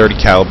MG, the 30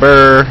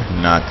 caliber,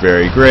 not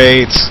very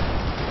great.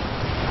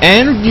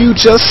 And you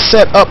just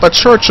set up a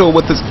Churchill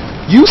with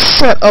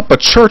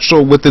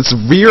its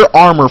rear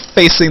armor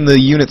facing the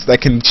units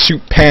that can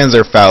shoot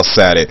Panzerfaust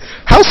at it.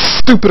 How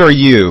stupid are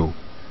you?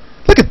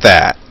 Look at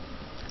that.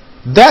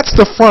 That's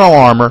the frontal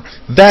armor,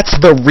 that's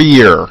the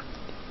rear.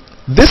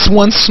 This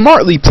one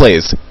smartly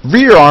placed.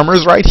 Rear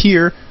armor's right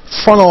here,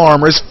 frontal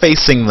armor's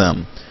facing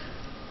them.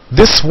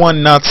 This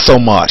one not so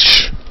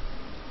much.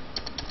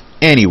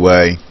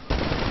 Anyway.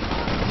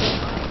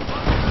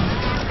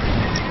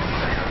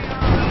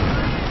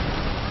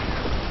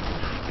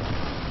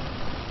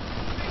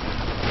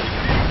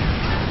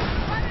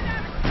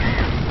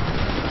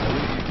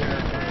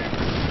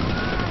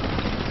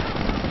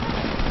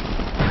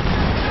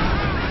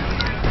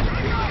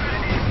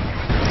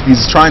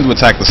 He's trying to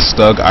attack the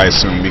Stug, I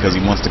assume, because he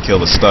wants to kill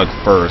the Stug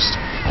first.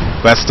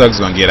 But that Stug's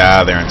going to get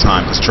out of there in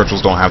time, because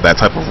Churchills don't have that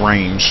type of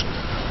range.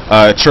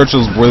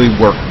 Churchills really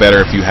work better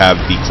if you have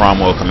the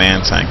Cromwell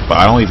command tank, but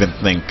I don't even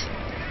think...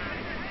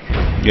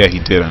 Yeah, he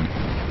didn't.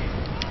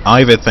 I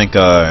don't even think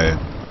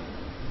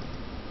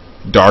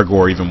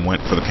Dargor even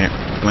went for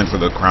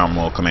the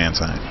Cromwell command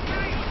tank.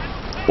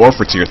 Or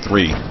for tier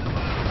 3.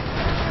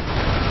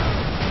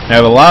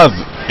 Now, a lot of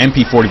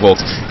MP40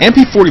 Volks.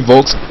 MP40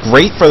 Volks,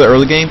 great for the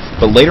early game,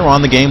 but later on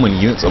in the game, when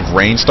units of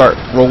range start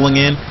rolling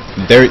in,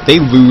 they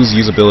lose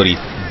usability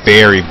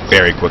very,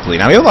 very quickly.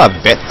 Now, we have a lot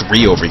of Vet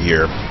 3 over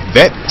here.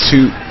 Vet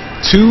 2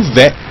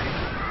 Vet,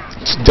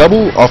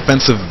 double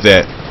offensive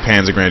Vet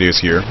Panzer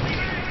Grenadiers here.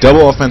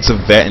 Double offensive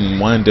Vet and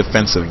one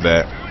defensive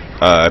Vet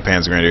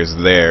Panzer Grenadiers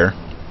there.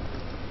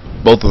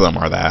 Both of them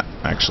are that,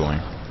 actually.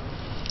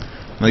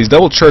 Now, these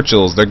double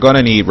Churchills, they're going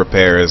to need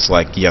repairs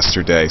like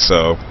yesterday,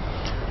 so...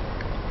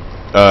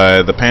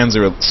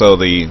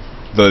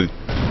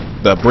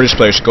 the British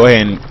player should go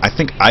ahead and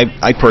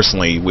I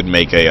personally would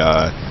make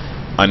a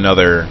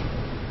another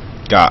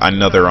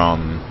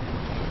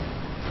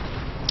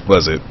what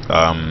is it,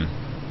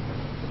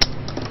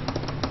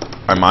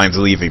 my mind's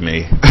leaving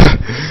me.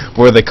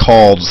 What are they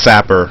called?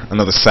 Sapper,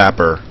 another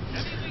Sapper.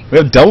 We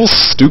have double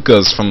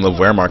Stukas from the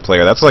Wehrmacht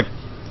player. That's like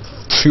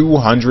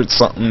 200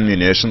 something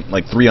munitions,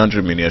 like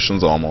 300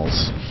 munitions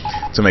almost,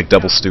 to make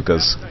double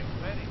Stukas.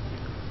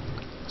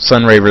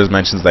 Sunravers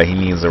mentions that he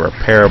needs a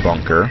repair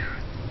bunker.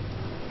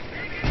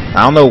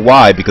 I don't know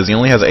why, because he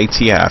only has AT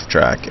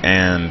half-track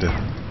and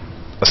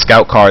a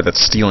scout car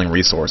that's stealing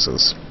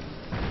resources.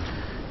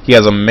 He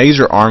has a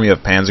major army of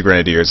Panzer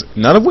Grenadiers,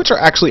 none of which are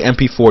actually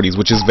MP40s,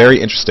 which is very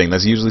interesting.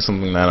 That's usually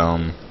something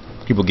that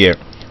people get.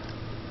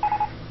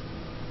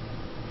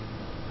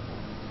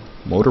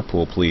 Motor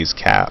pool, please,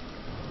 Cap.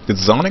 Did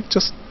Zonic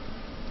just...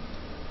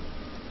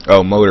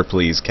 Oh, motor,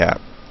 please, Cap.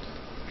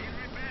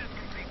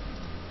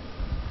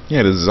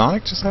 Yeah, did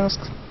Zonic just ask?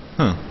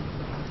 Huh.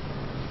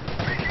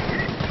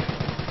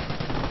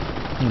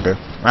 Okay.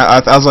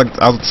 I was like,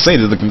 I would say,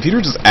 did the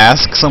computer just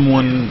ask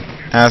someone,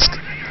 ask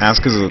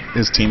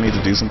his teammate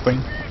to do something?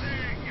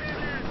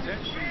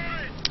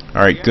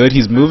 Alright, good.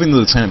 He's moving the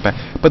lieutenant back.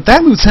 But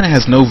that lieutenant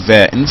has no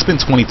vet, and it's been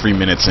 23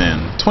 minutes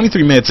in.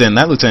 23 minutes in,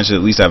 that lieutenant should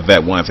at least have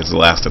vet 1 if it's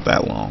lasted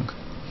that long.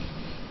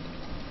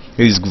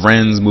 These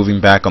Wrens moving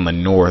back on the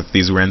north.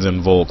 These Wrens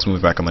and Volks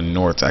moving back on the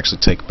north to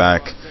actually take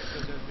back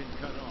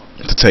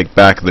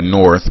the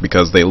north,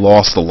 because they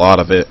lost a lot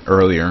of it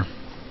earlier.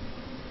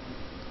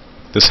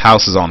 This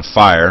house is on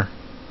fire.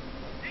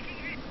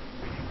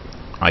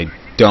 I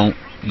don't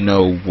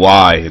know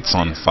why it's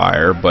on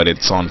fire, but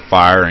it's on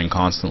fire and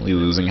constantly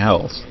losing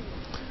health.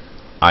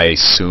 I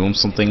assume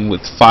something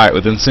with fire,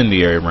 with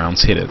incendiary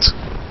rounds hit it.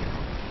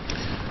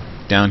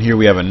 Down here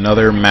we have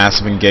another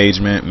massive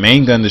engagement.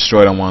 Main gun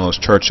destroyed on one of those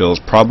Churchills,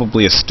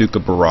 probably a Stuka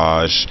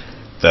barrage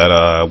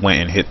that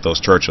went and hit those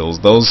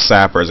Churchills. Those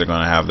sappers are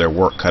going to have their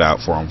work cut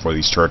out for them for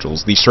these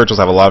Churchills. These Churchills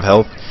have a lot of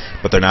health,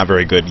 but they're not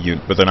very good.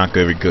 But they're not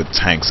very good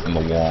tanks in the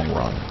long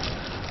run.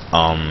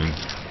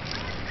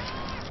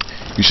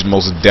 You should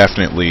most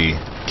definitely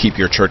keep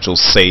your Churchills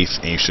safe,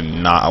 and you should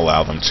not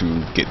allow them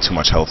to get too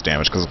much health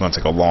damage, because it's going to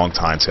take a long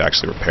time to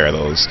actually repair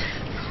those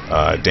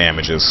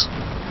damages.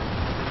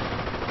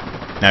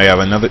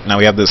 Now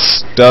we have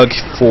this Stug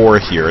 4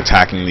 here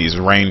attacking these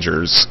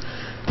Rangers.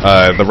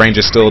 The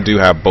Rangers still do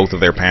have both of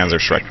their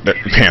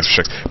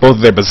both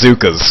of their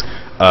bazookas,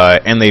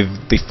 and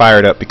they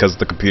fired up because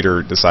the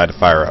computer decided to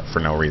fire up for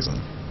no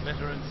reason.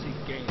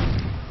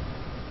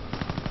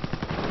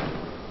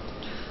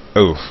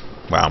 Oof!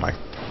 Wow, my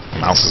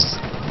mouse is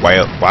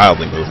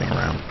wildly moving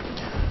around.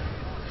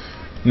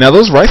 Now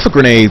those rifle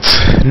grenades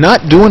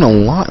not doing a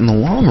lot in the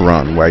long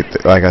run, right?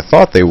 Like I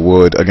thought they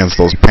would against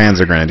those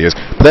Panzer Grenadiers,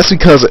 but that's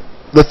because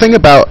the thing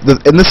about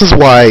and this is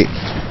why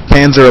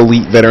Panzer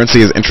Elite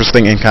Veterancy is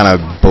interesting and kind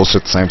of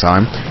bullshit at the same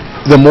time.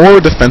 The more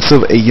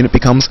defensive a unit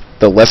becomes,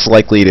 the less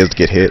likely it is to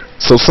get hit.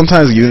 So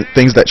sometimes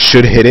things that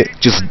should hit it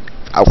just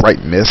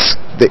outright miss.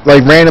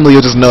 Like randomly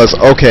you'll just notice,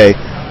 okay,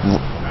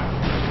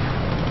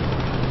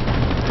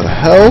 the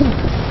hell?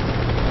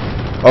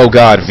 Oh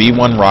god,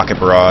 V1 rocket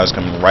barrage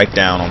coming right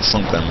down on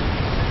something.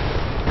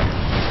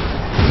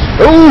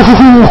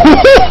 Ooh!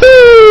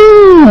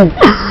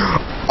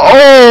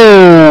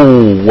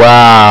 Oh!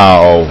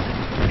 Wow!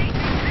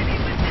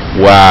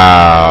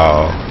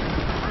 Wow!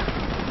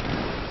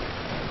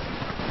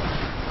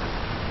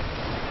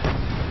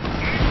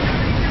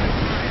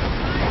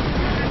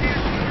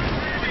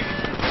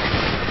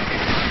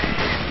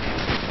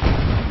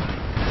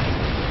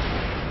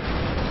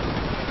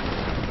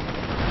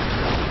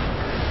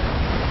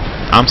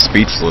 I'm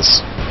speechless.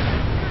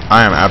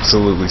 I am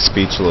absolutely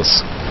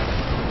speechless.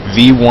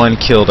 V1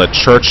 killed a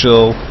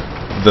Churchill,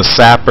 the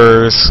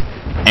sappers,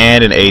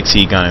 and an AT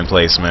gun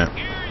emplacement.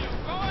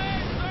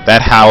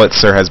 That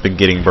howitzer has been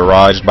getting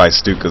barraged by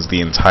Stukas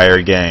the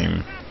entire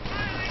game.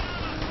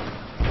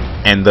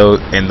 And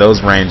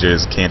those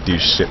Rangers can't do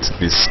shit to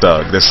this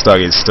Stug. This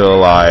Stug is still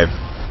alive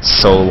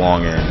so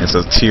long in. It's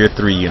a tier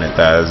 3 unit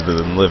that has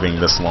been living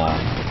this long.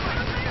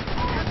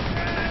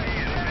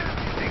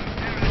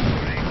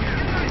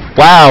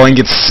 Wow, and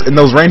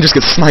those Rangers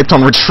get sniped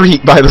on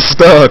retreat by the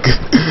Stug.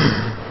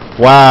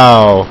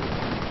 Wow.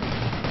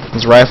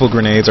 Those rifle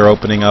grenades are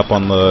opening up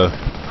on the...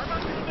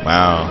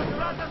 Wow.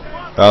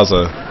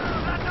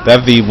 That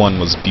V1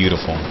 was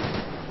beautiful.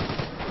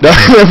 That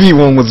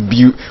V1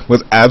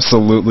 was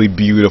absolutely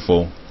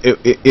beautiful.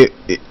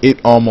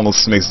 It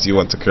almost makes you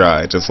want to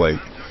cry. Just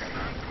like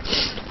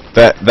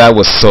that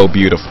was so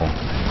beautiful.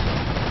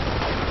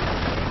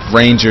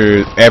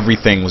 Ranger,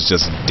 everything was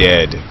just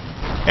dead.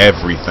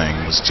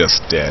 Everything was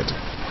just dead.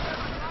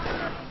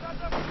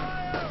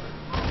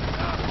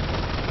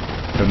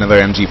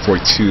 Another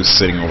MG42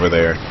 sitting over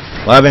there.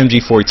 A lot of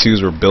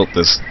MG42s were built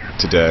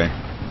today.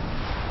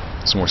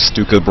 Some more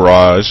Stuka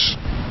barrage.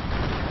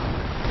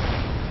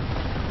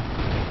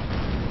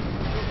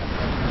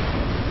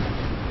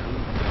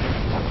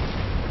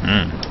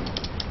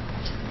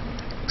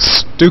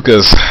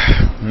 Stukas,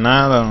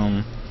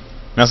 not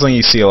something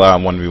you see a lot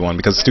on 1v1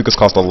 because Stukas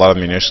cost a lot of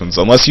munitions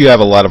unless you have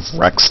a lot of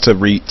wrecks to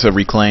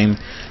reclaim.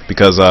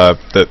 Because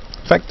in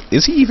fact,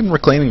 is he even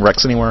reclaiming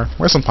wrecks anywhere?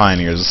 Where's some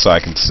pioneers so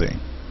I can see?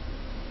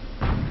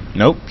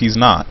 Nope, he's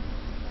not.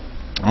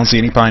 I don't see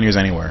any pioneers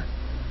anywhere.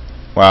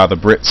 Wow, the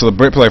Brit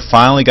player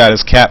finally got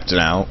his captain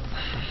out.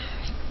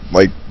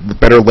 Like,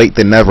 better late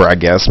than never, I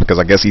guess, because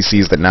I guess he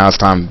sees that now it's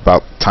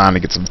about time to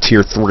get some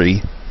tier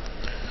 3.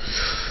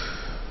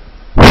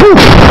 Whew.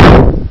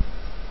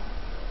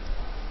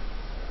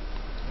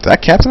 Did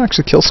that captain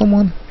actually kill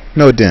someone?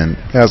 No, it didn't.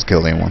 It hasn't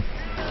killed anyone.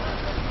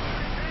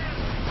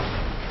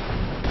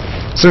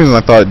 As soon as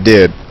I thought it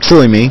did.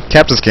 Silly me.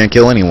 Captains can't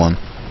kill anyone.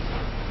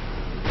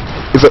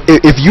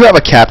 If you have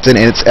a captain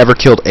and it's ever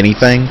killed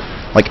anything,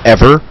 like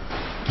ever,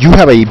 you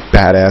have a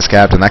badass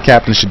captain. That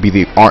captain should be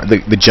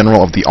the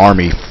general of the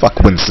army. Fuck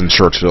Winston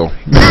Churchill.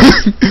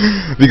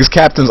 Because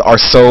captains are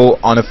so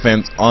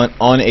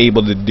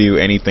unable to do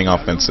anything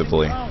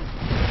offensively.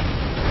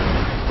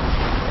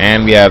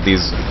 And we have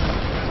these...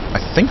 I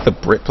think the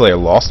Brit player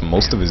lost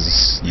most of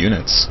his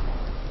units.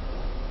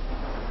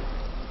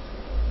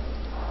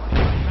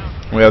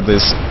 We have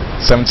this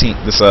 17...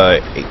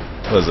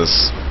 what is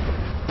this?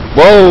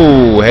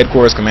 Whoa!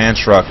 Headquarters command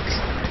truck.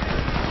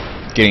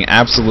 Getting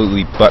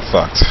absolutely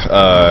butt-fucked.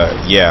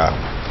 Yeah.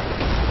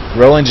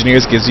 Royal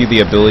Engineers gives you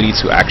the ability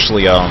to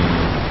actually,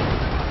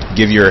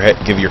 give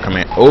your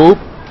command... Oh!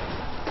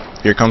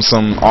 Here comes a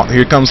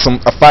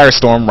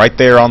firestorm right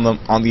there on the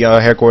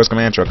headquarters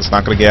command truck. It's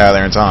not gonna get out of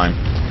there in time.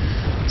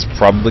 It's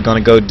probably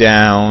gonna go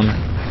down.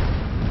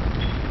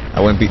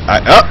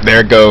 There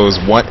it goes.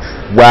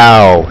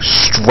 Wow!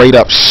 Straight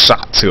up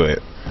shot to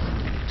it.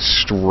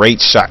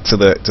 Straight shot to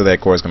the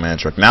headquarters command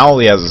truck. Now all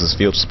he has is his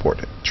field support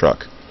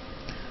truck.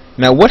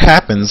 Now what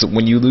happens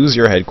when you lose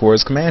your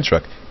headquarters command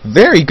truck?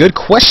 Very good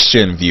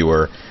question,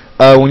 viewer.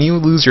 When you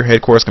lose your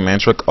headquarters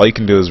command truck, all you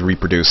can do is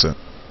reproduce it.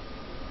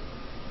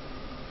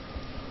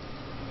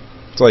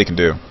 That's all you can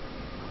do.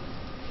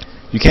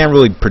 You can't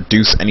really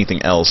produce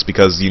anything else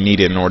because you need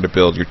it in order to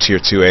build your tier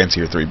 2 and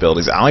tier 3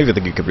 buildings. I don't even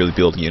think you could really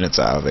build units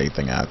out of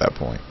anything at that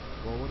point.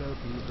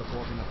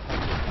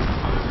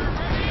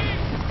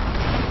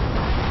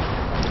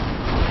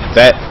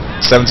 That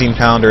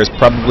 17-pounder is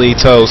probably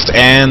toast,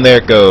 and there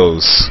it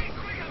goes.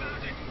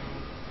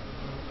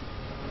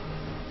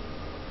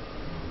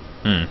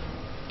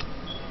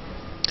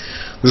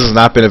 This has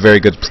not been a very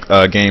good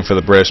game for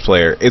the British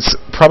player. It's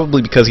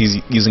probably because he's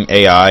using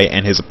AI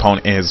and his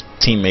opponent and his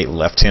teammate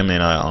left him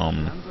in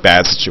a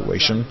bad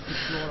situation.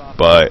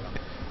 But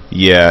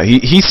yeah,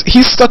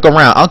 he's stuck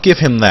around. I'll give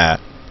him that.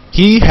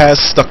 He has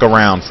stuck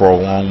around for a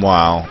long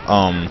while.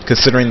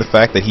 Considering the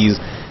fact that he's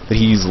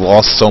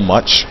lost so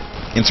much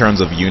in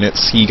terms of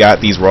units, he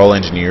got these Royal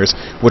Engineers,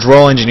 which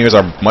Royal Engineers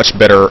are much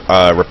better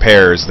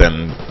repairs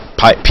than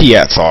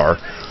Piats are.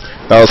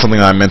 That was something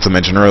I meant to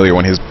mention earlier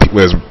when his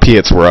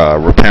Piats were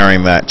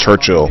repairing that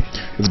Churchill.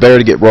 It's better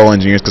to get Royal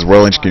Engineers because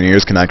Royal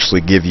Engineers can actually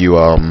give you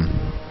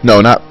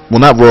not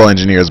Royal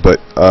Engineers,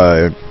 but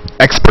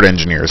Expert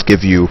Engineers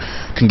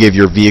can give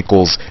your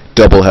vehicles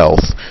double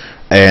health,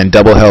 and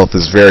double health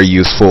is very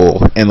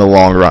useful in the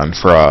long run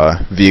for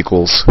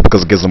vehicles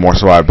because it gives them more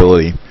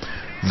survivability.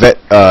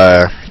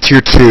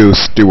 Tier 2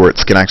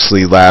 Stuarts can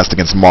actually last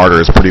against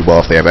Martyrs pretty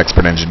well if they have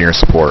Expert Engineer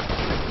support.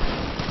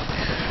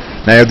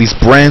 Now you have these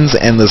Brens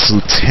and this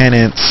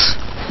Lieutenant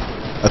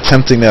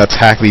attempting to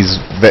attack these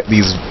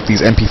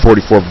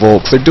MP44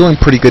 Volks. They're doing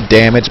pretty good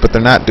damage, but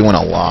they're not doing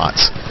a lot.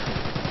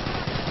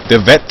 The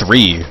Vet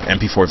 3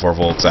 MP44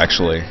 Volks,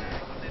 actually.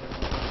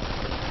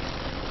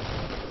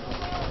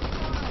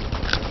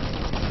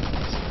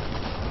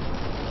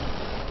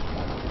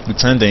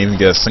 Lieutenant didn't even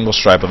get a single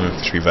stripe of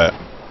infantry vet.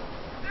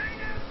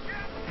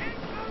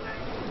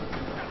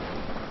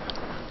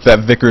 That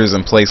Vickers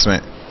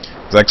emplacement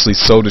is actually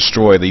so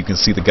destroyed that you can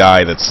see the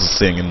guy that's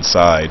sitting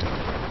inside,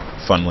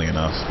 funnily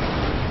enough.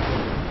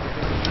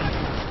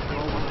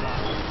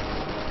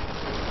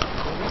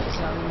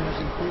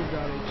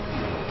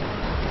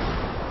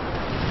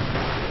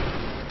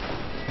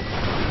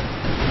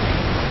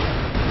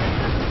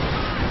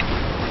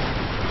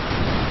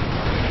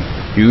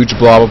 Huge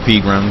blob of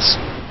Pilgrims,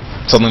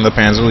 something the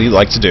Panzer Elite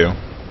like to do.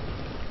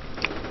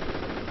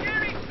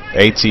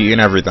 AT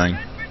and everything.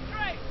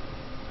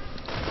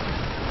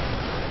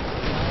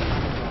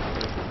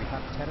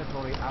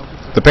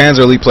 The Panzer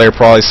Elite player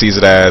probably sees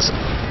it as,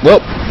 well,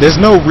 there's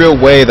no real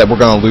way that we're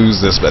going to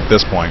lose this at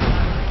this point.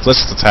 So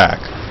let's just attack.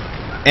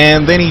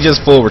 And then he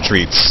just full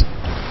retreats.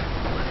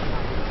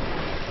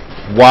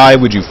 Why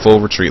would you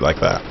full retreat like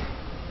that?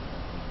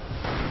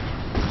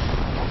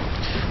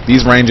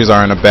 These Rangers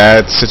are in a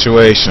bad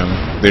situation.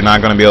 They're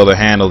not going to be able to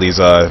handle these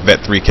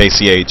Vet 3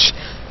 KCH.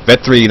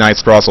 Vet 3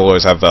 Knights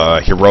Crossholders have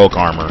heroic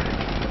armor.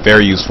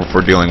 Very useful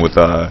for dealing with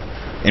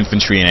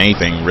infantry and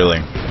anything, really.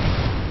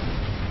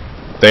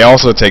 They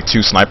also take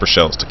 2 sniper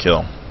shells to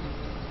kill.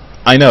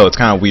 I know, it's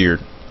kind of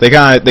weird. Their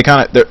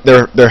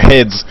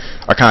heads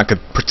are kind of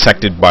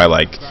protected by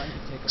like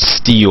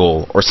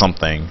steel or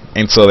something,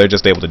 and so they're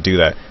just able to do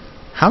that.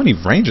 How many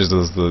Rangers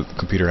does the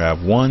computer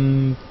have?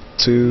 1,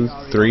 2,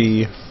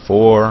 3,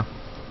 4.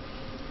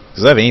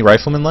 Does it have any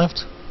riflemen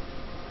left?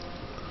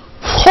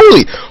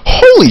 Holy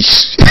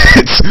shit!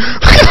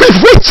 Look at how many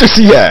Rangers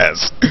he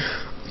has.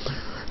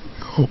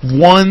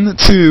 1,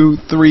 2,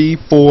 3,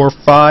 4,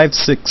 5,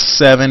 6,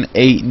 7,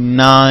 8,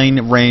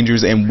 9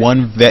 Rangers and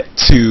 1 Vet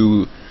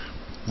 2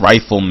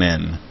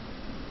 riflemen.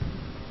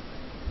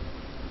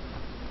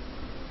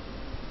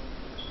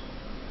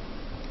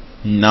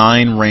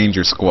 Nine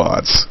Ranger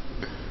squads.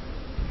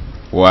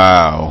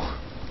 Wow.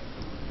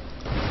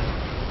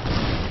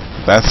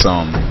 That's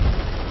something.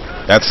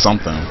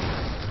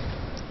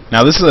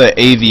 Now this is a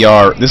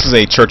AVR. This is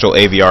a Churchill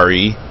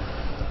AVRE.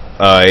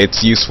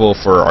 It's useful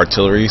for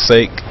artillery's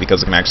sake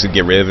because it can actually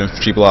get rid of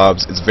infantry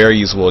blobs. It's very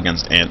useful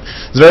against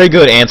it's very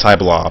good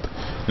anti-blob.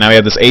 Now we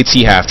have this AT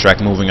half-track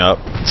moving up.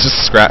 It's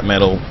just scrap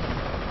metal.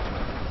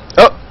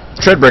 Oh,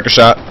 treadbreaker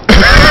shot.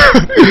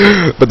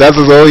 But that's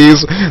his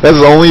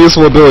only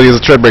useful ability is a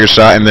treadbreaker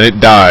shot, and then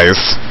it dies.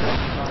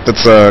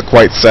 That's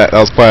quite sad. That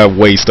was probably a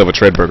waste of a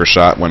treadbreaker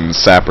shot when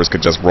sappers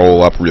could just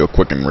roll up real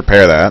quick and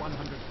repair that.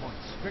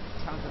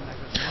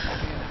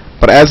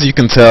 But as you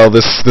can tell,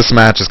 this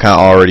match is kind of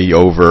already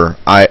over.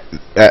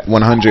 At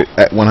 100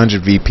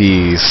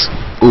 VPs.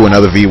 Ooh,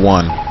 another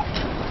V1.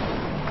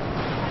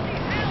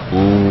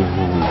 Ooh.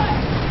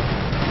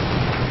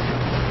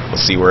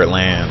 Let's see where it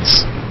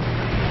lands.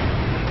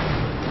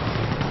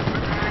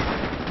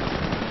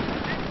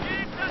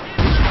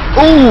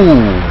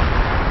 Ooh!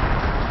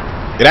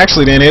 It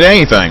actually didn't hit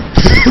anything.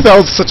 That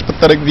was such a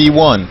pathetic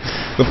V1.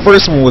 The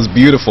first one was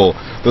beautiful.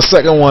 The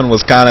second one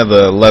was kind of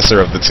the lesser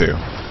of the two.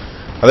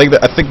 I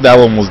think that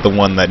one was the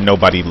one that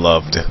nobody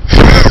loved.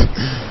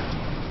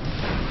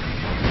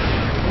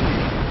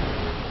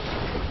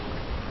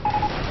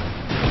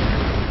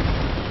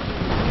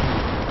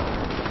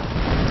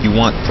 You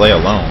want play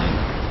alone.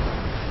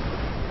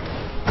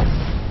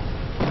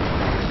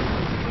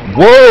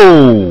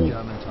 Whoa!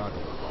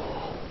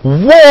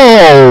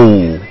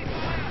 Whoa!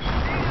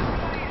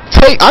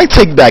 I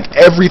take back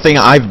everything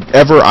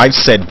I've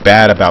said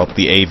bad about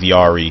the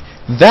AVRE.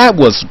 That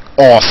was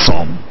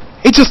awesome.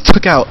 It just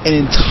took out an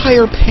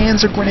entire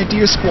Panzer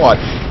Grenadier squad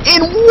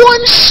in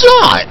one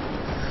shot!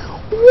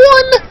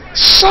 One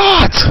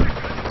shot!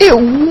 It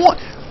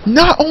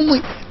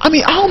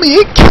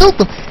killed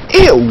them.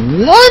 It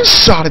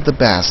one-shotted the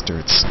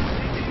bastards.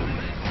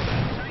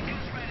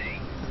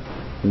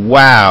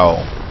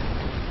 Wow.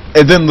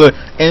 And then the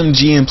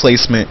MG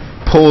emplacement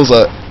pulls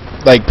a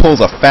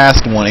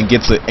fast one and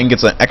gets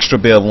an extra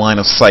bit of line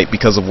of sight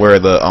because of where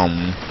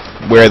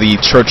the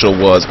Churchill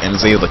was, and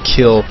is able to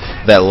kill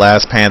that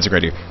last Panzer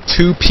Grenadier.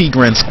 2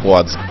 P-Gren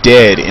squads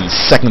dead in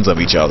seconds of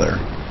each other.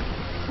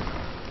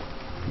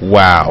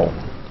 Wow.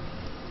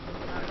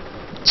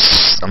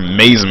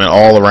 Amazement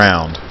all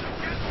around.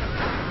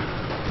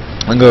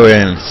 I'm going to go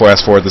ahead and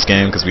fast forward this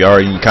game because we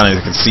already kind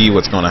of can see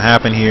what's going to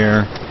happen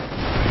here.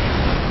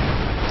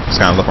 Just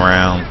kind of look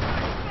around.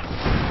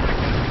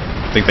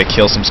 I think they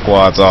kill some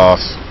squads off.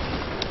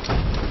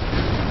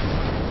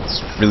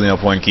 There's really no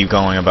point in keep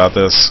going about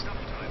this.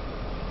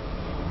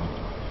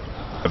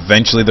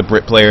 Eventually the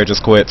Brit player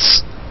just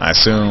quits. I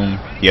assume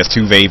he has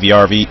 2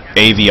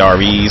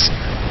 AVREs.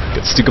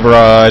 Gets Stuka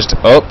barraged.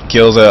 Oh,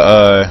 kills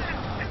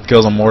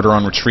a mortar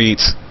on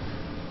retreat.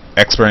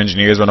 Expert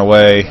engineers run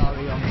away.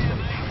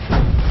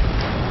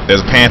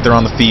 There's a Panther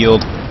on the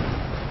field.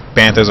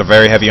 Panthers are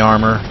very heavy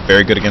armor,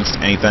 very good against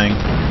anything.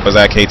 Was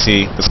that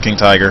KT? This King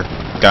Tiger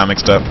got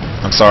mixed up.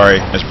 I'm sorry,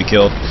 I should be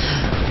killed.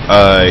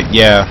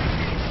 Yeah,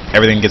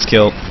 everything gets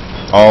killed.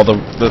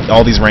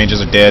 All these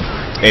rangers are dead.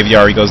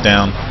 AVRE goes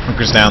down.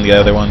 Hunkers down the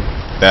other one.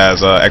 That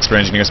has expert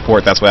engineer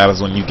support. That's what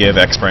happens when you give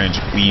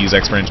we use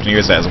expert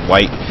engineers. That has a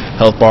white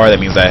health bar. That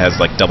means that it has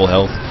like double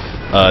health.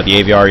 The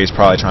AVRE is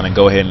probably trying to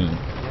go ahead and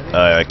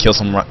kill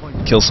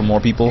some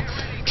more people.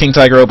 King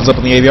Tiger opens up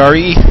on the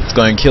AVRE. It's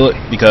going to kill it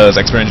because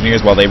expert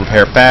engineers, while they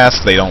repair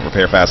fast, they don't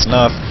repair fast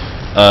enough.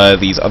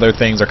 These other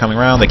things are coming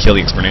around. They kill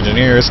the expert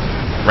engineers.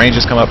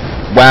 Rangers come up.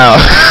 Wow.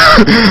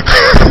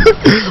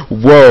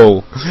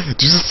 Whoa.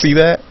 Did you just see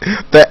that?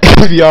 That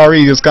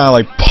AVRE just kind of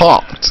like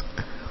popped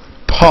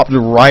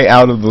right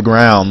out of the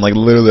ground, like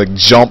literally like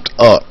jumped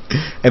up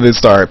and then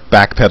started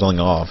backpedaling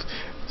off.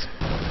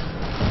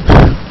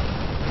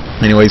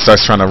 Anyway, he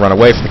starts trying to run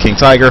away from the King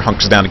Tiger.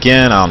 Hunkers down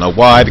again. I don't know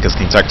why, because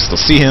King Tiger still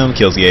see him.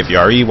 Kills the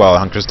AVRE while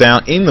Hunkers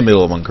down in the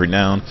middle of hunkering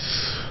down.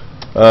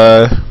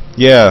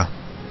 Yeah.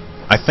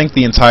 I think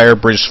the entire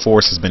British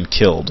force has been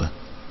killed.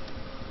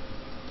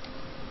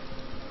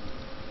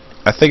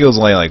 I think it was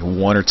only like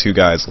 1 or 2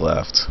 guys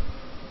left.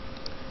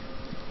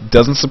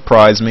 Doesn't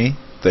surprise me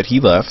that he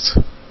left.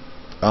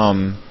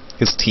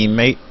 His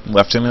teammate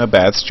left him in a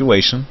bad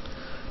situation.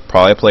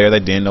 Probably a player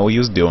that didn't know what he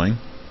was doing.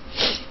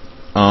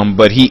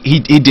 But he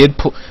did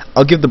pull.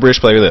 I'll give the British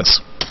player this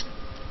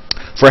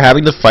for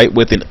having to fight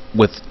with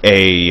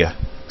a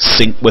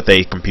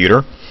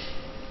computer.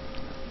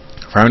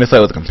 For having to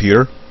fight with a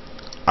computer,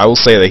 I will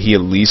say that he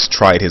at least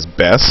tried his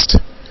best,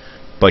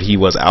 but he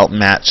was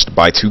outmatched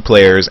by 2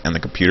 players, and the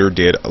computer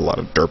did a lot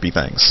of derpy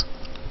things.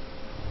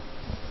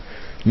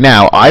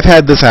 Now, I've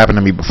had this happen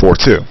to me before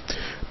too,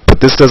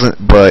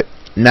 but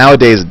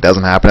nowadays it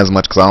doesn't happen as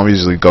much because I don't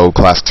usually go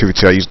classic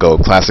 2v2. I usually go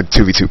classic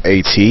 2v2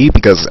 AT,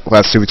 because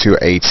classic 2v2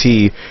 AT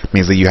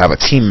means that you have a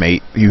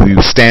teammate who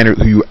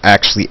you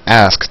actually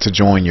ask to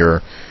join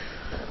your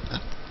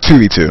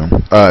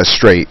 2v2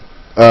 straight.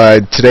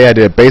 Today I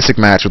did a basic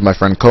match with my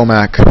friend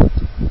Comac,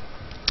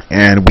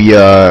 and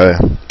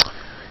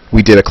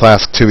we did a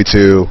classic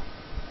 2v2,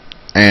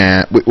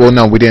 and well,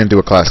 no, we didn't do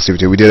a classic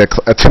 2v2. We did a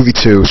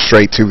 2v2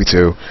 straight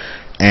 2v2,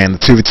 and the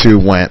 2v2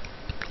 went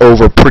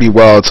over pretty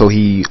well until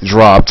he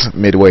dropped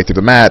midway through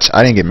the match.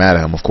 I didn't get mad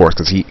at him, of course,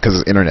 because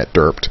his internet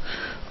derped,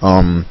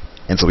 and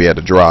so he had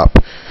to drop.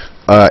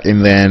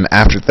 And then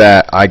after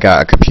that, I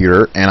got a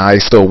computer, and I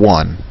still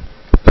won.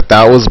 But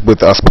that was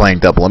with us playing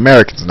double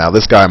Americans. Now,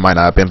 this guy might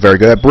not have been very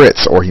good at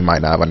Brits, or he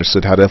might not have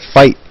understood how to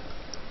fight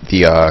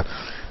the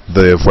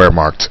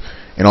Wehrmacht.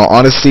 In all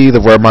honesty, the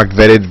Wehrmacht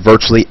vetted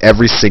virtually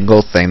every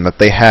single thing that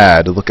they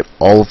had. Look at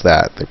all of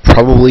that. They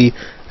probably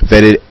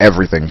vetted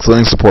everything,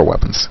 including support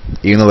weapons,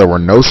 even though there were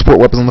no support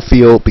weapons on the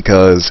field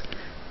because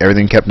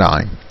everything kept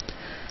dying.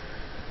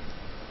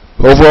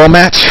 Overall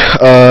match,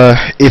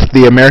 if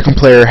the American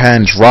player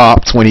hadn't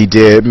dropped when he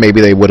did,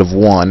 maybe they would have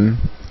won.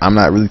 I'm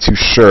not really too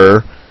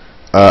sure.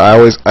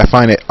 I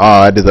find it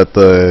odd that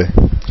the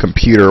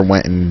computer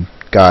went and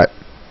got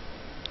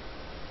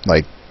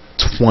like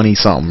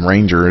 20-something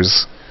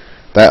Rangers.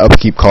 That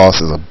upkeep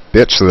cost is a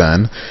bitch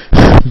then.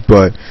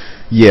 But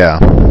yeah.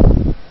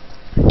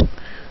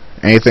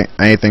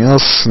 Anything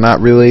else?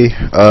 Not really.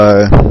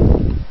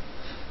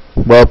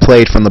 Well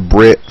played from the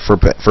Brit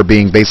for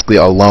being basically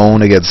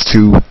alone against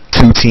two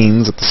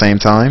teams at the same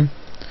time.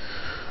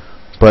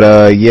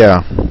 But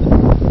yeah.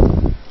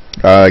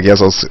 I guess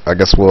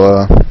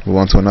we'll move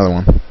on to another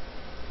one.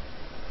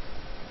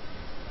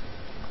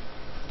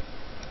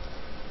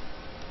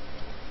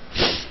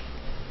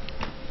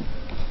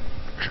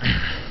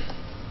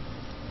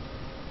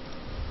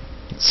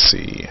 Let's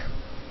see.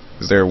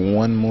 Is there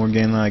one more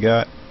game that I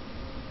got?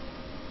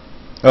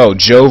 Oh,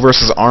 Joe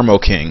versus Armo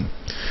King.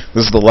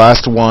 This is the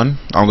last one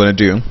I'm going to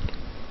do.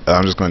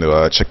 I'm just going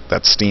to check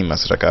that Steam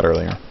message I got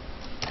earlier.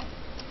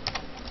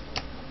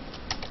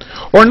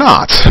 Or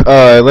not.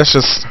 Let's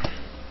just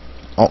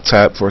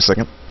Alt-tab for a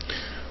second.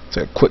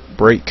 Take a quick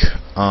break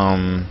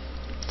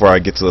before I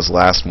get to this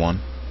last one.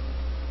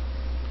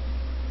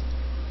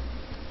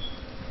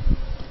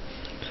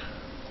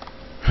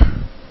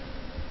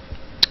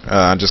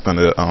 I'm just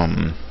gonna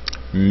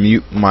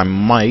mute my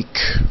mic,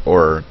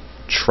 or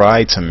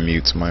try to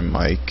mute my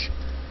mic.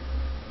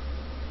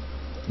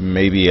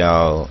 Maybe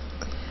I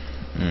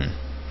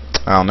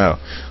don't know.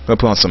 I'm gonna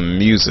put on some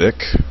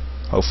music.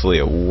 Hopefully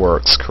it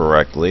works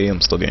correctly.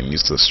 I'm still getting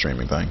used to the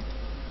streaming thing.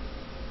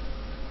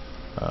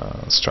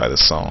 Let's try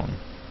this song.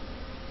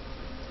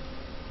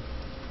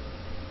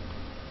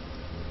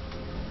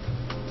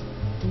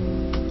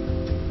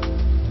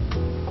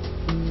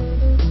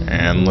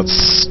 And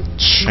let's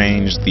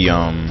change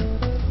the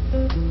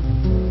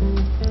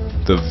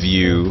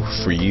view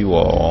for you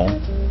all.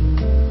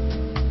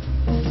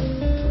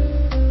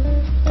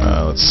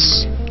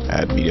 Let's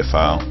add media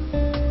file.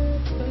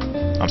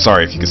 I'm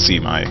sorry if you can see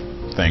my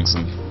things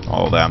and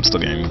all of that. I'm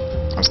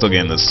still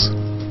getting this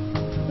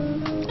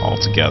all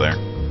together.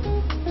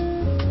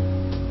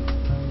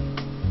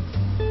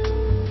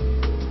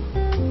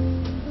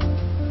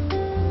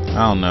 I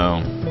don't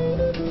know.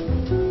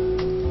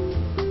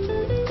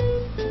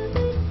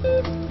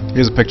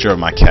 Here's a picture of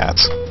my cat.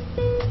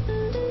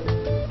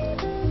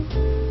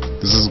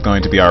 This is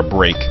going to be our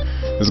break.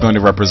 This is going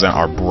to represent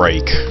our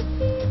break.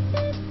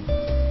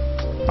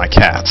 My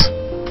cat.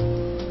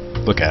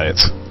 Look at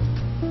it.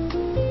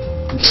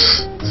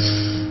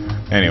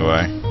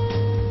 Anyway.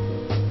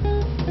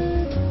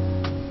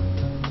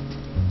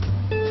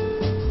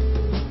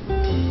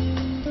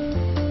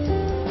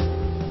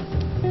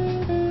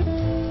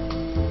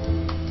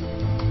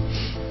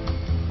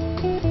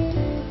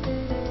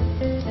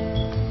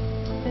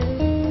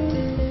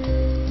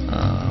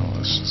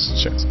 Let's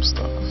just check some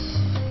stuff.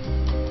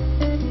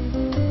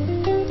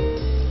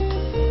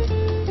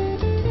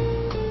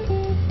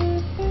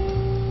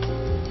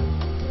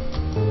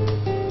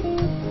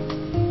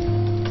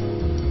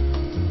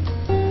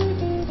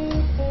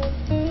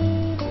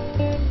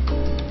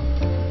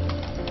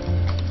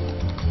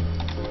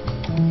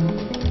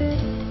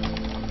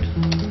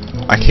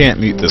 I can't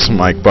mute this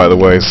mic, by the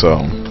way,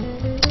 so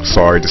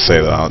sorry to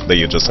say that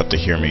you just have to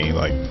hear me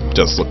like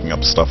just looking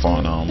up stuff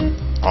on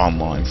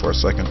online for a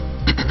second.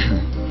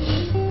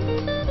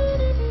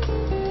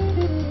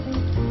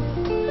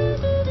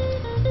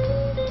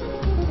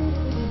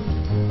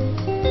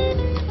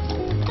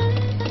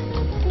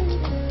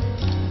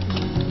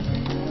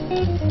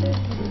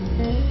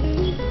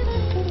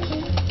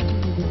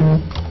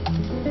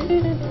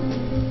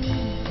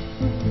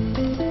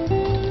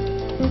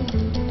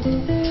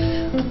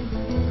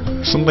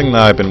 Something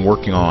that I've been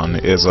working on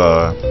is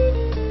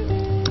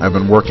I've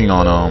been working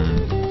on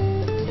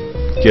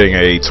getting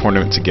a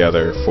tournament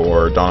together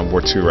for Dawn of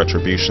War 2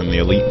 Retribution, the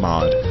Elite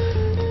mod,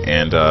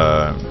 and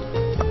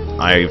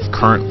I've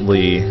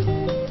currently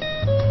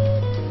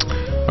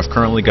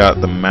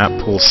got the map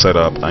pool set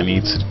up. I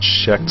need to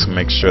check to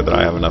make sure that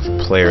I have enough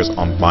players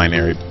on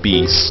Binary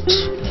Beast,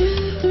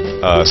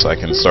 so I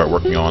can start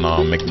working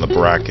on making the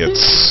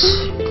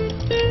brackets.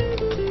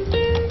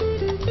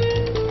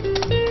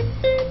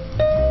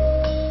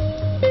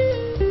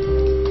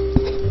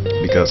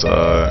 Because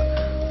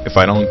if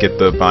I don't get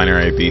the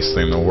Binary Beast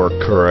thing to work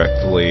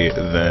correctly,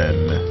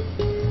 then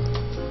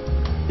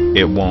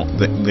it won't.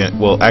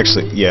 Well,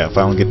 actually, yeah. If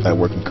I don't get that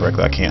working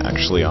correctly, I can't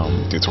actually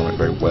do tournament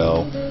very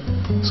well.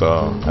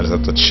 So I just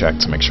have to check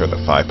to make sure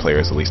that 5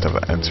 players at least have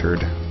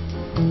entered.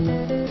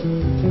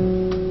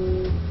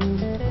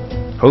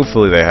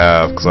 Hopefully they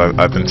have, because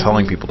I've been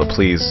telling people to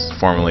please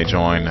formally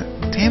join.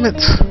 Damn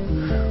it!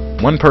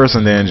 One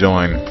person didn't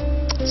join.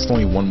 It's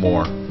only one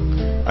more.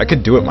 I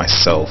could do it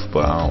myself,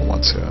 but I don't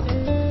want to.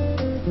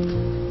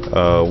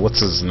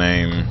 What's his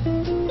name?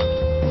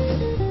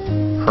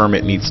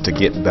 Hermit needs to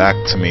get back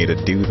to me to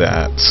do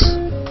that.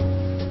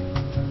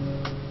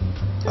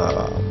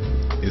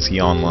 Is he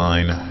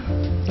online?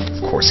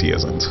 Of course he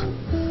isn't.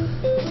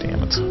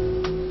 Damn it.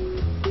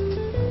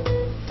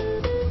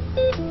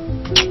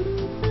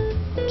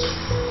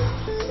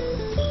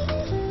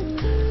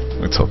 I'm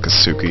gonna tell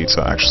Kasuki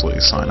to actually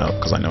sign up,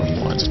 because I know he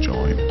wanted to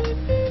join.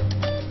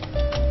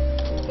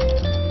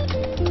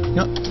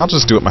 No, I'll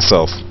just do it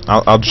myself.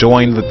 I'll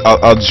join the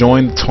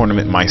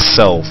tournament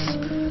myself,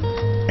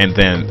 and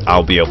then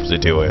I'll be able to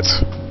do it.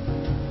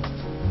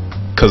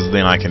 Cause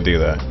then I can do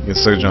that. You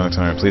can join the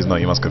tournament. Please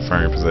note you must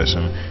confirm your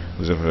position.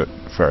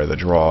 For the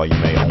draw, you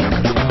may only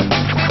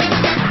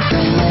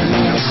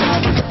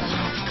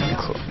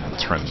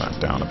turn that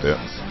down a bit.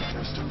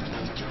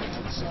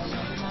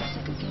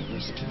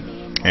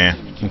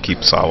 You can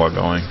keep Sawa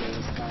going.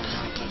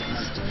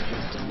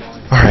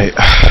 All right,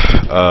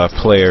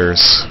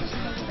 players.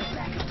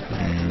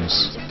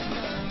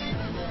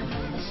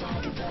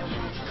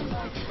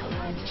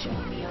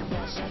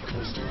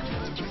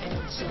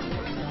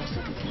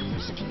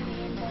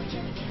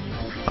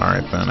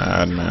 Alright then,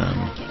 admin.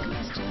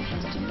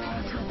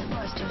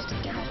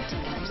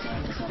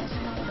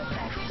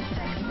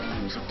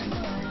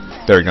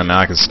 There we go, now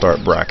I can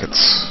start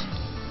brackets.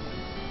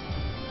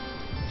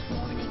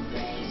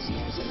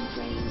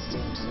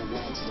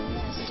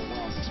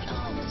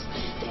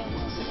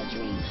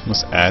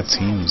 Must add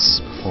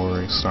teams before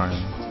we start.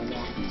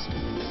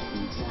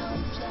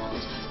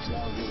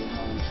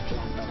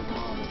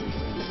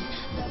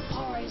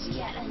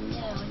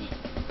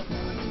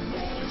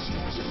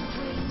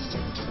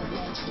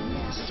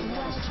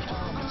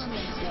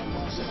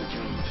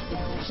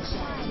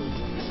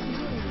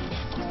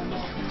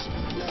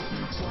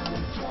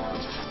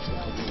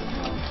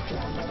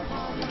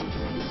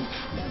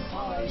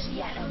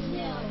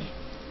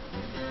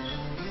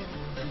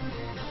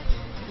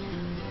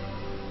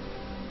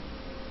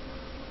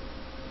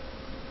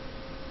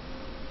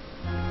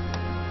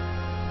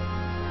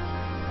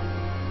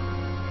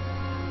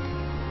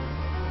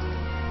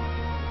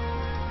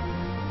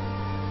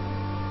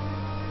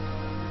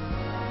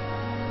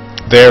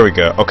 There we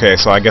go. Okay,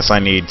 so I guess I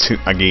need two.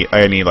 I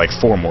need like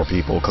 4 more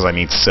people because I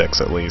need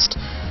 6 at least.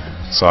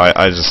 So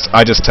I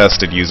just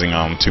tested using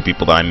 2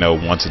 people that I know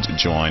wanted to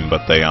join,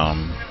 but they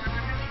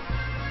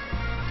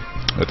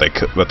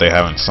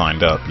haven't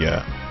signed up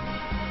yet.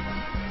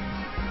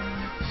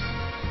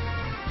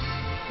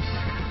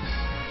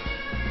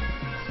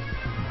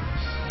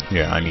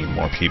 Yeah, I need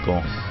more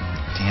people.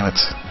 Damn it.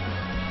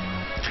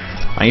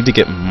 I need to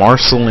get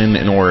Marcelin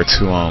in order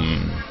to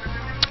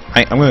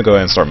I'm gonna go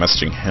ahead and start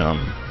messaging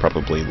him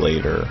probably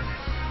later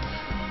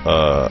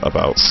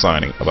about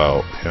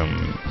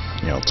him,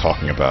 you know,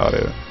 talking about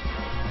it.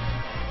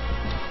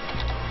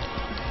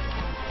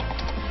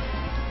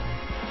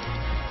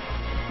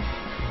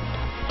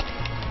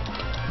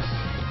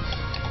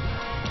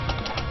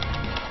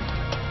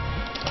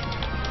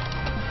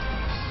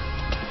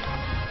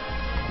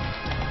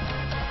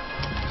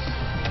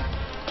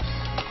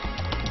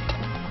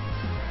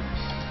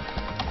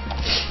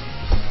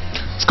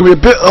 It's gonna be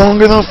a bit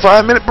longer than a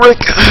 5-minute break.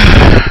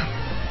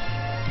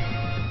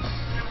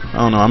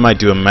 I don't know, I might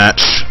do a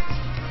match.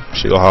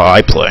 Show how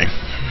I play.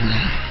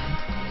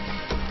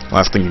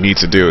 Last thing you need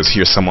to do is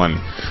hear someone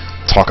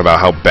talk about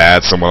how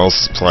bad someone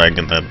else is playing,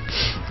 and then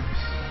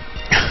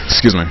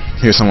excuse me,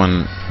 hear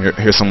someone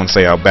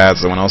say how bad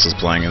someone else is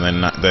playing, and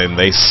then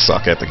they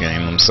suck at the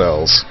game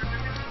themselves.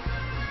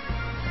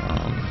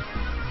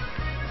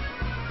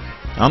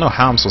 I don't know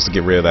how I'm supposed to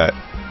get rid of that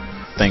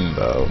thing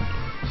though.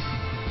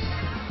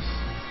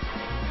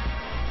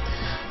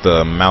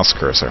 The mouse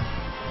cursor,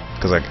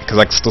 because I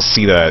can still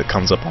see that it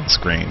comes up on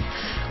screen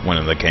when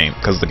in the game,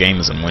 because the game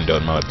is in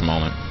windowed mode at the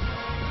moment.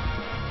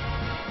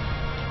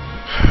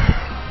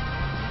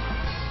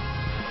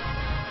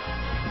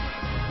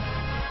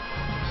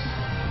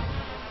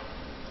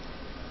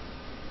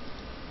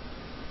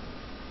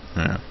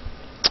 Yeah.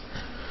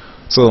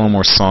 So a little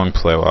more song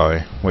play while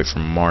I wait for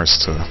Mars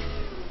to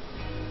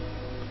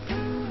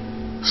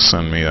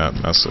send me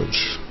that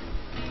message.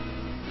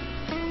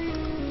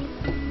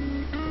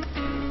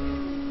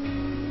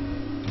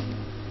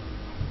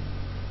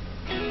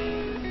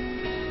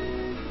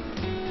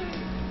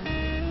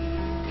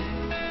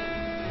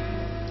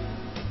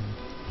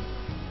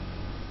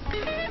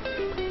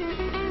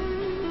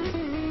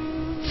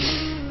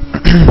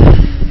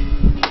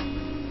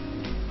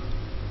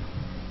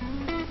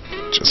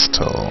 Just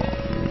tell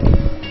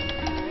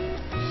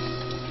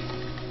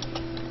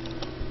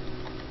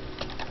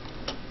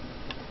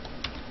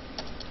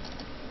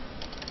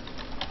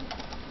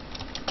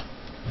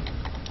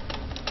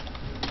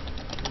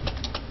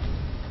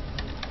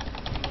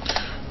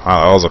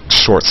wow, that was a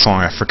short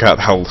song. I forgot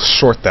how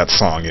short that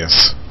song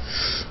is.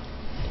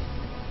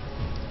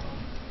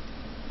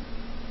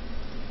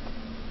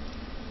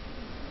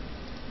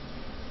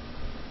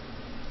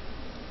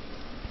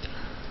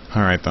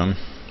 Alright then.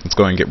 Let's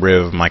go and get rid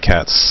of my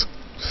cat's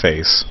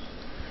face.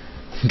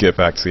 Get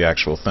back to the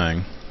actual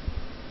thing.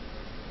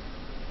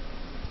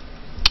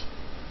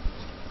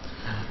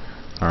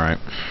 Alright.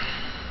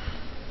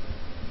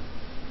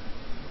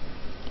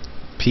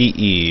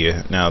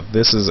 PE. Now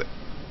this is...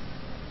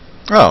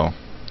 Oh.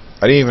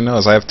 I didn't even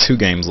notice I have 2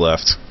 games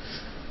left.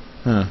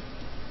 Huh.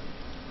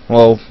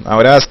 Well, I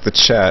would ask the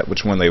chat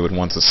which one they would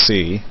want to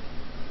see.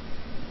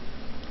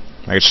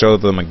 I could show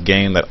them a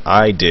game that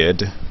I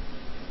did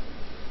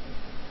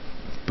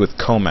with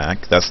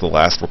Comac. That's the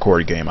last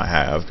recorded game I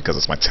have because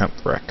it's my temp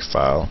rec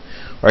file.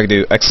 Or I could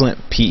do Excellent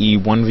PE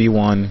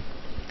 1v1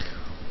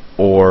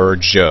 or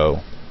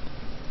Joe.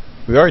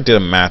 We already did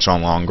a match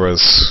on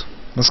Longras.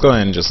 Let's go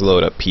ahead and just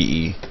load up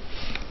PE.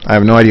 I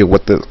have no idea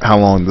how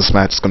long this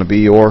match is going to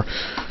be or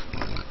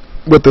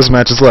what this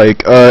match is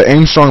like.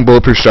 Aim strong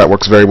bulletproof shot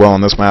works very well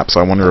on this map, so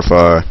I wonder if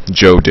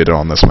Joe did it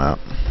on this map.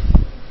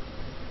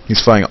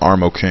 He's fighting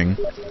Armo King.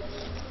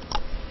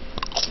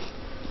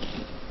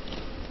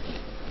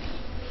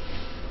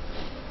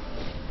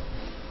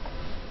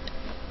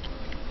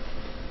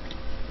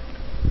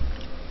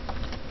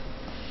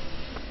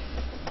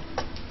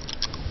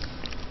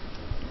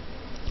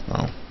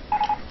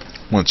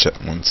 One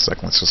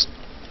second, let's just...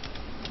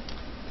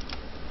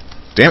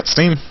 Damn it,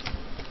 Steam!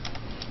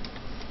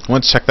 I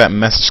want to check that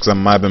message because I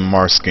might have been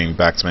Mars getting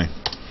back to me.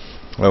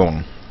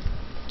 Well,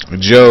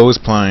 Joe is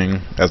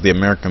playing as the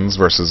Americans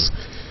versus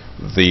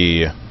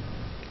the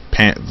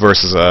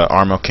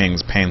Armo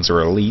King's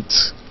Panzer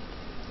Elite.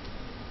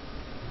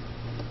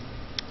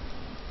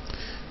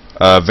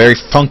 Very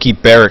funky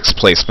barracks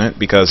placement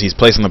because he's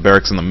placing the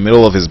barracks in the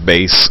middle of his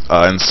base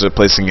instead of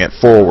placing it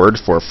forward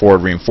for a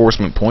forward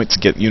reinforcement point to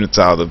get units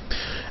out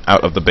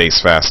of the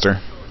base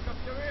faster.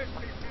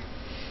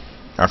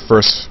 Our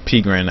first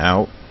Pigrin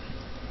out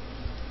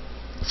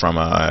from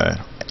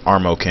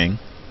Armo King.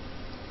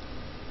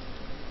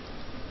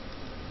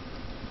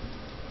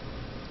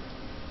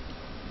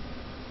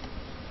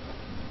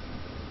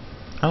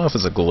 I don't know if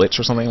it's a glitch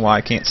or something why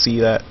I can't see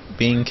that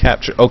being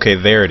captured. Okay,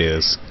 there it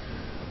is.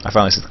 I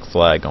finally see the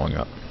flag going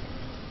up.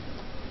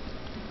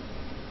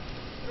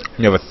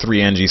 We have a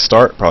 3 NG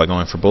start, probably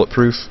going for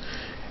bulletproof.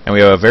 And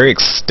we have a very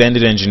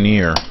extended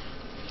engineer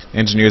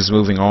Engineer's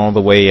moving all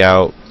the way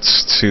out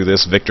to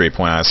this victory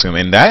point, I assume.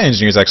 And that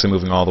engineer's actually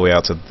moving all the way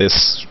out to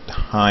this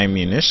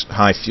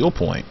high fuel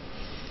point.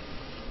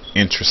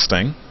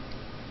 Interesting.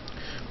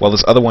 Well,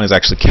 this other one is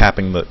actually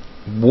capping the...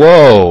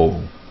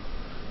 Whoa!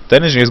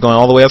 That engineer's going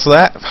all the way up to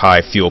that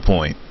high fuel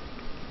point.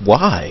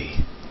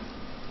 Why?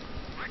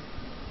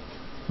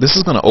 This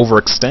is going to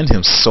overextend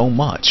him so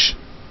much.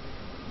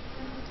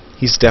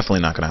 He's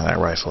definitely not going to have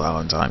that rifle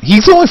out in time.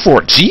 He's going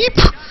for a Jeep?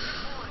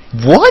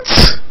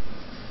 What?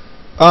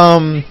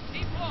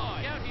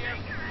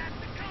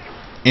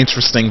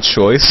 Interesting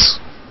choice.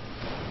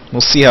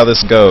 We'll see how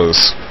this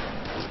goes.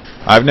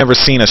 I've never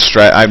seen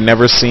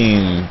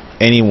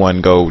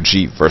anyone go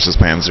Jeep versus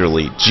Panzer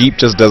Elite. Jeep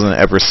just doesn't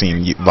ever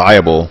seem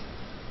viable.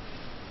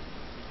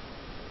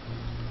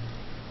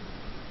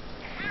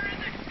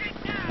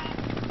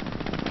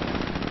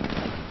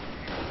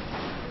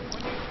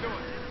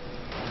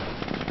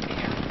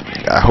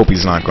 I hope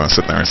he's not going to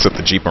sit there and sit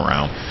the Jeep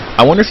around.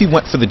 I wonder if he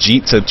went for the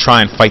Jeep to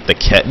try and fight the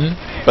Ketton,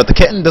 but the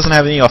Ketton doesn't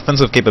have any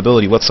offensive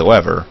capability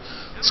whatsoever,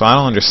 so I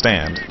don't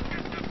understand.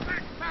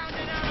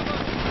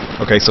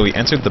 Okay, so he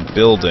entered the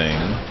building.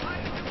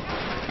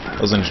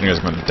 Those engineers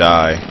are going to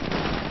die.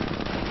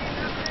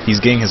 He's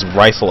getting his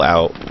rifle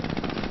out.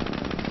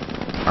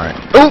 Alright.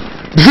 Oh!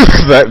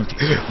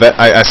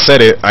 I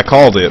said it, I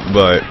called it,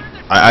 but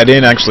I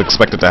didn't actually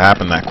expect it to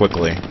happen that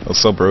quickly. It was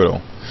so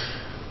brutal.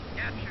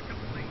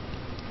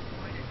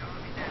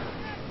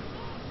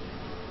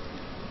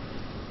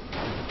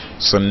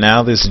 So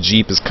now this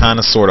Jeep is kind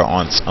of sort of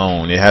on its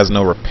own. It has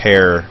no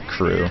repair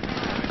crew.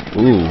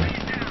 Ooh.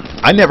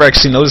 I never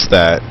actually noticed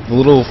that. The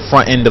little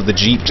front end of the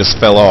Jeep just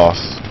fell off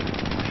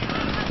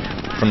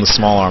from the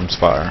small arms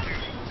fire.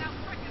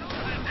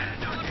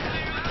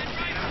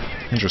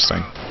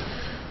 Interesting.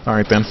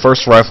 Alright then,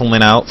 first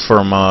rifleman out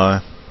from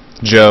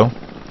Joe.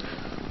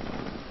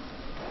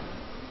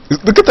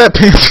 Look at that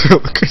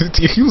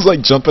Panzer. He was like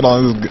jumping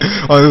on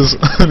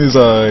his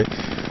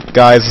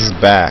guy's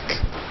back.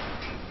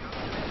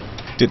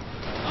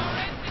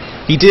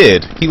 He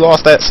did. He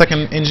lost that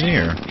second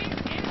engineer.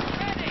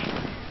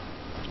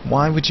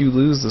 Why would you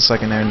lose the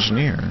second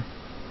engineer?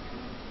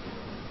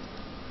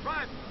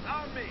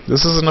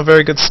 This isn't a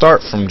very good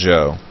start from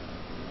Joe.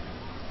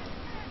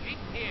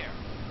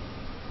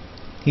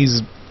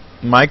 He's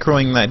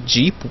microing that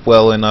Jeep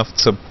well enough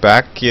to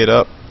back it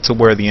up to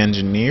where the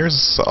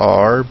engineers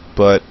are,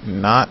 but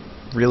not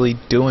really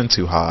doing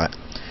too hot.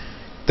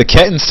 The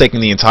Ketton's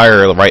taking the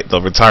entire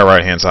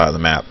right-hand side of the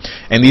map,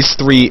 and these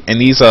three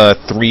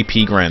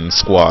Pigren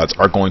squads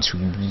are going to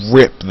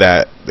rip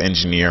that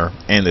engineer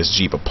and this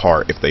Jeep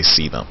apart if they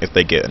see them, if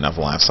they get enough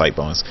line of sight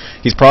bonus.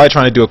 He's probably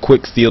trying to do a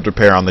quick field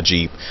repair on the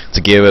Jeep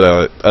to give it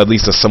at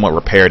least a somewhat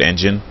repaired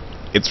engine.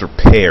 It's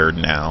repaired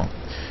now.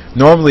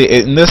 Normally,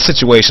 in this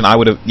situation, I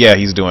would have... Yeah,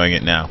 he's doing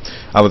it now.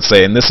 I would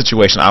say, in this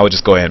situation, I would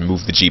just go ahead and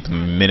move the Jeep the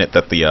minute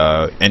that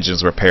the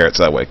engine's repaired,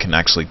 so that way it can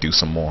actually do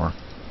some more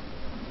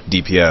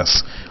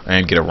DPS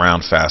and get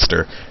around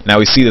faster. Now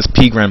we see this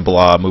Pigren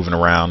blob moving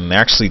around, and they're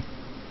actually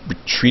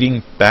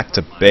retreating back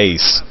to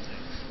base.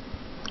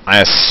 I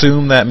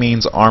assume that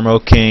means Armo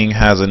King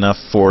has enough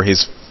for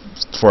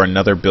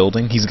another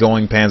building. He's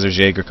going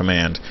Panzerjäger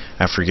Command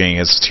after getting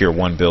his Tier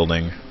 1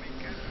 building.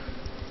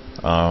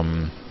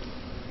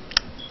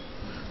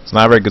 It's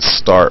not a very good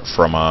start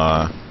from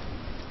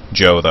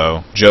Joe,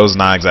 though. Joe's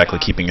not exactly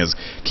keeping his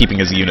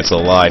units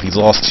alive. He's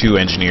lost 2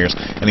 engineers,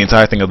 and the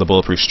entire thing of the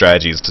bulletproof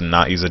strategy is to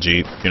not use a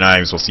Jeep. You're not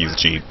even supposed to use a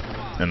Jeep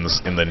in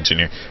the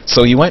engineer.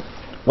 So he went,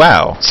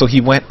 wow. So he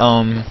went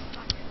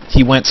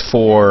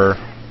for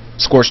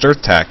scorched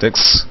earth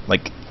tactics,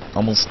 like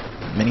almost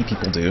many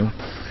people do.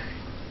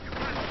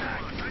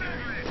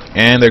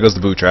 And there goes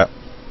the boot trap.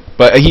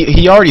 But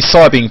he already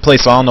saw it being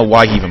placed, so I don't know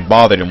why he even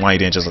bothered and why he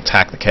didn't just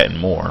attack the Ketton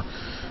more.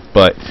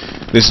 But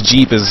this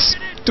Jeep is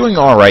doing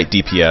alright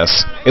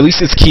DPS. At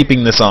least it's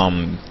keeping this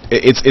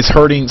it's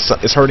hurting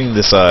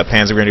this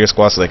Panzer Grenadier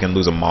squad so they can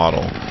lose a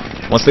model.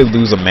 Once they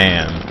lose a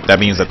man, that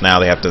means that now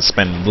they have to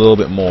spend a little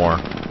bit more.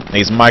 And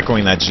he's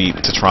microing that Jeep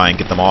to try and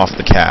get them off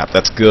the cap.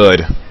 That's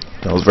good.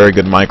 That was very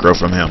good micro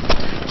from him,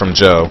 from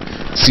Joe.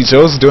 See,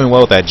 Joe's doing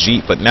well with that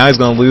Jeep, but now he's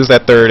going to lose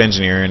that third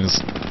engineer, and it's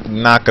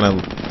not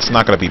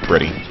gonna be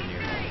pretty.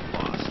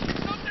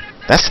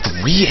 That's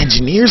 3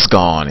 engineers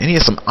gone, and he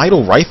has some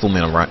idle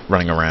riflemen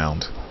running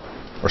around.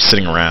 Or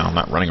sitting around,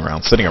 not running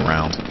around, sitting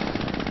around.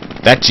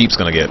 That Jeep's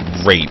gonna get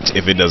raped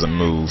if it doesn't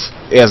move.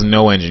 It has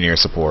no engineer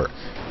support.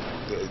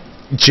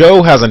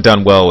 Joe hasn't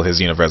done well with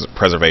his unit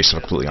preservation, to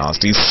be completely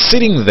honest. He's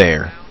sitting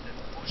there.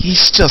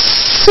 He's just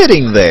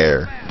sitting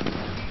there.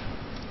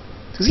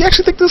 Does he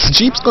actually think this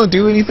Jeep's gonna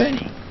do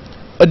anything?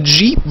 A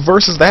Jeep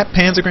versus that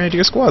Panzer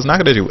Grenadier squad is not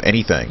gonna do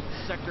anything.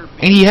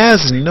 And he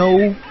has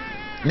no...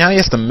 Now he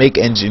has to make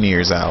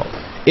engineers out.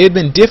 It had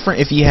been different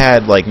if he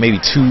had like maybe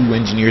 2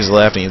 engineers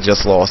left and he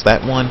just lost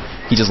that one.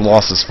 He just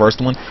lost his first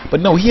one.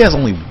 But no, he has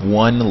only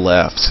 1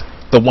 left.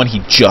 The one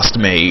he just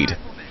made.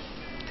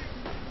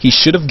 He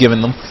should have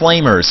given them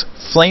flamers.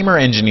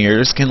 Flamer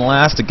engineers can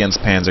last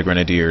against Panzer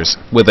Grenadiers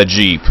with a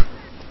Jeep.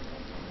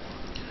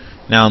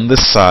 Now on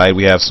this side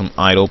we have some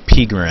idle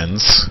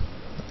Pigrens.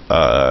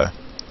 You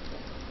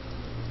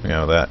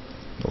know that.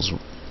 Those.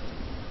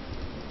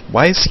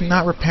 Why is he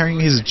not repairing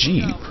his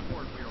Jeep?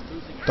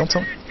 Don't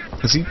tell me.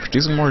 Is he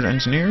producing more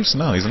engineers?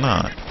 No, he's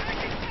not.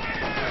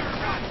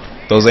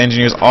 Those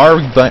engineers are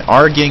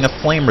getting a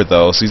flamer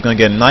though, so he's going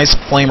to get a nice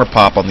flamer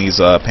pop on these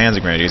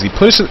Panzer Grenadiers. He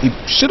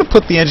should have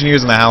put the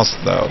engineers in the house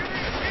though.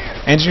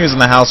 Engineers in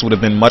the house would have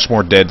been much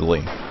more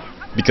deadly,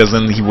 because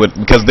then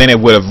it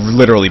would have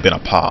literally been a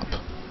pop.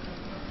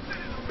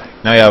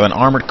 Now you have an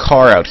armored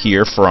car out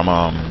here from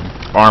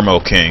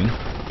Armo King,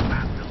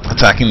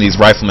 attacking these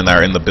riflemen that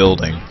are in the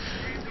building.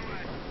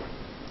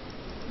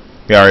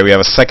 We have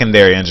a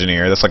secondary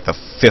engineer. That's like the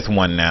 5th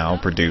one now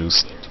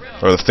produced,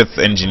 or the 5th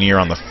engineer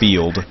on the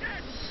field.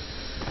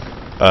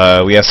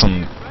 We have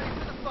some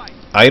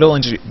idle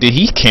engineer. Did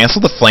he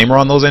cancel the flamer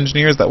on those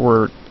engineers that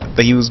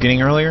he was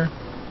getting earlier?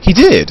 He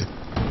did.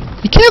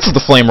 He canceled the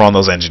flamer on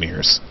those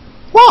engineers.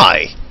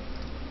 Why?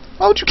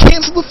 Why would you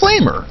cancel the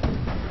flamer?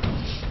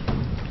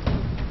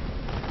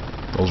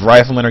 Those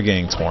riflemen are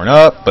getting torn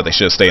up, but they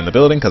should have stayed in the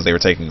building because they were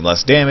taking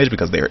less damage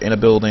because they were in a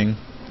building.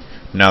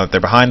 Now that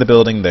they're behind the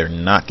building, they're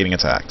not getting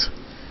attacked.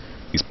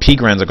 These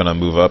Pigrens are going to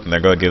move up, and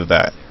they're going to give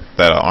that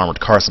armored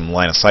car some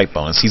line of sight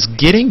bonus. He's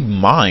getting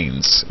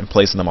mines and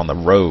placing them on the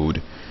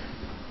road.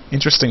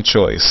 Interesting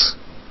choice.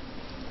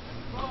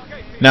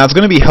 Now it's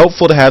going to be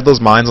helpful to have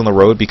those mines on the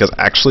road, because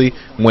actually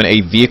when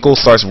a vehicle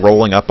starts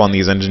rolling up on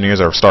these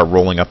engineers, or start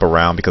rolling up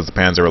around, because the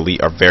Panzer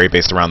Elite are very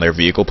based around their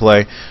vehicle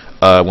play,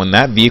 when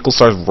that vehicle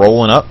starts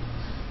rolling up,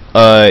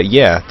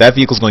 yeah, that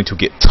vehicle's going to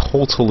get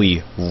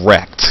totally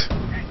wrecked.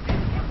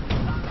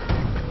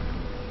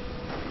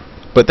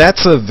 But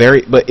that's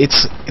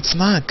it's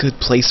not a good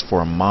place for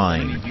a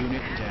mine.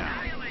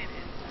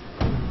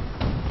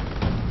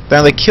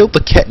 Now they killed the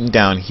Ketten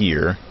down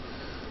here.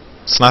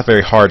 It's not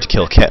very hard to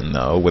kill Ketten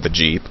though with a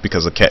Jeep,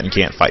 because the Ketten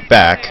can't fight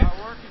back.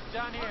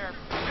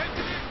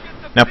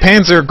 Now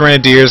Panzer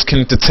Grenadiers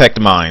can detect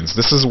mines.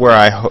 This is where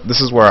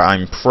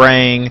I'm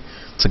praying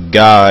to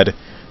God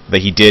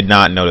that he did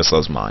not notice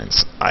those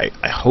mines. I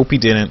hope he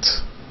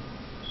didn't.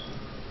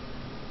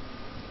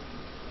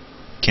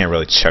 Can't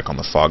really check on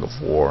the fog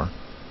of war.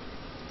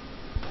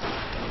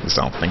 At least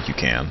I don't think you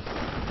can.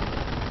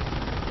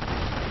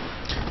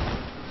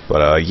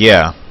 But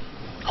yeah.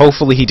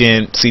 Hopefully he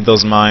didn't see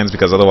those mines,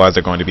 because otherwise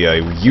they're going to be a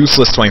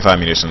useless 25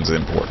 munitions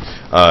import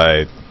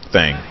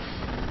thing.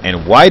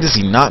 And why does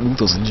he not move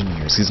those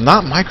engineers? He's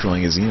not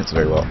microing his units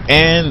very well.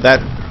 And that,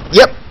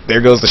 yep,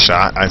 there goes the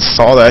shot. I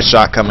saw that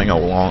shot coming a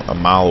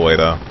mile away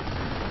though.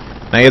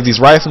 Now you have these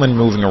riflemen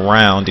moving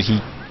around. Did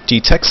he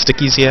tech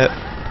stickies yet?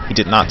 He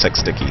did not tech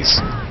stickies.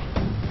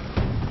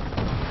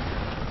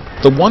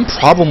 The one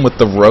problem with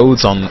the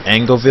roads on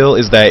Angoville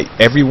is that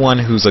everyone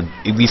who's at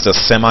least a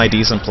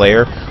semi-decent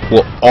player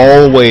will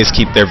always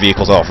keep their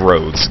vehicles off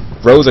roads.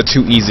 Roads are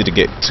too easy to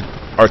get to,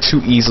 are too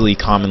easily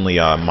commonly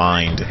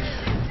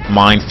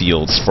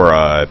minefields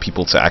for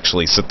people to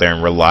actually sit there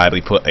and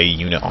reliably put a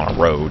unit on a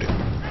road.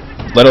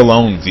 Let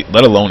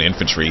alone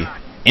infantry.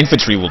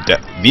 Infantry will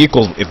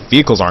if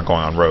vehicles aren't going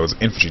on roads,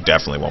 infantry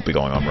definitely won't be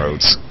going on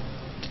roads.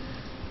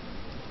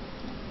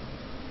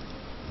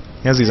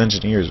 He has these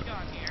engineers.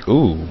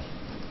 Ooh.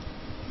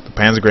 The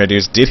Panzer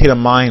Grenadiers did hit a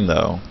mine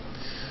though.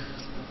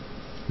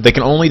 They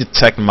can only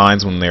detect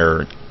mines when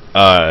they're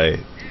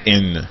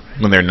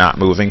when they're not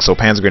moving, so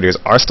Panzer Grenadiers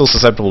are still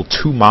susceptible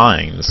to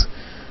mines.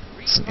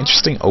 It's an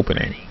interesting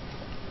opening.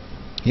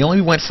 He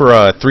only went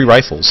for 3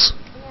 rifles.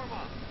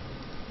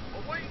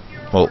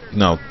 Well,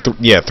 no,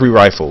 3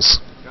 rifles.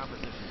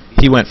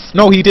 He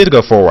did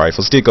go 4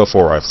 rifles.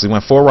 He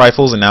went 4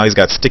 rifles, and now he's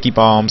got sticky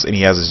bombs, and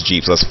he has his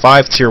Jeep. So that's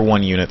 5 tier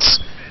 1 units.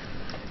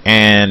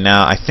 And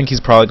now I think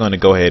he's probably going to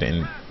go ahead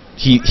and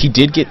he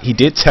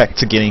did tech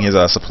to getting his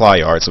supply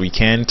yard, so he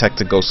can tech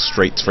to go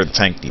straight for the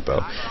tank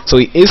depot. So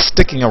he is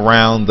sticking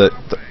around the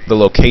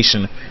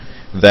location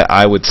that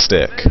I would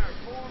stick.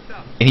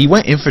 And he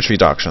went infantry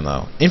doctrine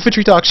though.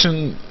 Infantry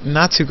doctrine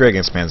not too great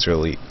against Panzer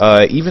Elite.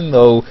 Even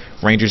though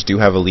Rangers do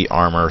have elite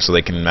armor, so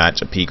they can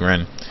match a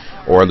Pigren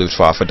or a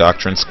Luftwaffe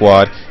doctrine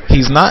squad.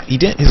 His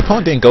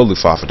opponent didn't go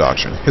Luftwaffe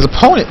doctrine. His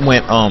opponent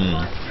went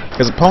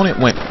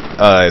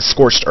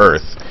scorched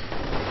earth.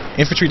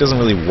 Infantry doesn't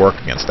really work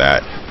against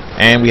that.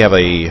 And we have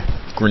a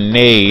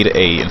grenade,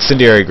 a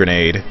incendiary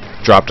grenade,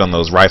 dropped on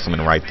those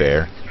riflemen right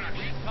there.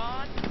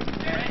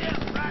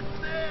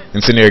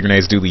 Incendiary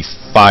grenades do leave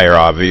fire,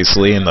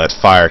 obviously, and that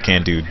fire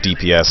can do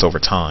DPS over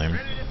time.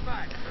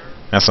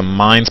 Now some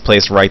mines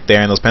placed right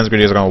there, and those Panzer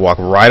Grenadiers are going to walk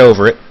right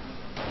over it.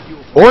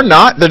 Or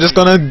not, they're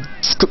going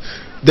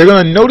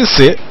to notice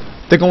it,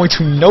 they're going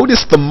to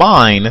notice the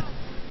mine,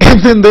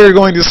 and then they're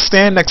going to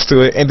stand next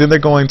to it, and then they're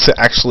going to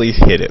actually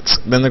hit it.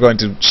 Then they're going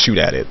to shoot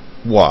at it.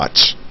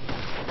 Watch.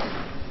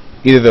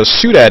 Either they'll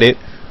shoot at it,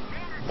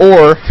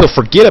 or he'll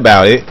forget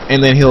about it,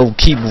 and then he'll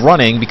keep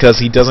running because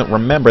he doesn't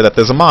remember that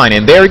there's a mine.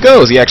 And there he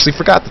goes! He actually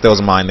forgot that there was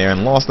a mine there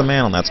and lost a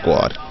man on that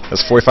squad.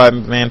 That's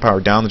 45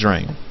 manpower down the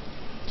drain.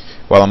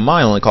 While a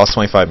mine only costs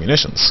 25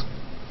 munitions.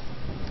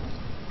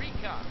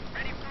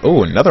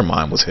 Oh, another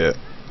mine was hit.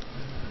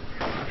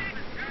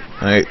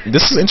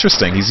 This is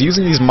interesting. He's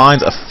using these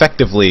mines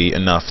effectively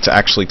enough to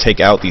actually take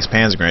out these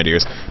Panzer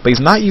Grenadiers, but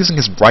he's not using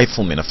his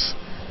riflemen.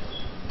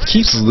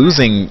 He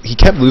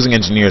kept losing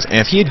engineers, and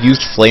if he had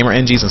used Flamer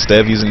Engies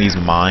instead of using these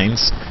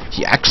mines,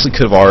 he actually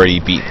could have already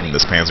beaten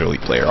this Panzer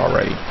Elite player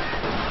already.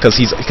 Because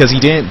he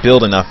didn't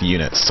build enough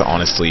units to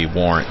honestly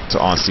warrant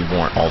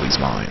all these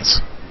mines.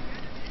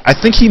 I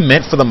think he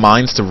meant for the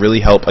mines to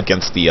really help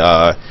against the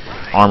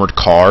armored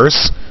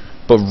cars,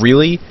 but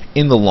really,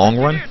 in the long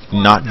run,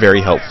 not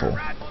very helpful.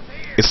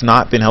 It's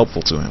not been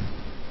helpful to him,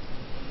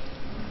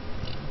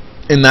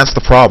 and that's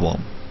the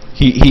problem.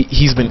 He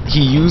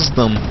used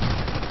them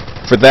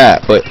for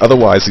that, but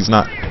otherwise he's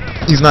not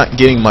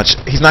getting much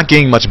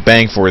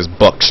bang for his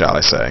buck, shall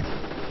I say.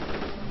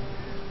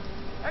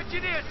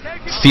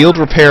 Field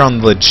repair on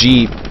the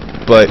Jeep,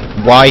 but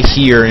why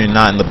here and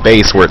not in the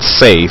base where it's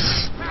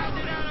safe?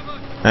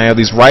 I have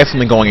these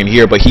riflemen going in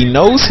here, but he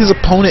knows his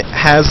opponent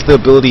has the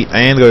ability,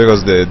 and there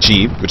goes the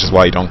Jeep, which is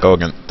why you don't go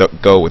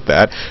with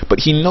that. But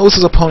he knows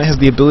his opponent has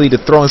the ability to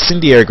throw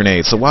incendiary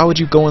grenades, so why would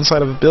you go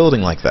inside of a building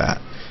like that?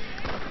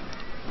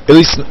 At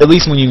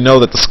least when you know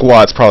that the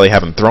squads probably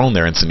haven't thrown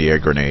their incendiary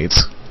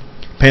grenades.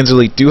 Panzer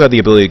Elite do have the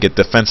ability to get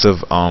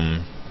defensive,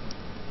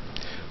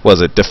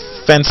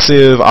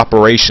 defensive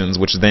operations,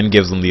 which then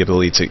gives them the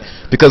ability to,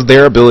 because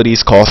their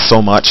abilities cost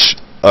so much.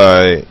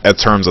 At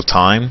terms of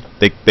time,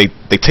 they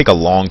take a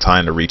long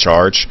time to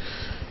recharge,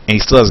 and he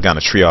still hasn't gotten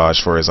a triage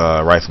for his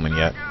rifleman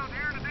yet.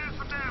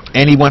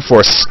 And he went for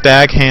a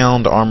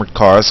Staghound armored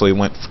car, so he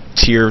went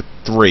tier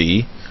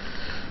 3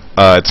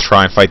 to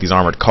try and fight these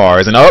armored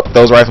cars. And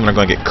those riflemen are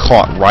going to get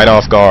caught right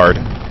off guard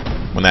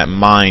when that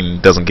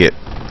mine doesn't get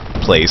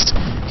placed.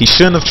 He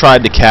shouldn't have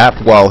tried to cap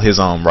while his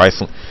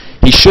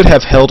he should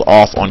have held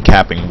off on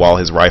capping while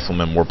his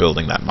riflemen were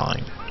building that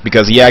mine,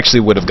 because he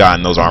actually would have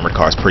gotten those armored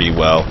cars pretty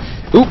well.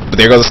 Oop, but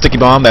there goes a sticky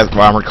bomb. That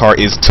armored car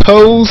is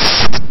toast.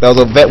 That was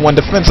a Vet 1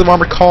 defensive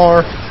armored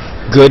car.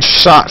 Good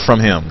shot from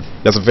him.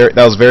 That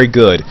was very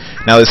good.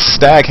 Now this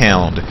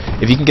Staghound,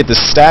 if you can get this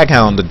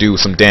Staghound to do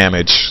some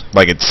damage,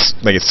 like it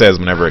says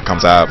whenever it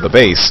comes out of the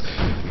base,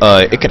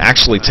 it can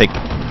actually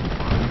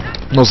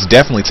most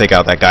definitely take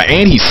out that guy,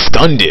 and he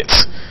stunned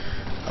it.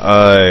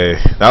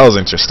 That was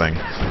interesting.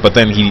 But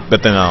then he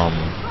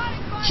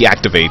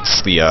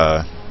activates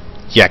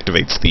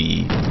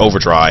the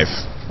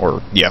overdrive.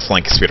 Or, yeah,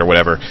 flank speed or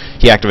whatever.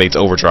 He activates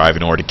overdrive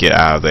in order to get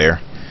out of there.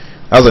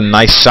 That was a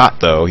nice shot,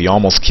 though. He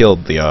almost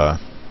killed it.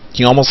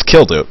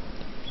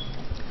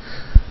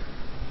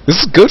 This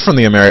is good from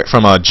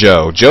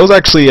Joe. Joe's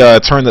actually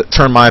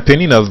turned my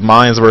opinion of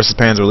Mines versus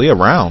Panzer Elite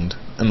around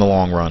in the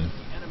long run.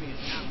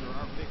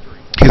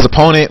 His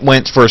opponent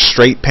went for a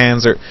straight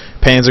Panzer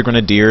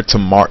Grenadier to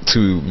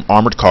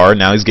armored car.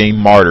 Now he's getting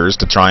Martyrs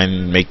to try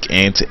and make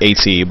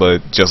AT,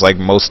 but just like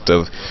most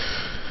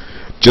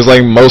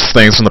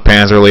things from the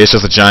Panzer Elite, it's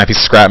just a giant piece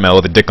of scrap metal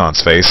with a dick on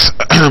its face.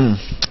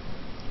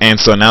 And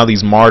so now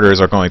these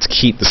Martyrs are going to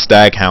keep the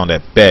Staghound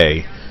at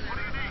bay.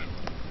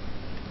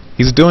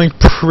 He's doing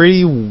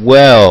pretty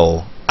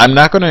well. I'm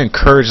not going to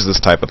encourage this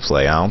type of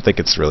play. I don't think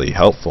it's really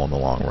helpful in the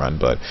long run,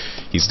 but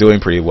he's doing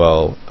pretty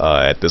well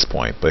at this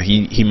point. But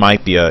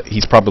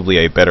he's probably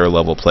a better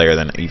level player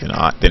than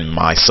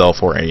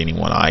myself or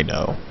anyone I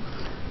know.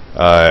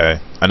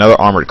 Another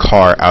armored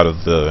car out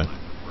of the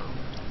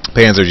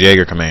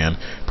Panzerjäger command,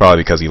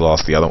 probably because he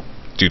lost the other,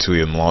 due to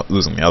him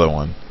losing the other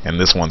one, and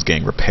this one's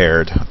getting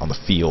repaired on the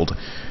field.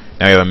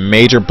 Now we have a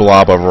major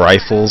blob of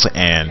rifles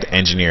and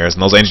engineers,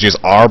 and those engineers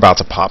are about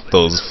to pop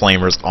those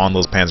flamers on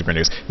those Panzer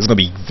Grenadiers. This is going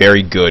to be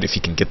very good if he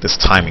can get this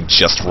timing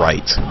just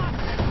right.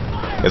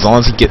 As long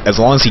as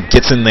he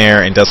gets in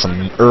there and does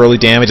some early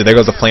damage, and there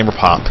goes the flamer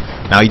pop.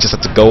 Now he just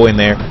has to go in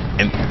there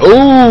and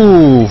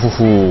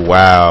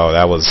wow,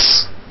 that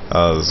was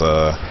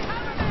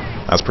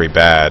pretty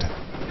bad.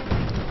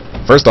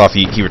 First off,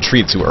 he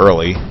retreated too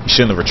early. He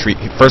shouldn't have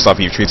retreated. First off,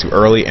 he retreated too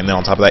early, and then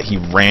on top of that, he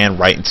ran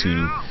right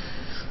into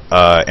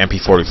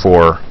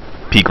MP44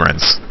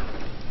 Pigren's.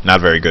 Not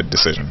a very good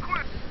decision.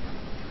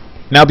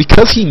 Now,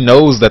 because he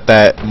knows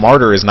that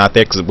Martyr is not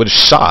there because it would have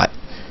shot,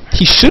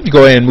 he should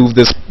go ahead and move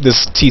this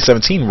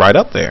T-17 right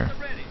up there.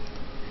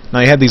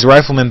 Now, he had these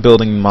riflemen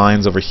building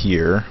mines over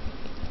here.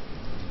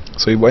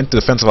 So he went to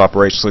defensive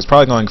operations, so he's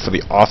probably going for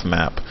the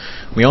off-map.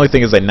 The only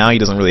thing is that now he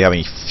doesn't really have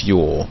any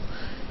fuel.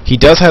 He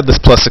does have this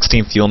plus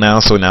 16 fuel now,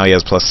 so now he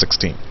has plus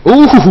 16.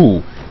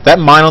 Ooh! That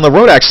mine on the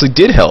road actually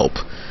did help.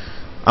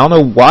 I don't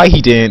know why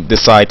he didn't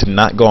decide to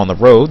not go on the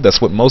road.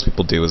 That's what most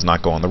people do, is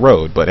not go on the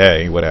road. But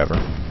hey, whatever.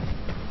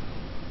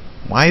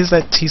 Why is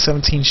that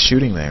T-17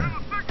 shooting there?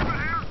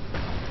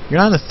 You're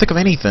not in the thick of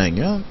anything.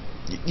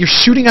 You're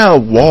shooting at a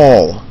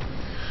wall.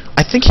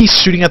 I think he's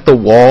shooting at the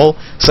wall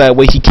so that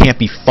way he can't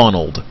be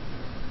funneled.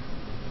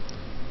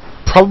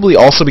 Probably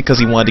also because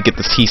he wanted to get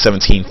the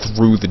T-17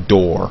 through the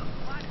door.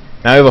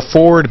 Now we have a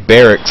forward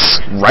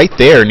barracks right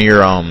there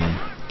near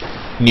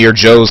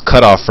Joe's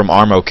cutoff from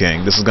Armo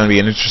King. This is going to be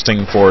an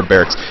interesting forward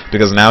barracks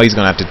because now he's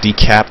going to have to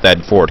decap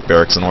that forward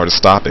barracks in order to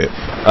stop it.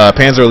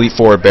 Panzer Elite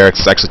forward barracks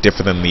is actually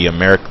different than the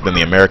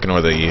American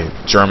or the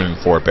German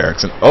forward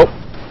barracks. And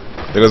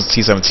There goes the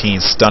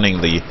T-17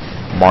 stunning the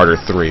Martyr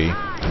 3.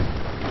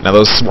 Now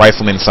those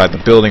riflemen inside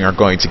the building are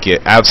going to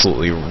get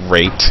absolutely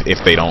raped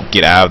if they don't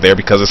get out of there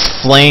because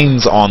there's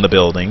flames on the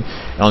building.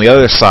 And on the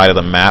other side of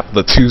the map,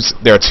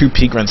 there are two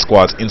Peak-Ren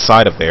squads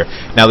inside of there.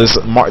 Now this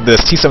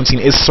T-17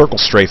 is circle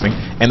strafing,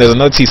 and there's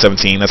another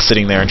T-17 that's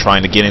sitting there and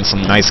trying to get in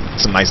some nice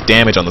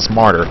damage on this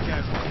Martyr.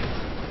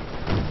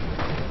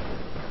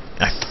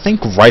 I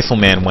think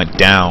Rifleman went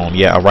down.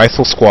 Yeah, a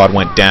rifle squad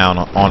went down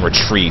on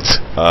retreat.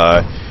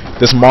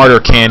 This Martyr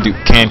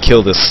can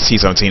kill this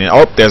T-17. And,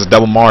 oh, there's a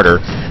double Martyr.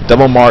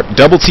 Double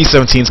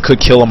T-17s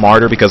could kill a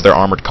Martyr because they're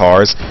armored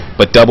cars,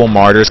 but double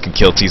Martyrs can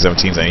kill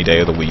T-17s any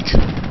day of the week.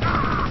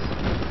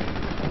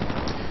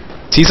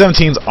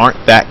 T-17s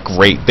aren't that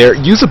great. Their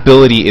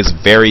usability is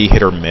very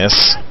hit or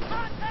miss.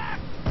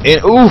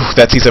 And ooh,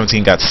 that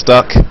T-17 got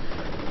stuck.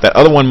 That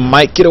other one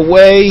might get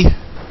away.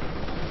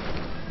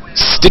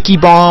 Sticky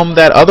bomb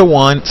that other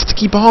one.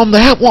 Sticky bomb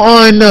that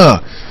one.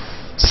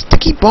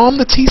 Sticky bomb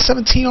the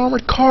T-17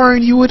 armored car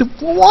and you would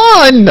have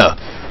won.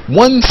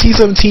 One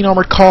T-17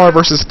 armored car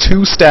versus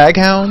two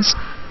Staghounds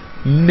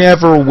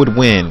never would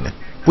win.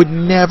 Would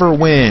never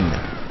win.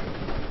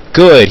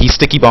 Good. He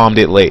sticky bombed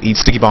it late. He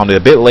sticky bombed it a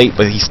bit late,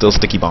 but he still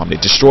sticky bombed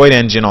it. Destroyed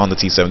engine on the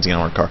T-17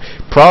 armored car.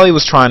 Probably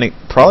was trying to.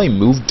 Probably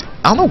moved.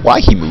 I don't know why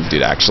he moved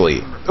it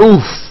actually.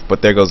 Oof.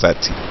 But there goes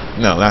that T.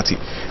 No, not T.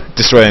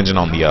 Destroyed engine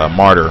on the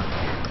Martyr.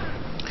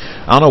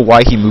 I don't know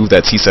why he moved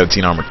that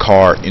T-17 armored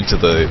car into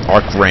the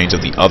arc range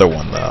of the other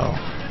one though.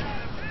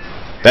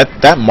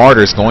 That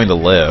Martyr is going to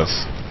live.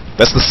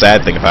 That's the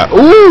sad thing about.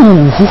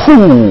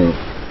 Ooh.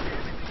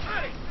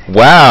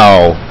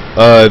 Wow.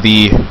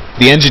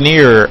 The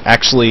engineer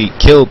actually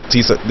killed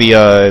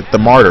the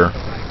Martyr.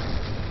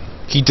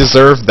 He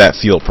deserved that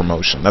field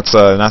promotion. That's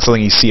not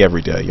something you see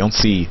every day. You don't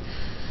see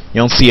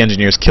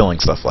engineers killing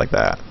stuff like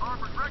that.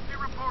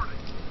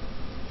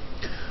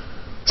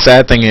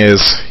 Sad thing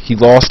is, he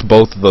lost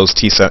both of those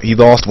T-17. He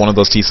lost one of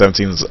those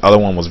T-17s. The other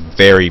one was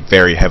very,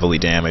 very heavily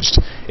damaged.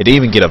 It didn't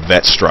even get a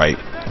vet strike.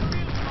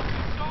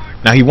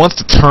 Now he wants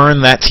to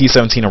turn that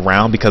T-17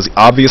 around because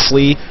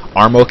obviously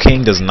Armo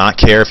King does not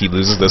care if he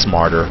loses this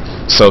Martyr.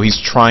 So he's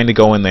trying to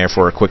go in there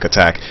for a quick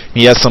attack.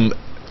 He has some.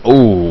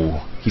 Ooh,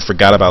 he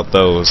forgot about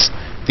those.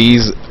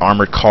 These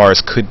armored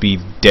cars could be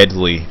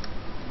deadly.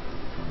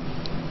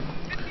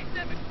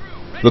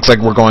 Looks like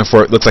we're going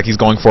for. Looks like he's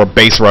going for a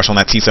base rush on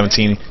that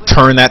T-17.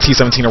 Turn that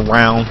T-17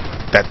 around.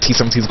 That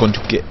T-17 is going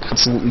to get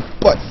absolutely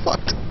butt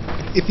fucked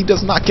if he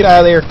does not get out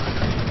of there.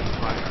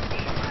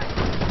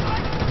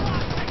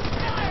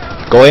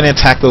 Go ahead and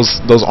attack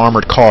those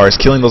armored cars,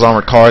 killing those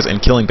armored cars and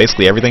killing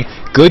basically everything.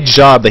 Good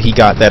job that he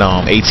got that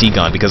AT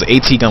gun because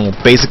AT gun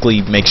will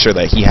basically make sure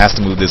that he has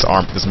to move this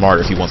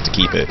Martyr if he wants to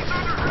keep it.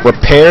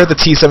 Repair the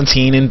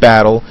T-17 in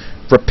battle.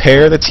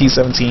 Repair the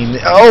T-17.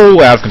 Oh,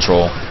 out of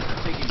control.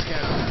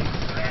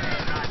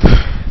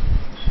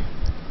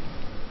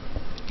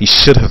 He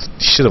should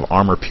have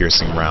armor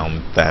piercing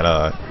around that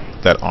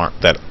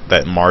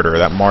Martyr.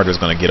 That Martyr's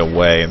gonna get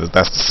away, and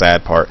that's the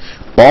sad part.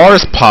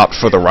 Bars popped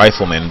for the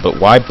riflemen, but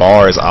why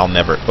bars I'll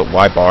never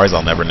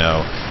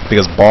know,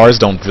 because bars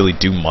don't really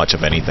do much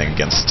of anything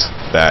against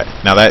that.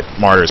 Now that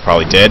Martyr is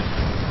probably dead,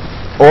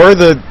 or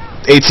the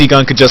AT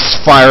gun could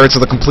just fire to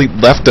the complete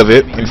left of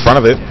it, in front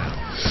of it.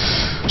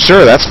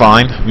 Sure, that's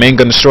fine. Main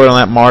gun destroyed on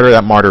that Martyr.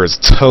 That Martyr is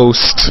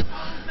toast.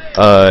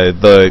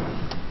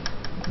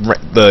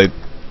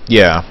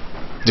 Yeah,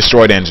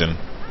 destroyed engine,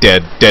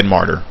 dead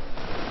Martyr.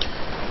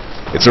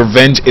 It's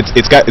revenge.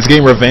 It's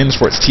getting revenge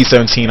for its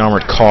T-17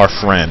 armored car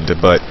friend,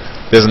 but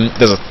there's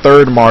a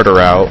third Martyr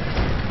out.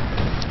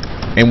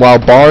 And while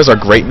bars are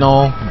great and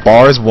all,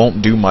 bars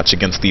won't do much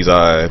against these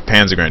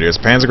Panzer Grenadiers.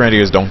 Panzer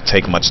Grenadiers don't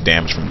take much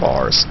damage from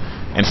bars,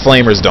 and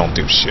Flamers don't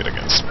do shit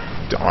against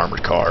the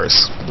armored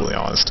cars. To be really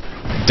honest,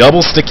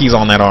 double stickies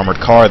on that armored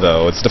car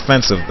though. It's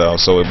defensive though,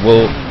 so it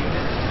will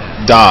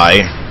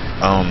die.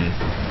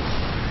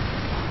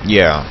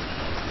 Yeah.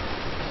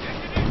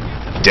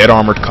 Dead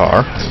armored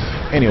car.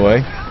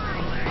 Anyway.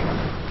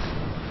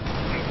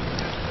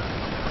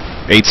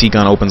 AT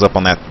gun opens up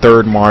on that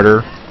third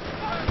Martyr.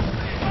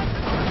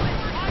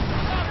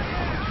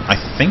 I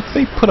think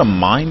they put a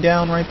mine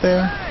down right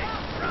there.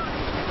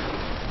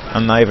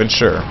 I'm not even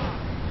sure.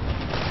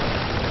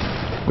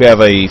 We have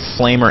a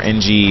Flamer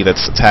NG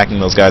that's attacking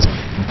those guys.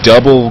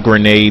 Double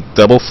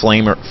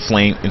flame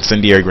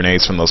incendiary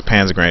grenades from those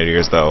Panzer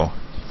Grenadiers though.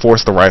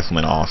 Force the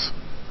riflemen off.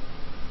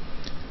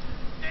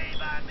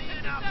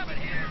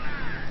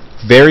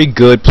 Very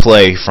good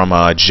play from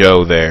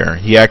Joe there.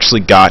 He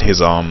actually got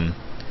his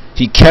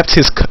he kept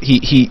his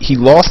he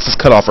lost his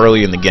cutoff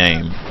early in the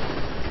game,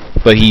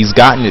 but he's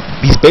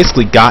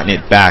basically gotten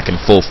it back in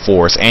full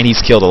force, and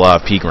he's killed a lot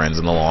of Peak-Rens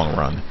in the long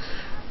run.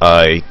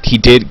 He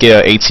did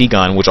get an AT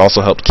gun, which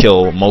also helped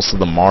kill most of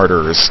the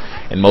Martyrs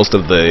and most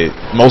of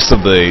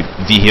the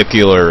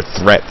vehicular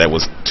threat that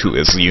was to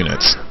his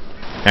units.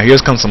 Now here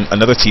comes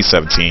another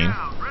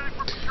T-17.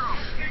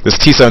 This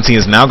T-17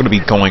 is now going to be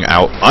going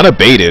out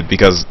unabated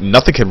because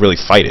nothing can really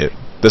fight it.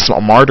 This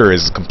Martyr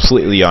is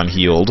completely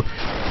unhealed.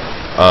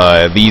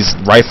 these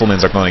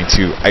riflemen are going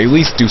to at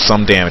least do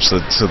some damage to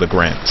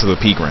the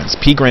P-Grens.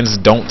 P-Grens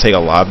don't take a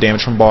lot of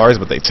damage from bars,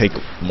 but they take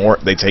more.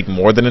 They take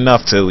more than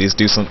enough to at least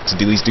do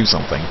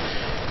something.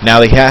 Now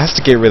he has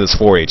to get rid of this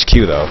 4 HQ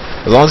though.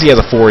 As long as he has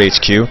a 4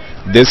 HQ,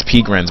 this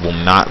P-Grens will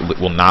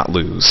not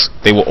lose.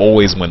 They will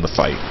always win the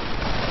fight,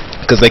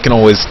 because they can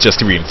always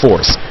just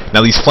reinforce.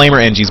 Now these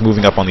Flamer NGs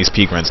moving up on these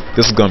P-Grens,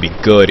 this is going to be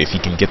good if he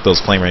can get those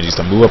Flamer NGs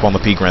to move up on the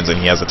P-Grens, and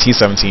he has a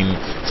T-17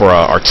 for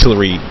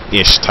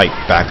artillery-ish type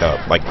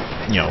backup, like,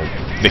 you know,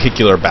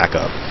 vehicular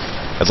backup.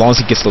 As long as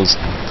he gets those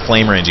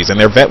Flamer NGs, and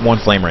they're Vet 1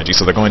 Flamer NGs,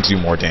 so they're going to do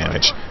more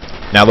damage.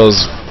 Now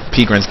those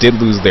P-Grens did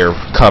lose their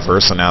cover,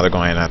 so now they're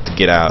going to have to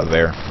get out of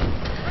there.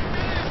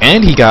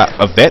 And he got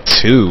a Vet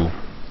 2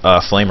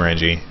 Flamer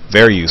NG,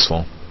 very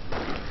useful.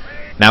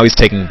 Now he's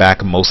taking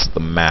back most of the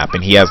map,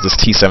 and he has this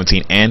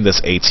T-17 and this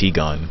AT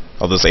gun.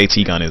 Although this AT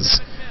gun is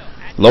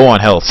low on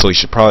health, so he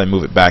should probably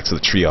move it back to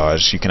the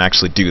triage. You can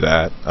actually do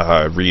that.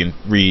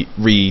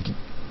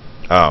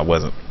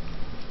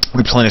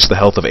 Replenish the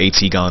health of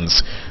AT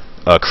guns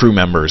crew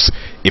members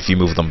if you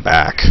move them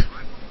back.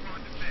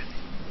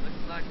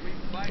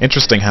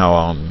 Interesting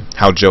how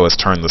Joe has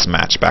turned this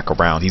match back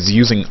around. He's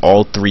using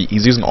all three.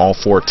 He's using all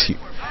four.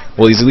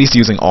 Well, he's at least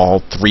using all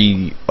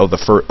three of the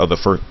first.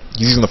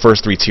 He's using the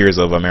first 3 tiers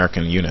of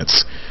American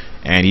units,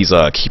 and he's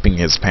keeping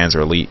his Panzer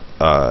Elite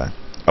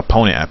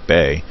opponent at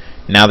bay.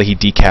 Now that he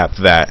decapped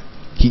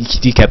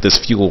this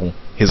fuel,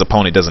 his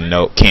opponent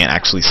can't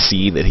actually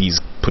see that he's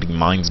putting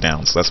mines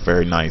down. So that's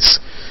very nice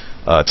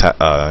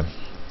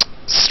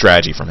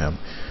strategy from him.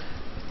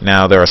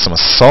 Now there are some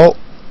assault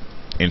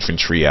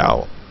infantry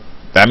out.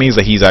 That means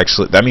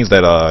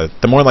that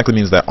the more likely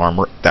means that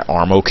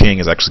Armo King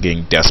is actually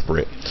getting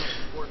desperate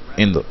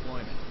in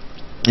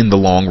the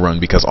long run,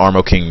 because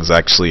Armo King is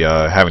actually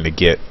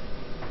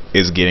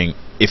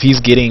if he's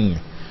getting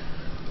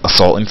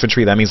assault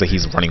infantry, that means that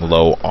he's running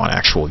low on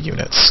actual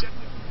units.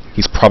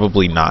 He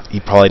probably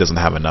doesn't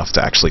have enough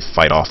to actually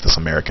fight off this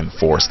American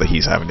force that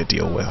he's having to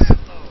deal with.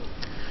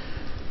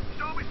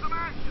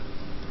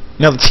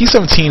 Now the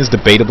T-17 is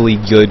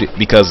debatably good,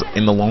 because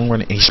in the long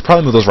run he should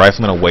probably move those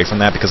riflemen away from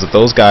that, because if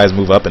those guys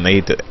move up and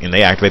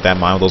they activate that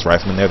mine with those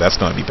riflemen there, that's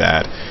going to be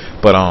bad.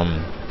 But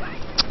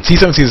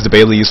T-17 is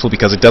debatably useful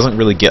because it doesn't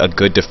really get a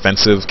good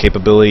defensive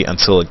capability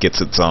until it gets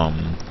its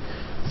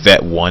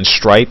Vet 1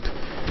 stripe.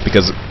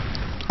 Because,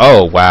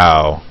 oh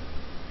wow,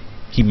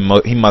 he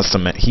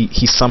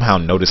somehow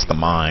noticed the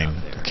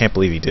mine. I can't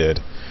believe he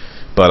did.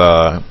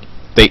 But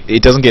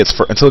it doesn't get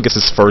until it gets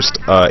its first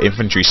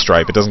infantry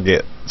stripe. It doesn't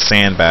get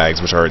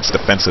sandbags, which are its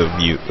defensive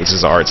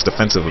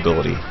defensive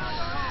ability.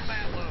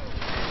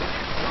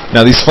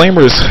 Now these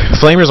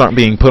flamers aren't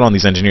being put on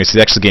these engineers. He's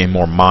actually getting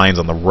more mines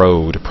on the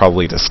road,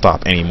 probably to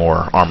stop any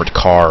more armored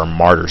car or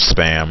martyr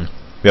spam.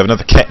 We have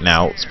another Ketten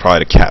out. It's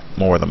probably to cap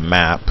more of the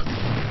map.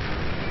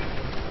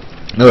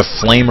 Another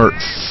Flamer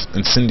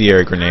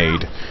incendiary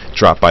grenade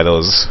dropped by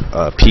those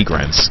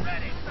P-Grens.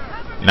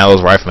 Now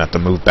those riflemen have to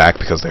move back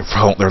because they're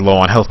low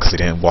on health because they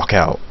didn't walk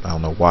out. I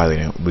don't know why they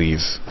didn't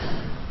leave.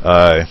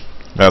 We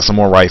have some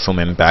more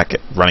riflemen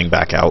running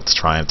back out to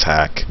try and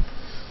attack.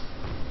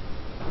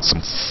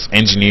 Some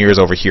engineers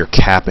over here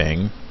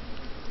capping.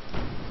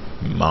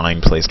 Mine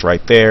placed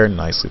right there,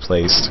 nicely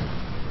placed.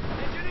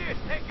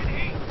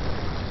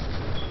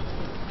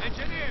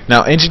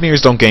 Now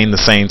engineers don't gain the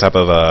same type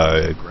of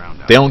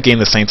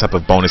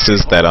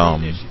bonuses that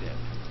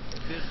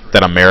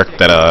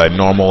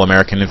normal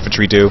American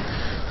infantry do.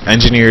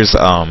 Engineers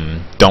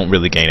don't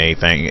really gain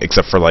anything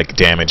except for like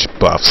damage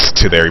buffs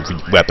to their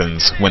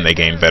weapons when they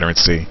gain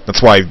veterancy.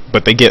 That's why,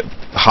 but they get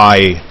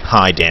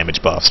high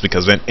damage buffs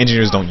because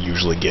engineers don't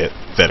usually get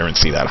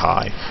veterancy that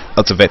high.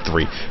 That's a Vet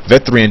 3.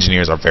 Vet 3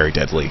 engineers are very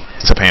deadly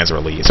to Panzer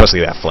Elite, especially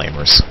that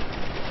Flamers.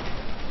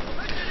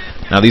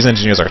 Now these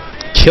engineers are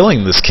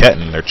killing this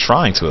Ketten. They're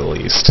trying to, at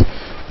least.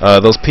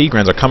 Those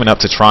P-Grens are coming up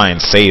to try and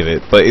save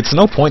it, but it's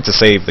no point to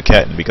save the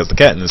Ketten because the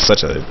Ketten is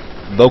such a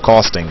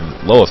low-costing,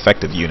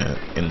 low-effective unit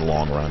in the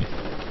long run.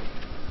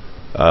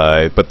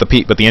 But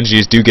the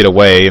engineers do get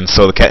away, and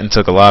so the Ketten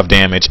took a lot of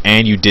damage,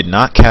 and you did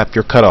not cap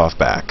your cutoff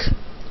back.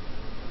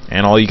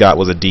 And all you got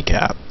was a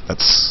decap.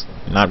 That's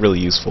not really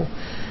useful.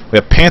 We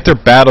have Panther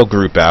Battle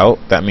Group out.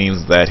 That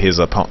means that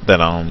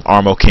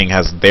Armo King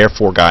has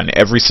therefore gotten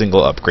every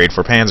single upgrade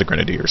for Panzer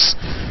Grenadiers.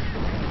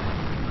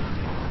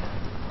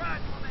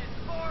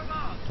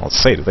 Let's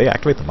say, did they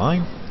activate the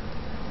mine?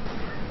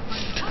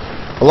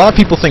 A lot of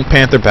people think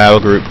Panther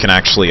Battle Group can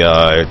actually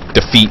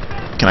defeat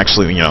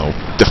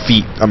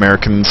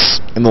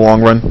Americans in the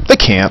long run. They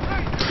can't.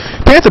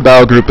 Panther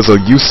Battle Group is a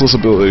useless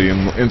ability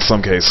in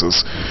some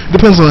cases. It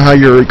depends on how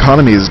your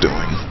economy is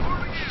doing.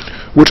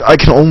 Which I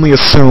can only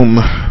assume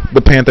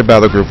the Panther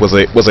Battle Group was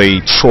a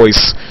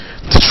choice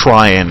to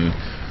try and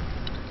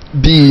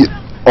be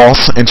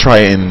awesome and try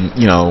and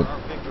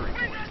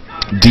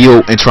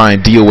deal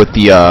with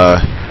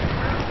the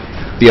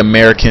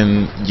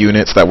American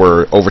units that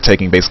were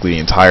overtaking basically the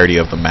entirety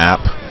of the map,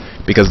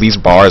 because these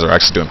bars are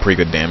actually doing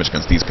pretty good damage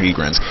against these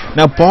P-Grens.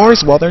 Now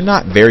bars, while they're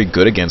not very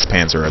good against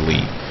Panzer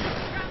Elite,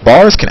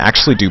 Bars can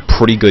actually do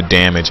pretty good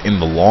damage in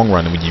the long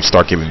run when you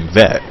start giving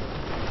vet.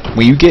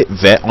 When you get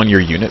vet on your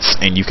units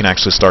and you can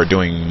actually start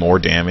doing more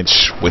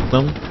damage with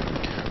them,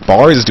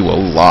 bars do a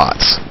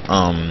lot.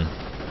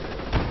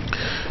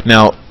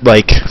 Now,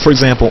 like for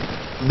example,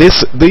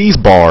 these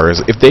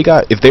bars, if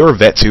they were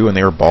vet 2 and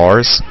they were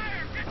bars,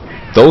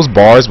 those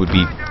bars would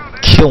be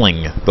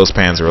killing those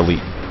Panzer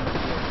Elite.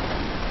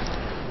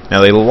 Now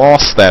they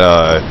lost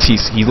that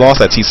he lost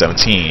that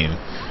T-17,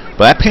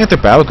 but that Panther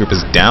battle group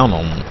is down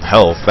on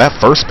health. That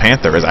first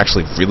Panther is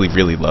actually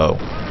really low.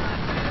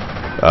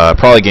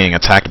 Probably getting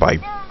attacked by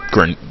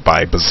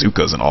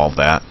bazookas and all of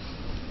that.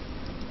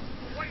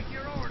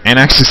 And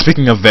actually,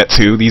 speaking of Vet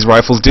 2, these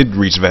rifles did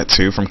reach Vet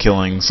 2 from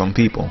killing some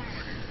people.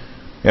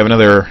 We have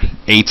another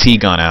AT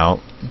gun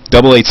out.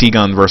 Double AT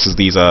gun versus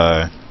these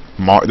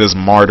this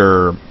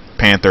Martyr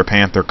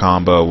Panther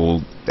combo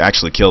will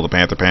actually kill the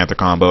Panther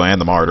combo and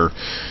the Martyr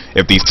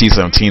if these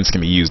T-17s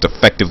can be used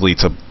effectively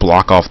to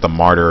block off the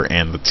Martyr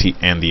and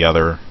the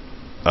other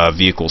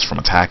vehicles from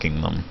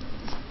attacking them.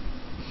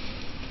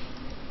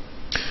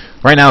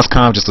 Right now it's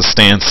kind of just a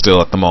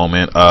standstill at the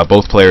moment.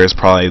 Both players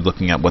probably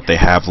looking at what they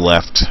have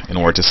left in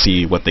order to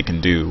see what they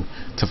can do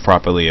to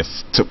properly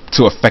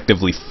to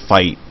effectively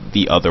fight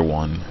the other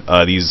one.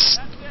 These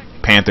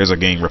Panthers are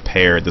getting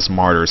repaired. This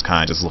Martyr is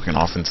kind of just looking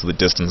off into the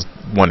distance,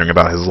 wondering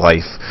about his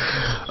life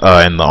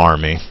in the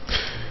army.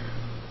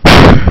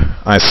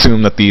 I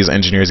assume that these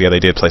engineers, yeah, they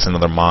did place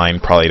another mine,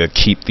 probably to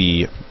keep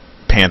the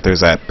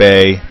Panthers at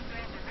bay.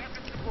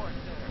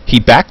 He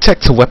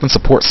back-teched to Weapon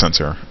Support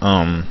Center.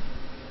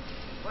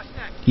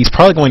 He's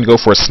probably going to go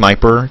for a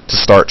sniper to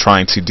start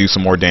trying to do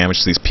some more damage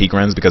to these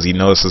Peagrens because he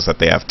notices that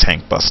they have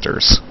tank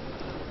busters.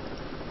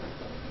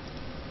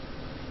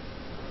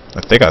 I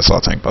think I saw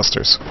tank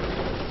busters.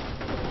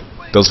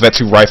 Those Vet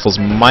 2 rifles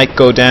might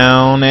go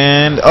down,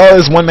 and oh,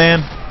 there's one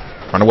man.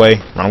 Run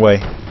away, run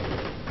away.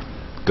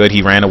 Good,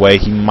 he ran away.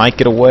 He might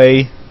get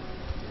away.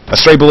 A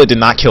stray bullet did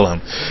not kill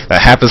him.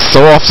 That happens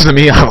so often to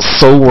me, I was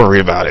so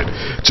worried about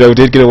it. Joe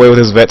did get away with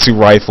his Vet 2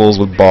 rifles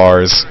with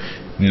bars.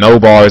 No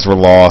bars were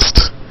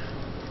lost.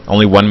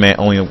 Only one man,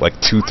 only like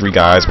 2-3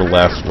 guys were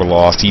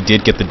lost. He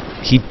did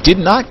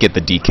not get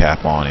the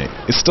decap on it.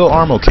 It's still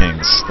Armo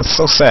Kings. That's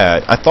so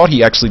sad. I thought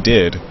he actually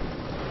did.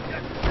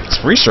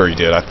 I'm pretty sure he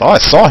did. I thought I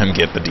saw him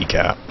get the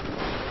decap.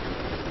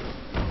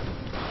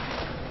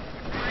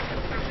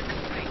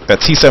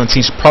 That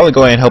T-17 should probably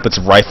go ahead and help its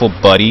rifle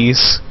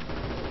buddies.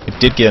 It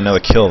did get another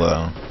kill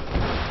though.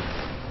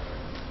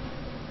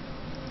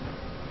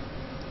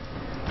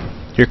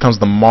 Here comes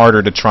the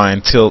Martyr to try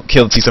and kill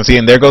the T-17,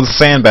 and there go the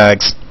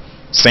sandbags.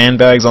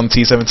 Sandbags on the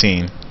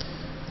T-17.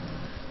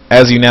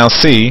 As you now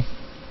see,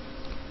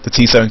 the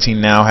T-17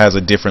 now has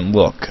a different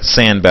look.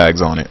 Sandbags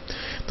on it.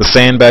 The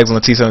sandbags on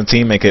the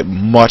T-17 make it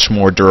much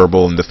more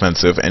durable and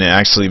defensive, and it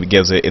actually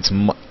makes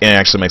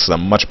it a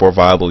much more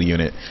viable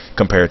unit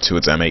compared to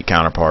its M8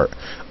 counterpart.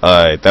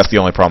 That's the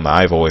only problem that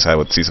I've always had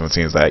with the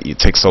T-17 is that it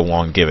takes so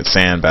long to give it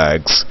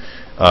sandbags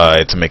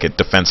to make it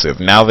defensive.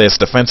 Now that it's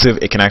defensive,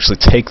 it can actually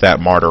take that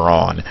Martyr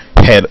on.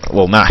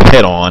 Not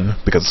head on,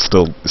 because it's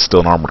still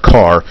an armored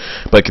car,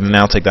 but it can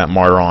now take that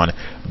Martyr on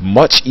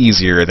much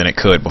easier than it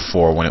could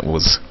before when it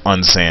was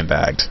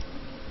unsandbagged.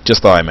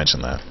 Just thought I'd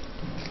mention that.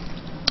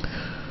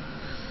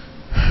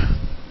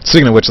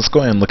 Speaking of which, let's go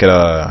ahead and look at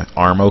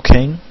Armo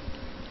King.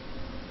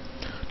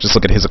 Just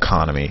look at his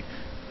economy.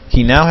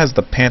 He now has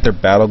the Panther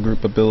Battle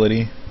Group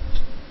ability.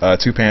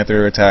 2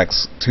 Panther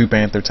tanks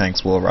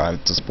will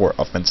arrive to support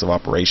offensive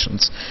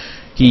operations.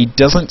 He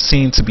doesn't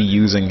seem to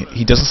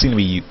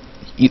be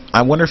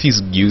I wonder if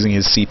he's using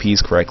his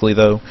CPs correctly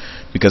though,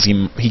 because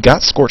he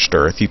got Scorched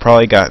Earth. He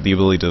probably got the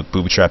ability to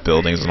booby trap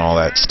buildings and all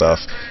that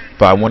stuff.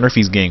 But I wonder if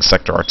he's getting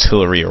Sector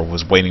Artillery or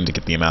was waiting to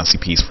get the amount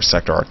of CPs for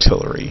Sector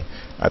Artillery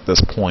at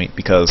this point,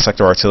 because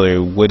Sector Artillery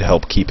would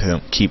help keep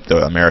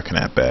the American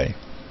at bay.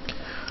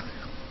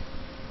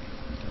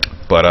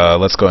 But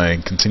let's go ahead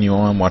and continue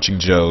on watching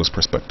Joe's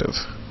perspective.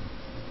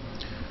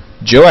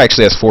 Joe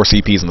actually has 4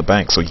 CPs in the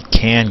bank, so he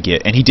can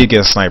get, and he did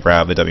get a sniper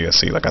out of the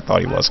WSC like I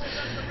thought he was.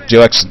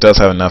 Joe actually does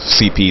have enough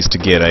CPs to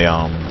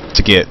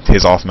get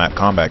his off-map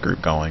combat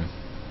group going.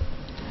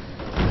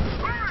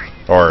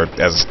 Or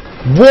as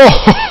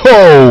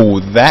whoa!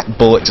 That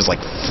bullet just like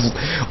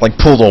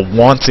pulled a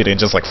wanted and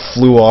just like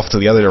flew off to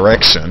the other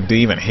direction. Didn't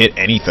even hit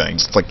anything.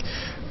 Just like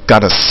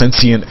got a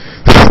sentient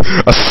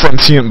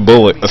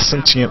bullet, a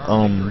sentient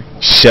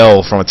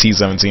shell from a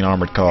T-17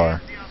 armored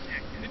car.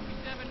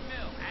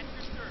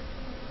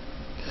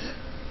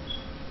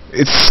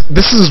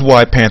 This is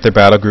why Panther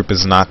Battle Group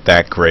is not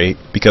that great,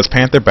 because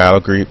Panther Battle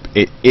Group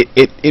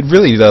it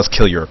really does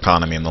kill your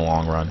economy in the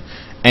long run,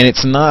 and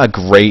it's not a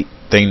great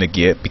thing to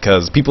get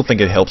because people think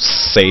it helps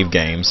save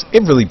games.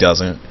 It really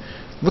doesn't.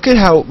 Look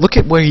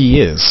at where he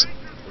is.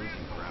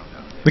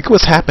 Look at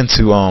what's happened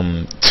to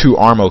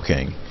Armo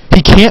King.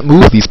 He can't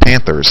move these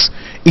Panthers.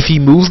 If he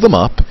moves them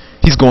up,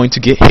 he's going to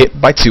get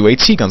hit by 2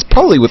 AT guns,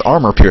 probably with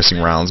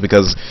armor-piercing rounds,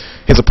 because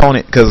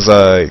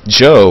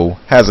Joe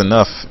has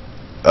enough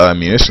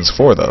munitions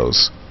for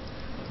those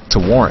to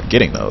warrant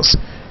getting those.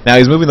 Now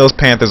he's moving those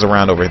Panthers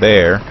around over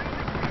there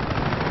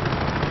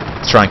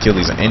to try and kill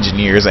these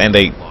engineers, and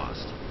they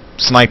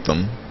snipe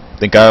them. I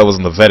think I was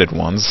in the vetted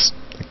ones.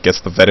 I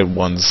guess the vetted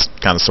ones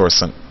kind of sort of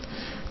sent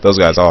those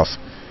guys off.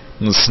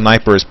 And the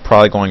sniper is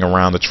probably going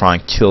around to try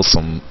and kill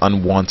some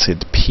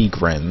unwanted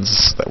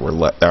Pigrens that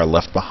are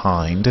left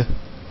behind.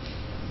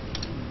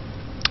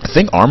 I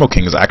think Armo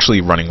King is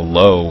actually running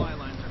low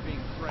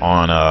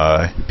on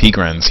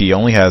Pigrens. He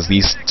only has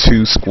these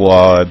 2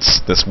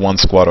 squads, this 1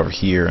 squad over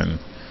here, and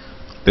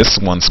this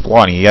 1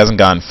 squad. He hasn't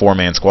gotten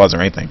 4-man squads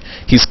or anything.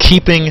 He's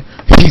keeping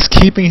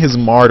his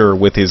martyr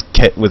with his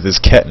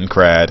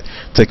Kettenkrad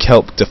to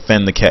help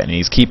defend the Ketten.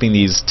 He's keeping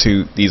these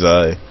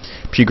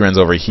Pigrens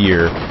over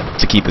here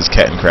to keep his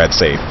Kettenkrad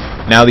safe.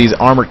 Now these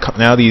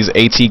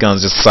AT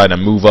guns just decide to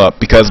move up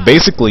because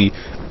basically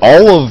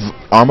all of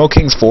Armo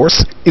King's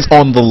force is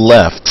on the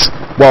left,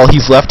 while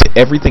he's left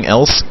everything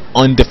else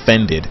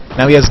undefended.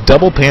 Now he has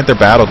double Panther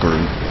battle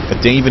group. I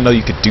didn't even know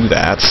you could do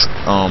that,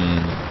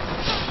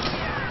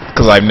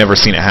 because I've never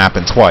seen it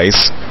happen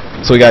twice.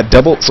 So he got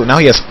double. So now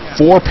he has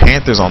 4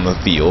 Panthers on the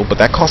field, but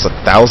that costs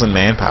 1,000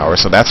 manpower.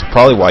 So that's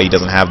probably why he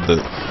doesn't have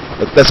the.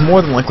 That's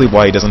more than likely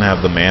why he doesn't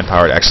have the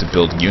manpower to actually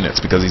build units,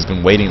 because he's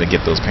been waiting to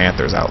get those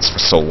Panthers out for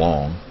so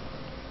long.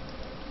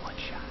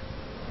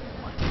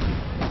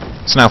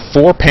 So now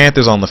 4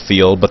 Panthers on the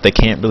field, but they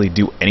can't really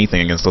do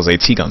anything against those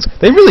AT guns.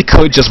 They really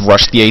could just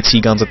rush the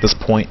AT guns at this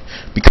point,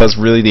 because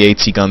really the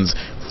AT guns,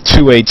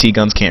 2 AT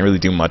guns can't really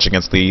do much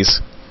against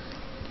these.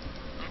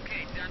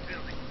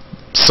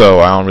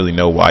 So I don't really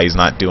know why he's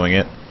not doing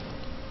it.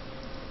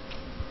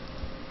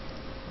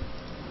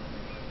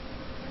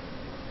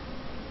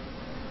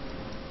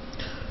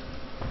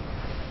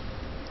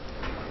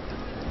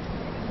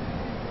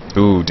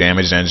 Ooh,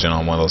 damaged engine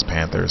on one of those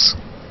Panthers.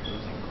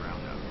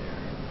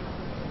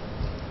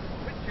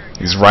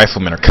 These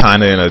riflemen are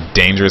kinda in a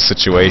dangerous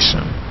situation.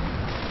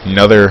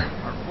 Another...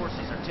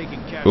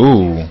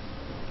 Ooh,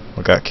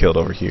 what got killed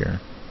over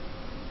here?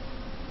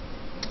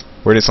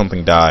 Where did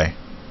something die?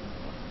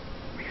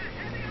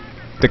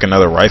 I think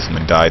another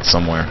rifleman died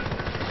somewhere.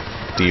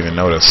 Didn't even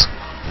notice.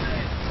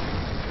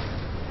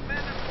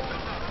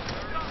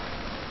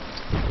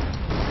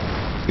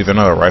 Either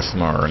another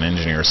rifleman or an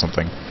engineer or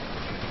something.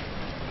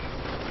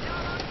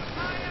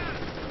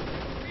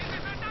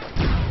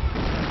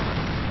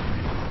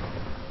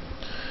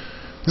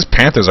 These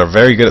Panthers are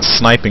very good at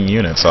sniping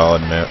units, I'll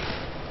admit.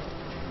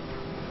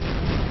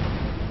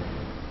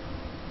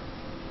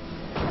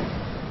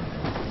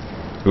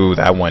 Ooh,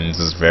 that one's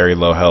is very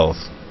low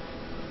health.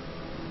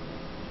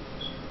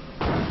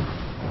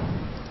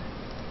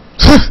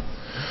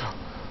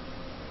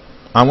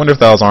 I wonder if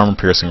that was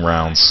armor-piercing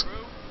rounds.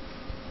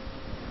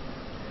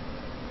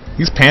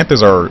 These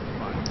Panthers are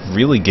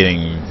really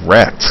getting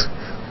wrecked.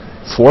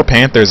 4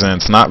 Panthers, and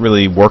it's not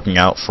really working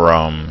out for,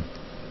 to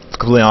be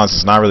completely honest,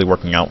 it's not really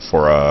working out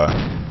for,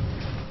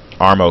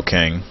 Armo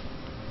King.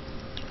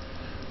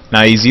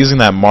 Now, he's using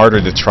that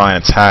martyr to try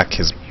and attack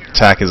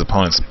his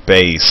opponent's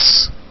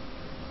base.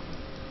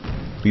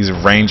 These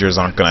Rangers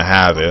aren't going to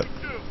have it.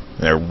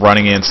 They're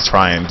running in to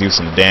try and do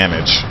some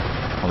damage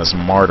on this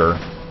martyr.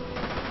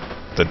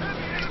 The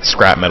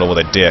scrap metal with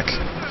a dick.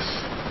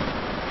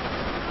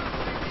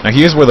 Now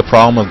here's where the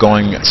problem of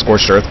going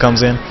Scorched Earth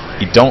comes in.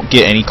 You don't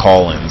get any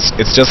call-ins.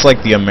 It's just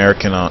like the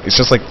American. It's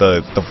just like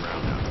the.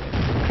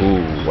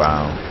 Ooh,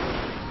 wow.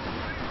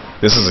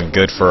 This isn't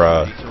good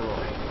for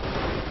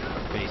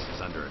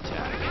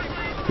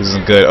This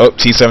isn't good. Oh,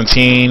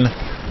 T-17.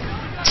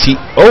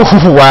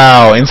 Oh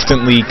wow!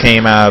 Instantly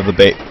came out of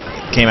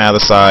the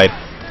side.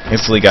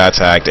 Instantly got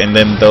attacked, and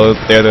then those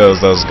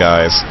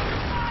guys.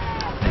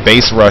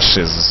 Base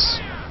rushes.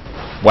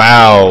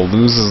 Wow,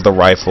 loses the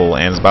rifle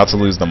and is about to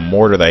lose the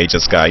mortar that he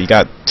just got. He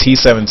got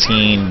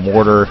T-17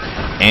 mortar,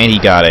 and he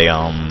got a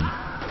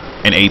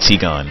an AT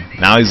gun.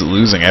 Now he's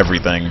losing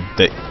everything.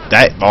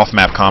 That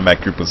off-map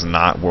combat group was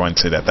not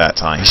warranted at that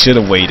time. He should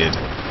have waited.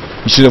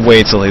 He should have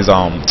waited till his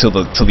till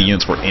the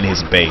units were in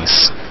his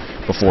base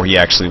before he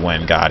actually went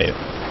and got it.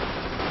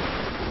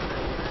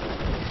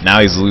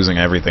 Now he's losing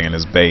everything in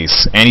his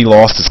base, and he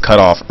lost his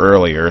cutoff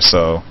earlier,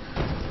 so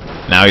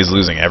now he's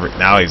losing it.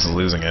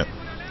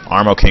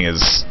 Armo King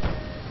is.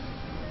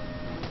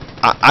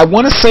 I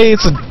want to say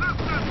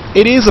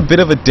it is a bit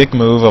of a dick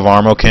move of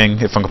Armo King,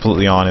 if I'm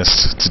completely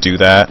honest, to do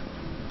that.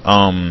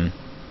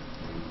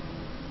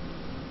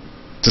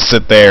 To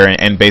sit there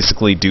and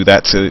basically do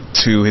that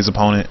to his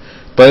opponent,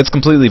 but it's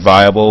completely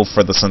viable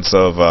for the sense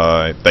of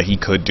that he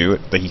could do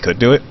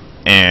it,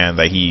 and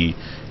that he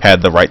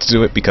had the right to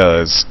do it,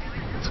 because,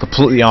 if I'm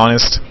completely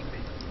honest,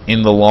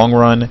 in the long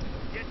run,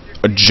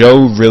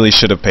 Joe really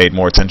should have paid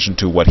more attention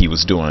to what he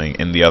was doing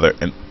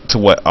to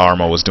what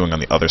Armo was doing on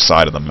the other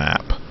side of the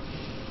map.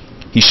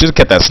 He should have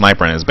kept that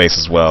sniper in his base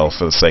as well,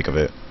 for the sake of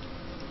it.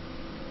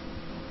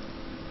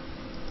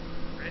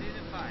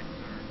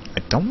 I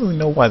don't really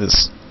know why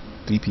this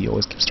VP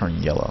always keeps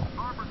turning yellow.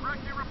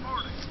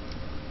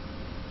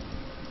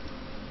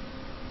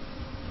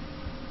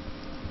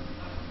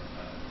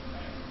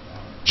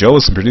 Joe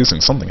is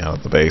producing something out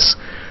of the base.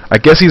 I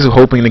guess he's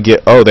hoping to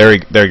get... Oh, there he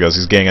goes.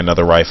 He's getting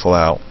another rifle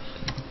out.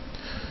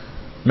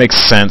 Makes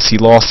sense. He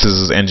lost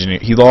his engineer.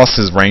 He lost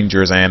his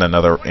Rangers and like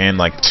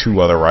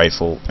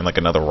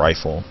another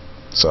rifle.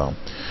 So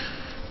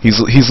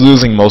he's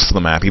losing most of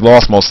the map. He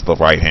lost most of the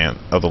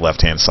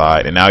left-hand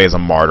side, and now he has a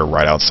Martyr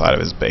right outside of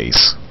his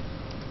base.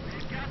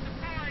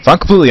 If I'm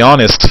completely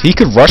honest, he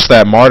could rush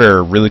that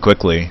Martyr really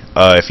quickly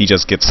if he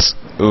just gets...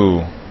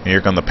 Ooh,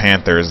 here come the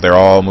Panthers. They're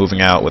all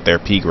moving out with their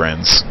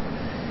Peagrens.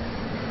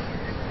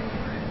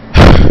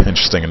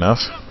 Interesting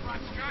enough.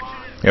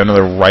 We have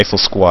another rifle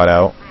squad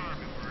out.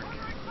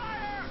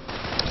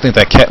 I think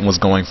that Ketten was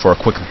going for a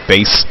quick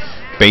base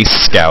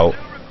scout.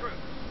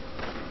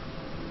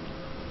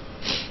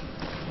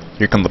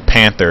 Here come the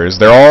Panthers.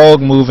 They're all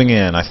moving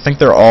in. I think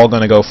they're all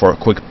going to go for a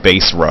quick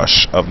base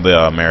rush of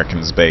the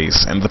Americans'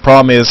 base. And the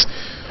problem is,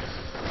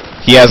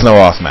 he has no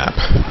off-map.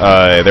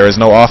 There is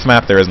no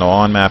off-map, there is no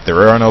on-map,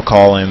 there are no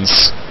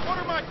call-ins.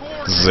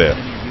 This is it.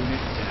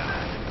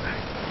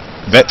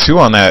 Vet 2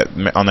 on that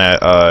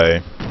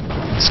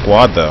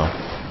squad, though.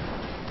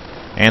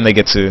 And they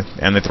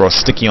throw a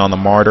sticky on the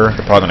Martyr.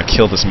 They're probably going to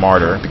kill this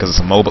Martyr because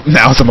it's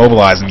now it's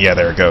immobilized, and yeah,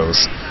 there it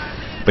goes.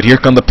 But here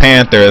come the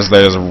Panthers.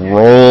 They're just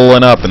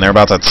rolling up, and they're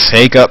about to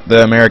take up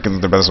the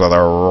Americans. They're about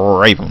to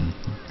rape them.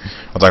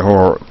 It's like,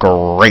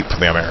 rape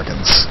the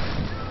Americans.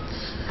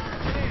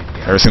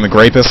 Ever seen The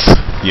Grapists?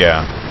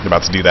 Yeah, they're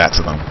about to do that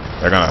to them.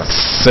 They're going to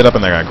sit up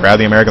and they're going to grab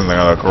the Americans and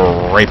they're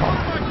going to rape them.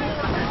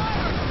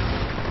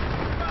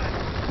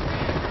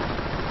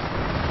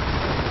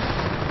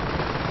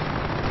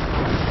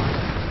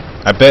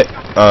 I bet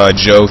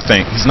Joe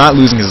he's not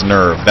losing his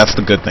nerve. That's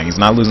the good thing. He's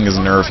not losing his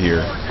nerve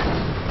here.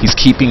 He's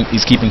keeping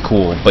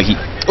cool, but he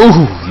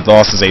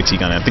lost his AT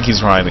gun. I think he's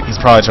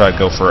probably trying to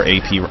go for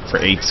AP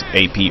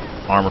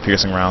armor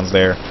piercing rounds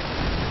there.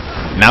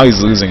 Now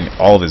he's losing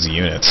all of his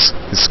units.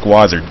 His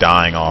squads are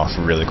dying off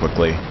really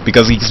quickly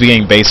because he's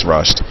getting base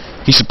rushed.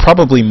 He should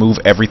probably move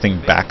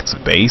everything back to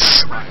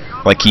base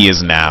like he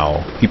is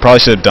now. He probably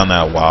should have done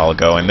that a while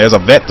ago. And there's a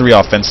Vet 3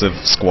 offensive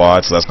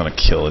squad, so that's going to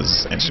kill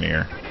his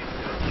engineer.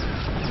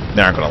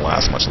 They aren't going to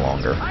last much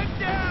longer.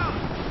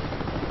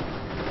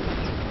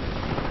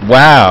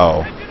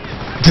 Wow.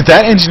 Did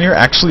that engineer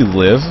actually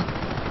live?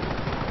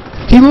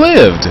 He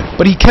lived,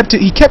 but he kept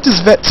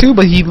his Vet 2,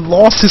 but he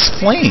lost his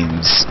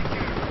flames.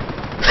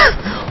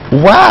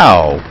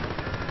 Wow.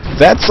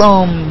 That's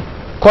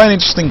quite an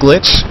interesting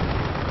glitch.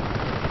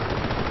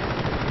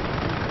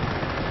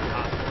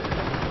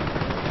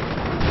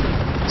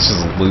 This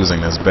is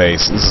losing this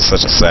base. This is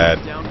such a sad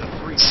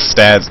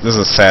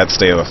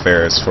state of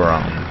affairs for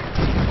him.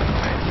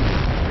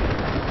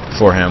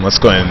 Let's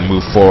go ahead and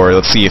move forward.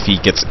 Let's see if he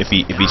just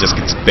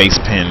gets base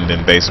pinned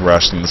and base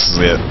rushed, and this is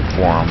it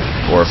for him,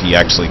 or if he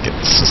actually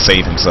gets to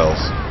save himself.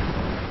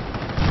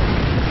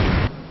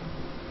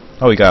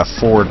 Oh, he got a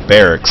forward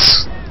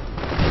barracks.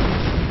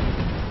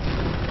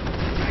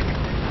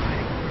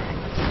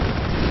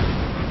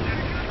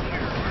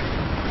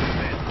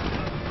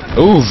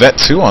 Ooh, Vet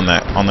 2 on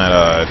that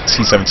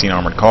T-17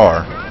 armored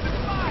car.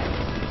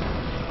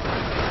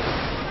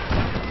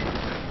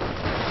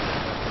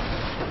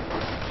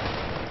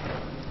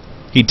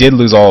 He did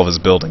lose all of his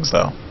buildings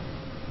though.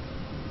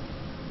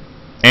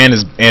 And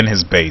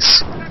his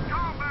base.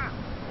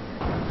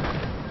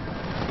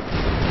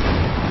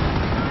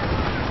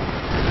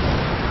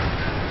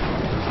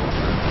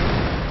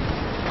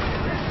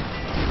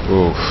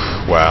 Oof,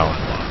 wow.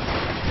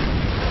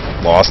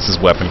 Lost his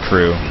weapon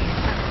crew.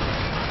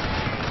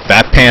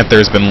 That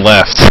Panther's been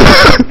left.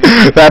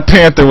 That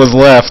Panther was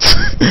left.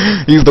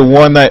 He's the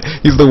one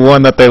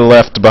that they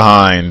left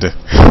behind.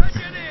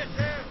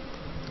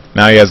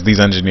 Now he has these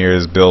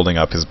engineers building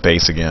up his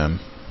base again.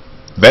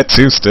 Vet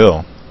 2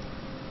 still.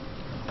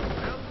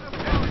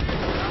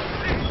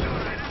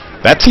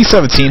 That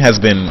T-17 has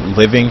been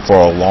living for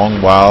a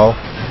long while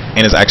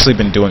and has actually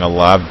been doing a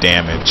lot of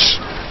damage.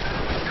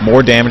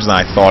 More damage than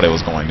I thought it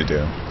was going to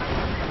do.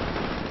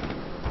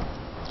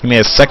 He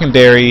made a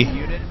secondary...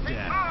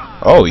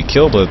 Oh, he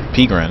killed a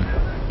Peagrin.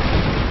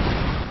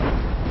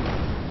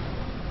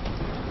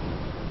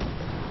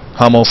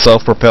 Hummel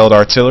self-propelled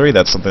artillery,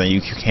 that's something that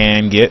you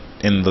can get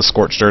in the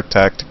Scorched Earth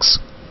tactics.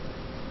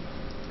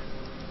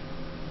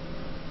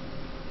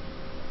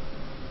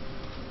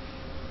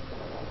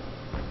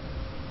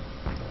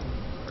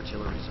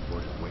 Artillery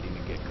support is waiting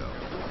to get go.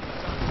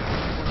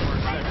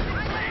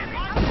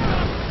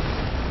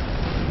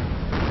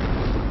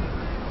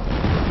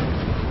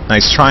 Now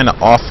he's trying to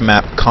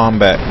off-map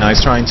combat. Now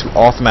he's trying to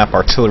off-map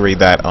artillery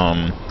that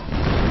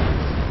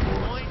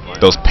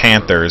those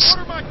Panthers.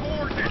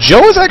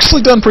 Joe has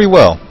actually done pretty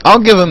well. I'll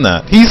give him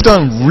that. He's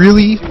done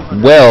really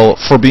well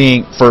for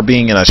being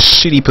in a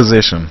shitty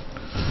position.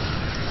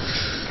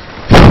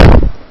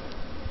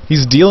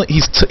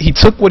 He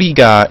took what he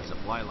got.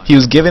 He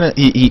was given it.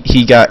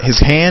 He got his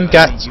hand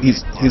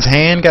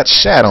got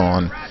shat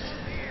on,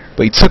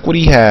 but he took what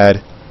he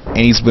had and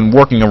he's been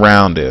working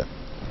around it.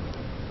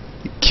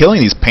 Killing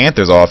these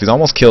Panthers off, he's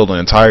almost killed an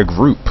entire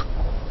group.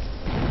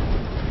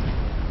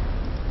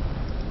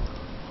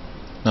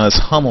 this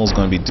Hummel's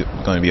going to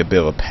be a bit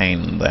of a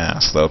pain in the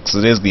ass though, because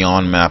it is the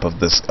on map of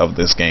this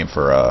game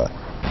for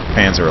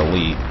Panzer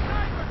Elite.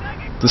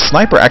 The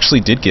sniper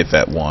actually did get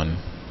Vet 1,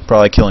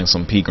 probably killing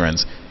some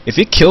Pigrens. If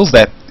it kills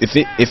that,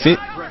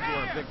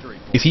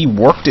 if he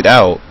worked it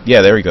out,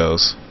 yeah, there he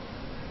goes.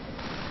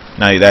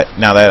 Now that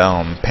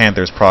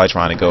Panther's probably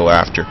trying to go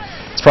after.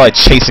 It's probably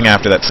chasing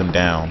after that Sim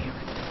down.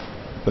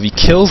 But if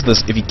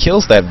he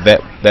kills that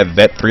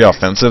Vet 3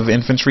 offensive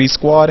infantry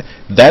squad,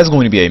 that is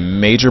going to be a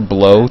major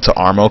blow to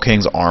Armo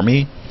King's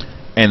army,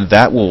 and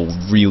that will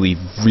really,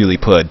 really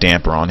put a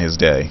damper on his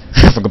day.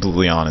 If I'm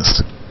completely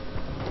honest.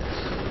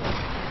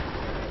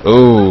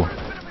 Ooh,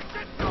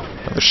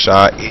 another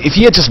shot. If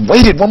he had just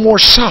waited one more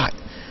shot,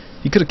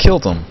 he could have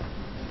killed him.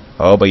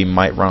 Oh, but he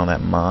might run on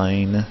that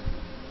mine.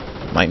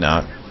 Might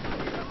not.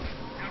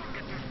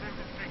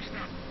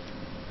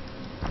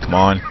 Come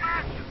on.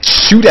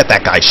 Shoot at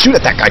that guy! Shoot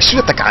at that guy! Shoot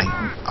at that guy!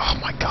 Oh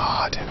my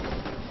god.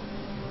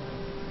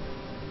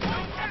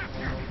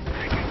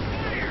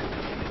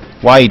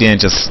 Why he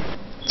didn't just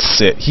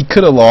sit? He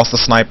could have lost the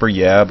sniper,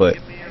 yeah, but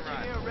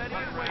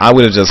I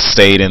would have just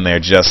stayed in there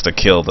just to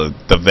kill the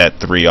Vet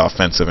 3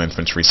 offensive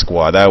infantry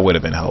squad. That would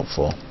have been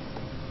helpful.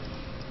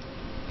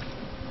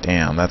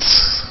 Damn,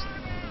 this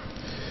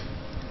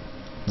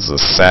is a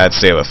sad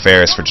state of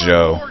affairs for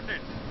Joe.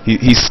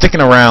 He's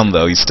sticking around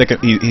though. He's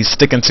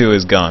sticking to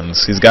his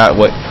guns. He's got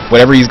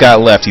whatever he's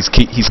got left. He's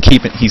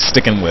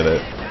sticking with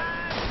it.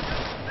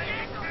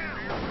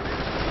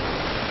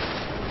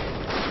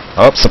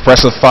 Oh,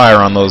 suppressive fire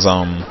on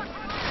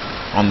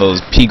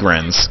those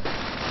Pigrens.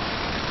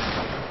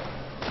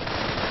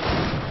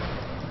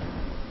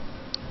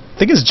 The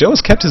thing is, Joe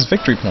has kept his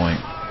victory point.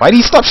 Why did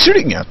he stop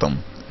shooting at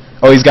them?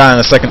 Oh, he's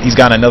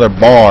got another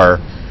bar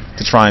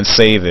to try and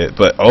save it.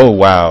 But oh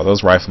wow,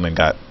 those riflemen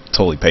got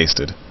totally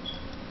pasted.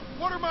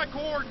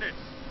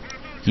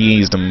 He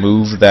needs to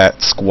move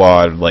that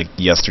squad like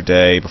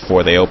yesterday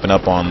before they open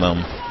up on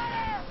them.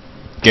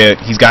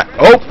 He's got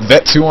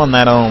Vet 2 on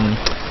that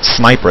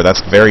sniper.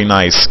 That's very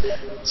nice.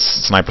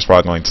 Sniper's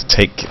probably going to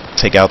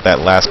take out that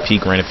last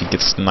Pigren if he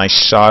gets a nice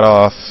shot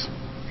off.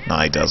 No,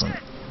 he doesn't.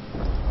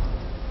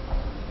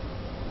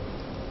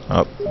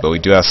 Oh, but we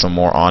do have some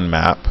more on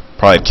map.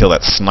 Probably kill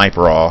that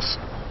sniper off.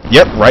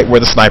 Yep, right where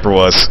the sniper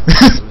was.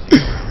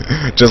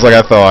 Just like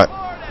I thought.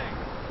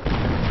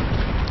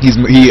 He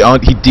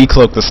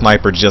decloaked the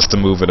sniper just to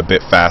move it a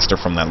bit faster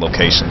from that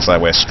location, so that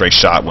way a stray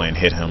shot wouldn't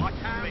hit him.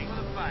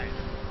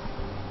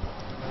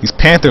 These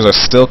Panthers are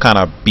still kind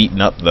of beaten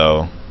up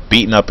though.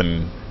 Beaten up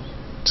and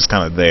just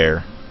kind of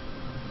there.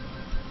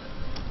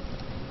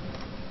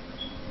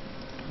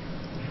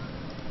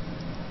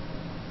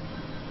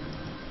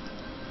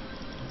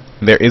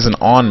 There is an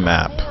on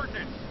map.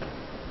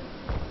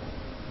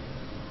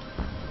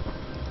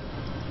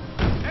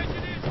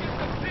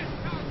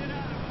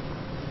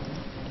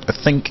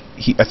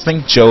 I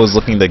think Joe is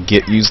looking to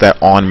use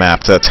that on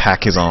map to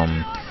attack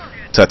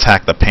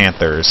the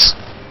Panthers.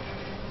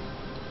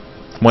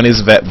 One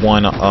is Vet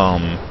 1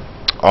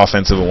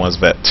 offensive and one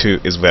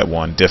is Vet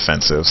 1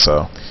 defensive,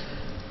 so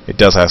it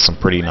does have some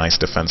pretty nice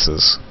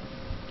defenses.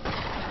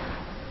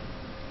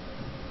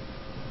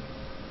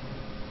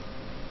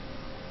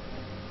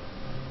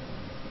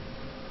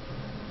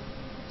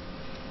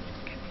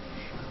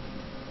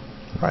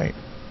 Right.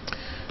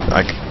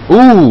 Like,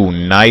 ooh,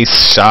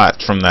 nice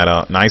shot from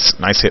that.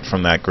 Nice hit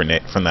from that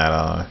grenade, from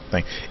that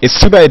thing. It's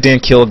too bad it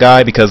didn't kill a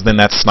guy, because then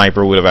that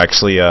sniper would have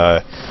actually,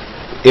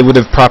 it would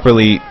have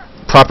properly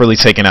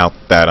taken out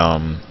that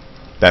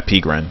that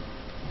Pigren.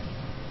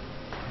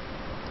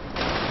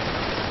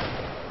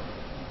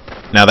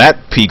 Now that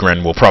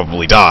Pigren will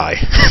probably die.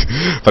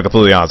 If I'm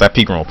completely honest, that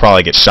Pigren will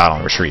probably get shot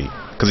on retreat,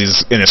 because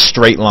he's in a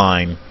straight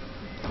line.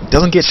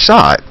 Doesn't get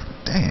shot.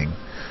 Dang.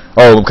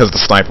 Oh, because the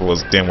sniper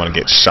didn't want to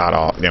get shot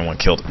off. Didn't want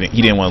to kill.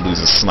 He didn't want to lose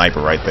his sniper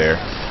right there.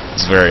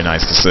 It's a very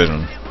nice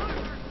decision.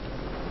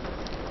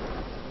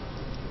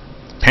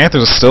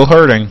 Panthers are still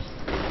hurting.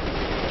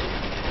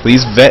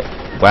 These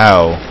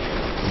wow,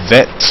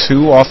 Vet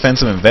 2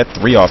 offensive and Vet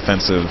 3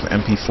 offensive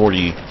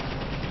MP40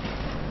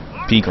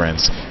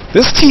 Pigrens.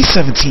 This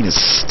T-17 is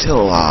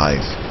still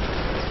alive.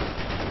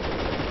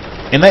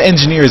 And that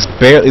engineer is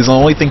the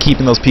only thing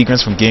keeping those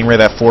Pigrens from getting rid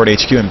of that forward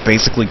HQ and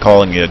basically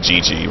calling it a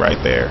GG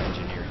right there.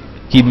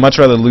 He'd much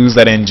rather lose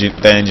that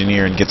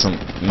engineer and get some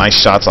nice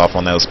shots off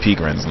on those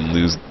Pigrens than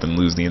lose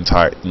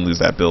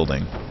that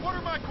building.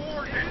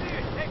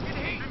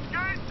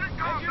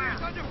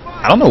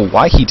 I don't know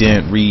why he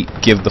didn't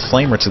give the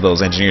flamer to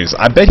those engineers.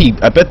 I bet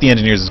the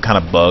engineers was kind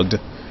of bugged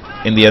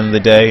in the end of the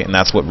day, and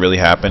that's what really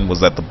happened,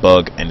 was that the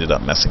bug ended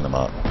up messing them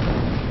up.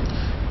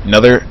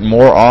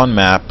 More on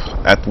map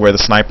at where the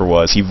sniper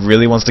was. He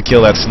really wants to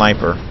kill that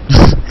sniper.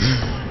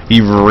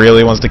 He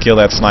really wants to kill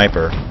that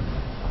sniper.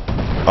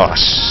 Oh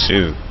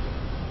shoot.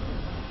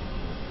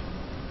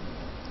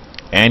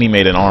 And he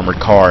made an armored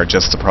car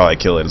just to probably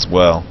kill it as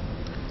well.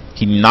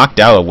 He knocked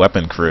out a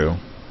weapon crew.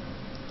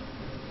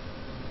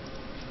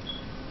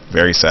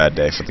 Very sad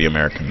day for the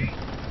American.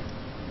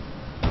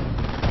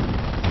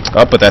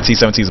 Oh, but that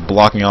T-17 is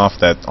blocking off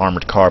that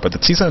armored car, but the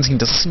T-17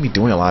 doesn't seem to be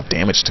doing a lot of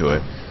damage to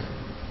it.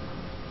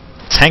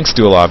 Tanks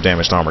do a lot of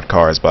damage to armored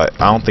cars, but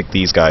I don't think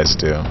these guys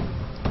do.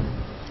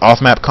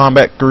 Off-map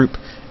combat group,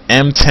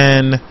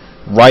 M10,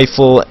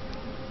 rifle,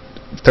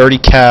 30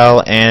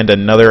 cal, and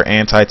another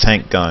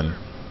anti-tank gun.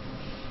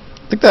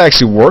 I think that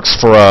actually works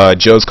for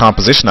Joe's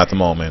composition at the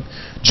moment.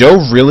 Joe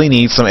really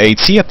needs some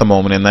AT at the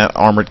moment, and that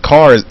armored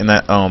car, and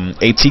that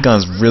AT gun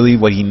is really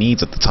what he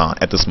needs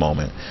at this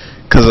moment.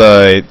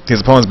 Because his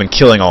opponent's been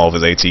killing all of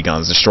his AT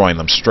guns, destroying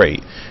them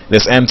straight.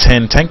 This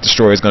M10 tank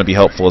destroyer is going to be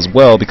helpful as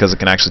well because it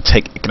can actually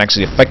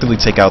effectively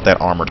take out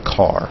that armored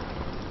car.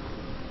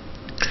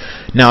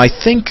 Now I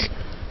think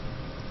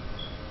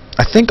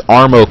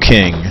Armo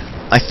King,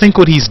 I think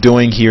what he's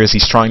doing here is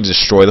he's trying to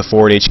destroy the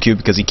forward HQ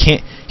because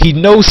he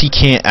knows he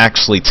can't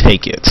actually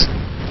take it.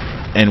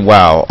 And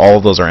wow, all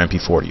of those are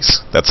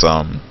MP40s. That's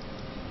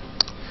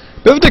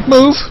bit of a dick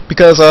move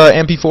because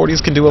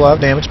MP40s can do a lot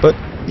of damage, but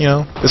you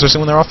know, especially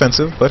when they're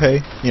offensive, but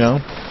hey, you know,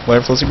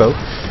 whatever floats your boat.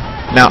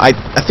 Now, I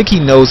think he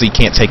knows he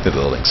can't take the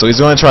building, so he's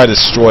going to try to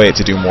destroy it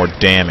to do more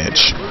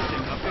damage.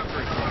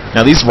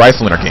 Now, these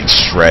riflemen are getting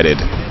shredded.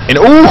 And,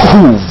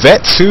 ooh,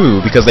 Vet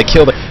 2, because they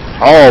killed...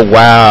 Oh,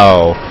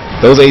 wow.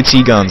 Those AT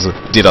guns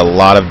did a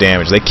lot of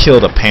damage. They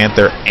killed a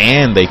Panther,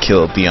 and they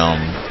killed the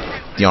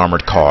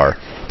armored car.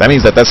 That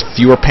means that that's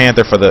fewer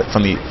Panther from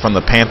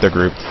the Panther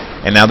group.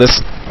 And now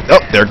this...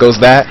 Oh, there goes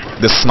that.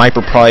 This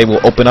sniper probably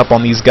will open up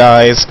on these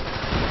guys.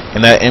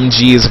 And that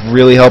MG is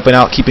really helping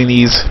out keeping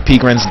these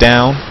Pigrens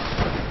down.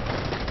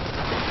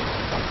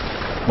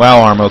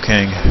 Wow, Armo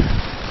King.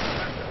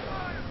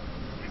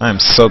 I am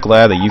so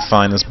glad that you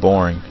find this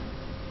boring.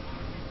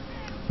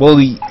 Well,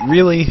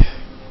 really?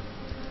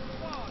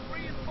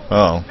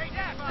 Oh.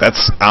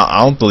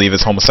 I don't believe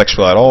it's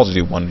homosexual at all to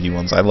do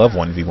 1v1s. I love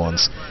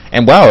 1v1s.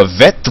 And wow, a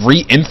Vet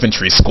 3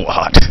 infantry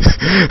squad.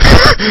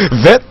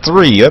 Vet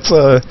 3, that's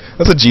a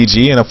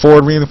GG and a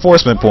forward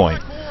reinforcement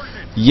point.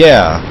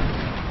 Yeah.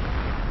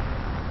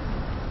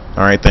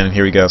 Alright then,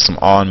 here we go, some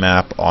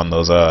on-map on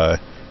those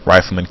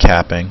riflemen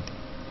capping.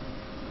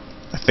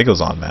 I think it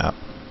was on-map.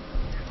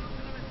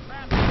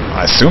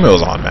 I assume it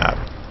was on-map.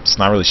 It's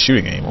not really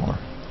shooting anymore.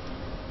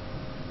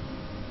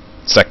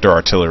 Sector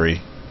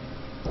artillery.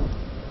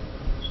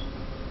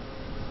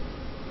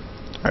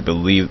 I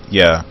believe,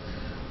 yeah.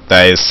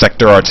 That is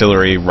sector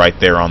artillery right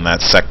there on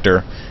that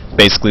sector.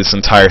 Basically, this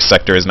entire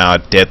sector is now a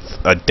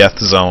death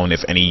zone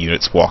if any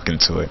units walk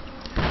into it.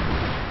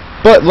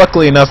 But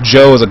luckily enough,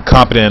 Joe is a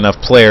competent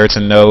enough player to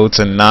know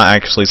to not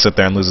actually sit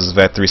there and lose his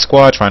Vet 3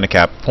 squad trying to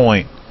cap a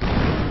point.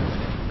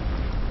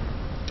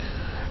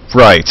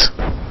 Right.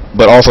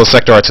 But also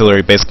sector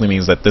artillery basically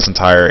means that this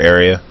entire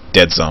area,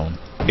 dead zone.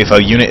 If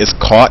a unit is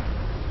caught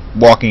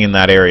walking in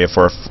that area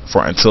for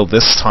until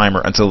this time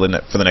or for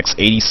the next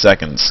 80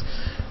 seconds,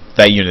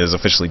 that unit is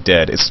officially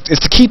dead. It's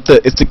to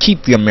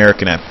keep the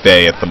American at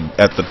bay at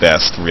the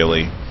best,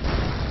 really.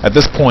 At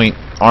this point,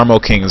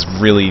 Armo King is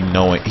really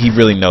knowing. He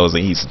really knows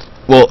that he's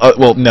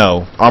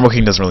no. Armo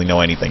King doesn't really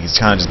know anything. He's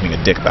kind of just being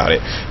a dick about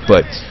it.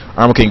 But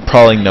Armo King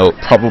probably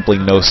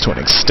knows to an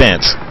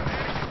extent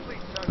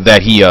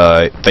that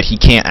he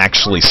can't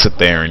actually sit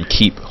there and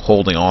keep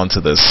holding on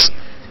to this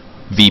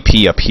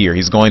VP up here.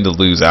 He's going to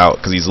lose out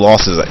because he's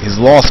lost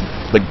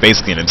like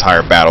basically an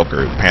entire battle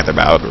group, Panther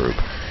battle group,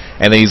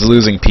 and then he's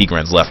losing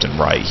Pigrens left and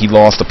right. He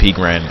lost a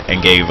Pigren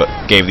and gave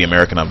the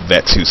American a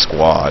Vet 2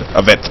 squad,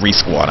 a Vet 3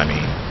 squad. I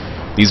mean.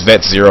 These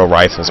Vet 0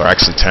 rifles are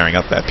actually tearing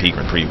up that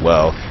Pigren pretty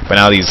well, but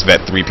now these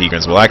Vet 3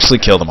 Pigrens will actually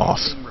kill them off.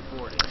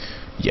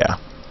 Yeah.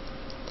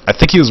 I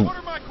think he was...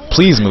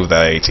 Please move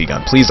that AT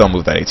gun. Please don't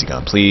move that AT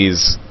gun.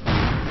 Please.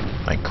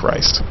 My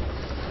Christ.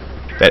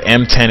 That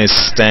M10 is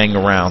staying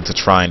around to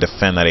try and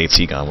defend that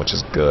AT gun, which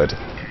is good.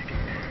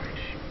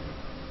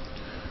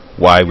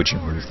 Why would you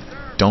move?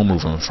 Don't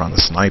move him in front of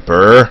the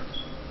sniper.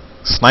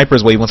 Sniper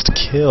is what he wants to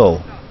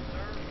kill.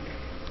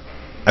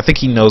 I think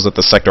he knows that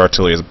the sector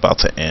artillery is about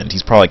to end.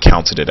 He's probably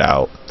counted it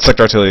out.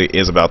 Sector artillery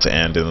is about to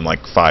end in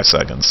like 5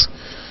 seconds.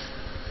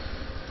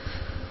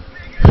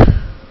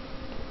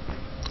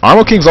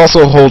 Armo King's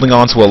also holding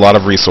on to a lot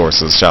of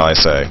resources, shall I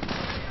say.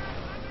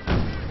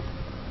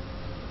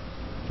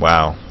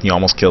 Wow, he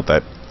almost killed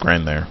that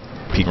Pigren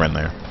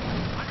there.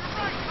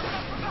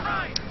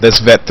 This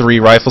Vet 3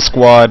 rifle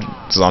squad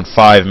is on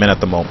 5 men at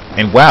the moment.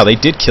 And wow, they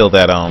did kill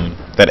that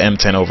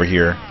M10 over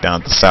here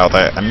down at the south.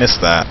 I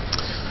missed that.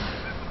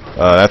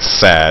 That's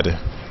sad.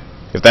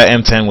 If that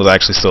M10 was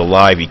actually still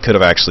alive, he could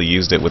have actually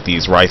used it with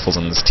these rifles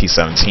and this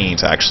T-17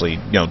 to actually,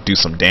 you know, do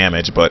some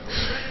damage, but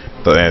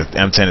the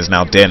M10 is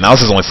now dead, and that was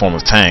his only form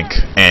of tank,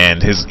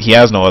 and he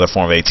has no other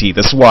form of AT.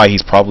 This is why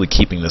he's probably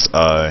keeping this,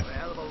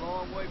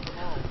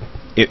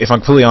 if I'm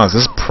completely honest,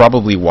 this is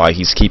probably why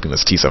he's keeping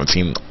this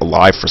T-17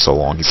 alive for so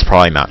long. He's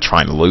probably not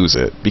trying to lose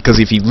it, because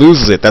if he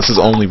loses it, that's his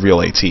only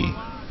real AT.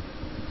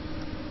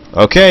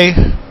 Okay,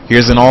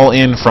 here's an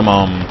all-in from,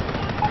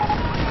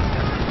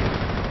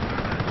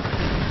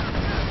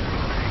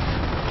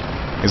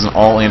 Is an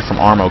all-in from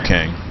Armo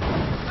King.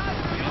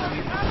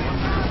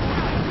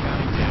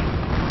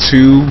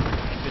 2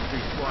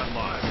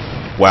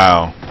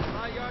 Wow.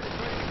 My yard is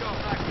ready to go.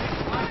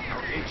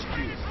 HQ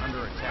is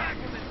under attack.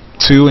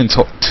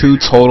 Two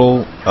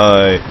total,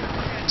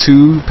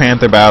 two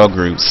Panther battle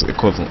groups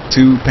equivalent.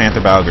 Two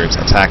Panther battle groups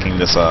attacking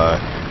this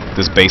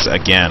this base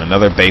again.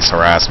 Another base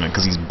harassment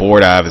because he's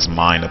bored out of his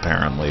mind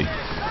apparently.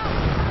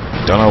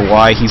 Don't know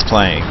why he's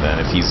playing then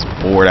if he's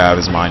bored out of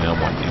his mind in a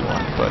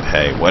 1v1. But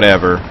hey,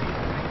 whatever.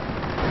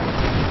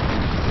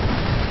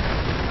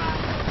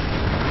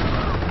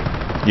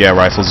 Yeah,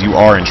 Rifles, you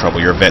are in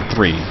trouble. You're Vet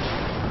 3.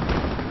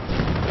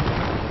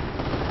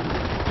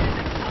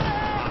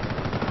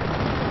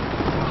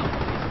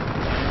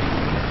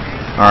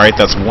 Alright,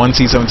 that's one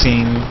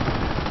T-17.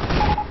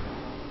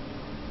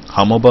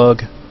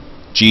 Hummelbug.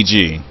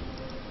 GG.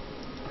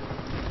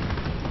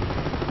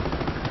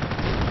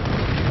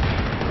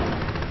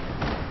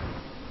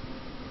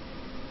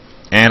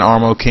 And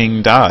Armo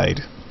King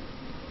died.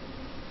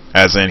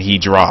 As in, he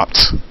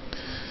dropped.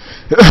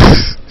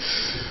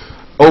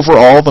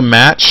 Overall, the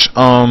match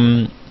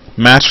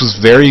was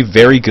very,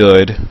 very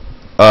good.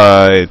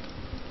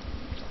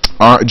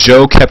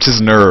 Joe kept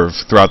his nerve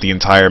throughout the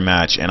entire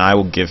match, and I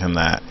will give him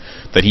that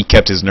he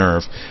kept his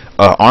nerve.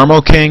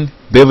 Armo King,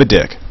 bit of a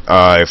dick.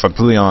 If I'm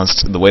completely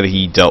honest, the way that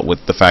he dealt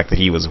with the fact that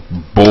he was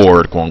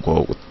bored, quote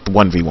unquote, with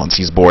 1v1s,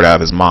 he's bored out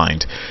of his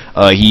mind.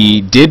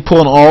 He did pull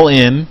an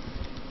all-in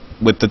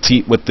with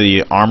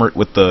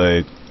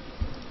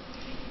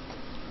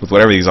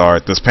whatever these are,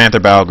 those Panther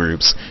battle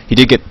groups. He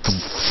did get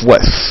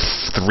what,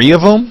 3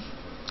 of them?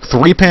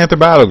 3 Panther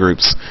battle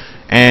groups,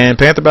 and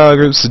Panther battle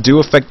groups do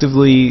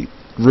effectively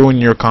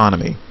ruin your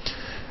economy.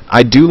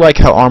 I do like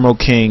how Armo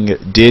King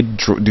did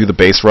do the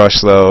base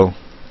rush, though.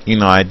 You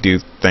know, I do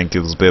think it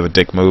was a bit of a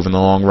dick move in the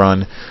long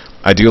run.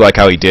 I do like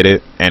how he did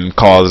it and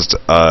caused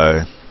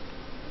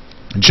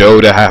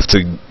Joe to have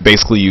to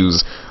basically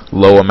use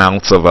low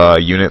amounts of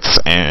units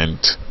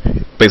and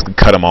basically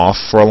cut him off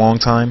for a long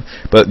time.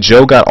 But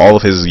Joe got all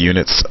of his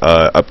units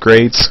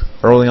upgrades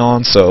early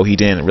on, so he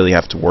didn't really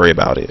have to worry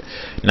about it.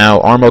 Now,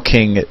 Armo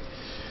King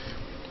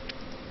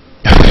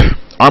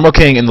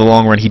in the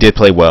long run, he did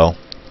play well.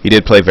 He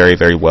did play very,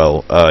 very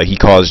well. He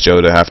caused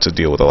Joe to have to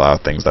deal with a lot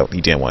of things that he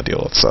didn't want to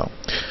deal with. So,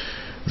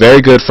 very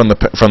good from the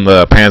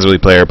Panzer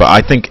Elite player. But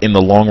I think in the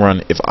long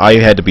run, if I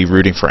had to be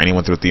rooting for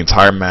anyone throughout the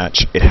entire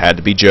match, it had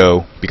to be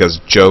Joe,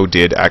 because Joe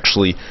did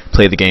actually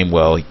play the game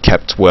well. He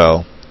kept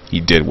well. He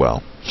did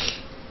well.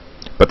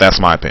 But that's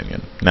my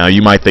opinion. Now,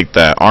 you might think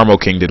that Armo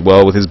King did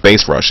well with his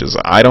base rushes.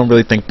 I don't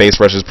really think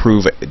base rushes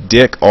prove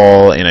dick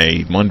all in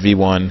a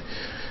 1v1.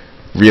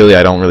 Really,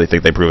 I don't really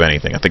think they prove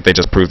anything. I think they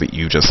just prove that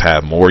you just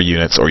have more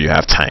units or you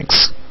have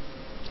tanks.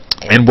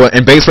 And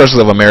base rushes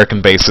of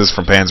American bases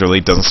from Panzer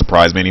Elite doesn't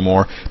surprise me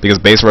anymore, because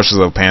base rushes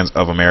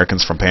of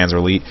Americans from Panzer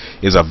Elite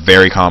was a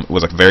very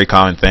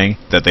common thing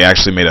that they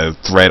actually made a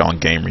thread on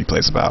Game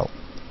Replays about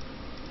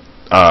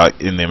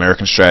in the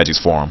American Strategies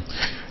forum.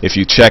 If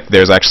you check,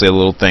 there's actually a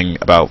little thing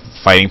about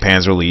fighting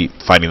Panzer Elite,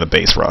 fighting the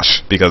base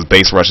rush, because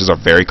base rushes are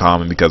very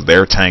common because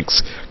their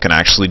tanks can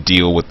actually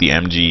deal with the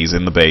MGs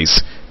in the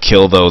base,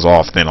 kill those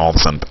off, then all of a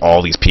sudden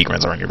all these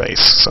Peakrans are in your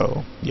base.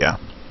 So yeah.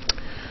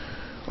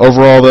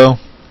 Overall, though,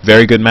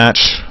 very good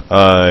match.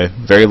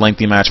 Very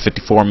lengthy match,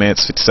 54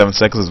 minutes, 57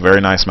 seconds. It was a very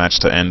nice match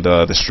to end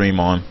the stream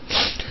on.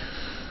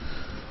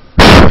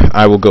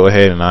 I will go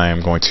ahead and I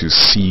am going to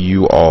see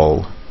you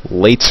all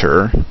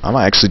later. I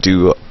might actually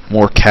do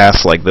more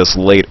casts like this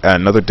late at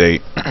another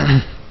date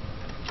when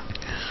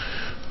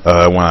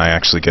I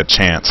actually get a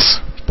chance.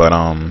 But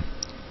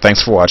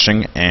thanks for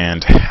watching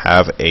and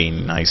have a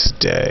nice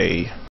day.